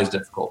supply is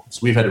difficult.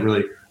 So we've had to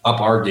really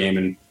up our game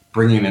and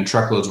bringing in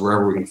truckloads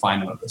wherever we can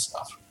find them of this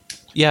stuff.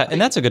 Yeah,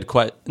 and that's a good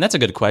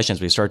question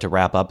as we start to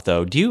wrap up,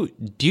 though. Do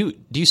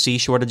you see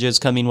shortages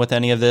coming with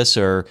any of this,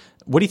 or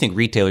what do you think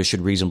retailers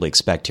should reasonably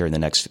expect here in the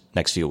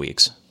next few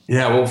weeks?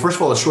 Yeah, well, first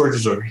of all, the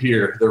shortages are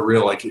here. They're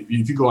real. Like if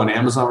you go on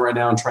Amazon right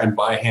now and try and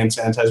buy hand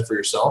sanitizer for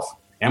yourself,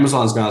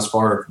 Amazon's gone as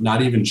far as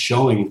not even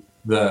showing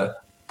the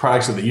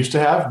products that they used to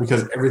have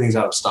because everything's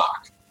out of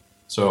stock.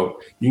 So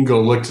you can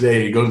go look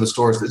today, you go to the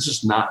stores, it's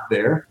just not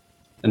there.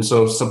 And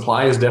so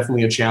supply is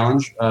definitely a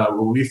challenge.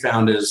 What we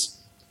found is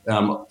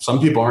some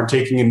people aren't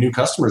taking in new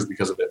customers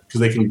because of it, because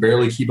they can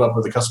barely keep up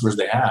with the customers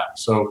they have.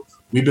 So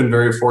we've been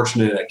very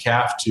fortunate at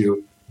CAF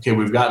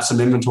we've got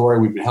some inventory,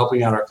 we've been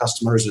helping out our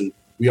customers, and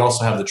we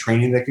also have the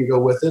training that can go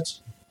with it.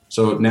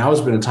 So now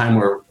has been a time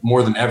where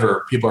more than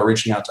ever, people are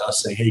reaching out to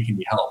us saying, hey, can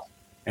you help?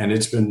 And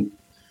it's been,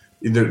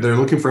 they're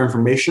looking for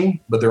information,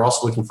 but they're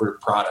also looking for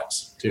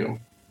products too.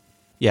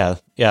 Yeah,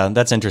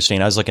 that's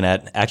interesting. I was looking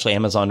at actually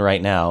Amazon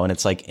right now, and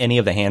it's like any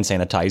of the hand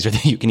sanitizer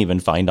that you can even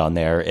find on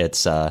there.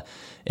 It's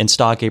in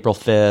stock April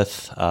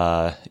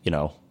 5th,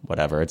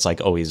 whatever. It's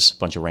like always a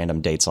bunch of random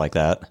dates like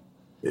that.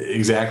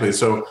 Exactly.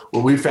 So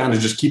what we found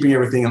is just keeping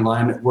everything in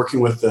line, working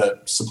with the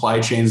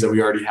supply chains that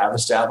we already have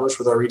established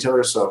with our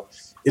retailers. So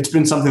it's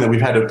been something that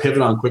we've had to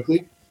pivot on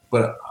quickly,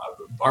 but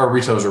our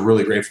retailers are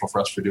really grateful for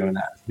us for doing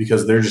that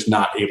because they're just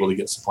not able to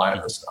get supply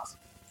of this stuff.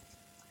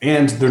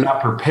 And they're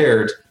not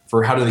prepared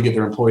for how do they get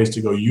their employees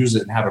to go use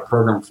it and have a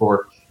program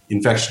for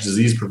infectious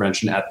disease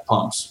prevention at the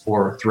pumps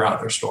or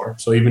throughout their store.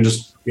 So even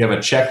just, we have a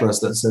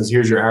checklist that says,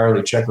 here's your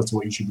hourly checklist of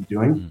what you should be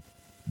doing. Mm-hmm.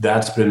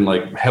 That's been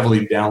like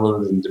heavily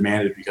downloaded and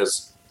demanded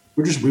because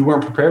we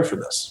weren't prepared for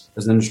this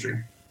as an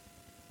industry.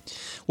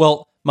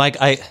 Well, Mike,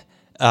 I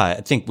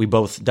think we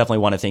both definitely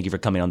want to thank you for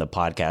coming on the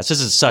podcast.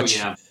 This is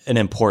such an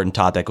important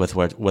topic with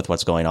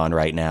what's going on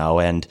right now.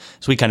 And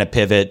so we kind of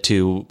pivot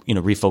to,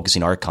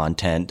 refocusing our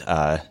content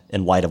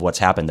in light of what's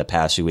happened the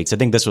past few weeks. I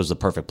think this was the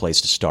perfect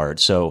place to start.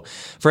 So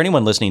for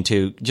anyone listening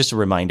to, just a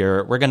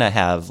reminder, we're going to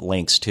have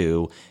links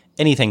to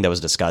anything that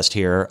was discussed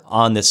here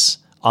on this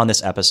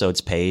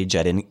episode's page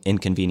at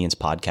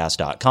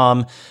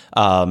inconveniencepodcast.com.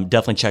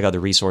 Definitely check out the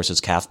resources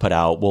CAF put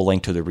out. We'll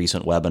link to the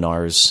recent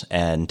webinars,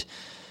 and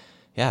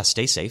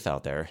stay safe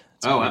out there.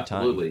 It's a great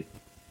absolutely.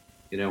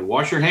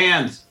 Wash your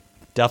hands.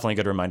 Definitely a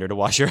good reminder to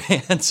wash your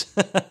hands.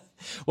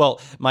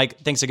 Well, Mike,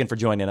 thanks again for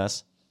joining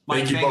us. Mike,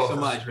 Thank you thanks both. so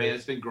This is much, great. man.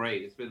 It's been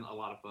great. It's been a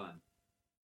lot of fun.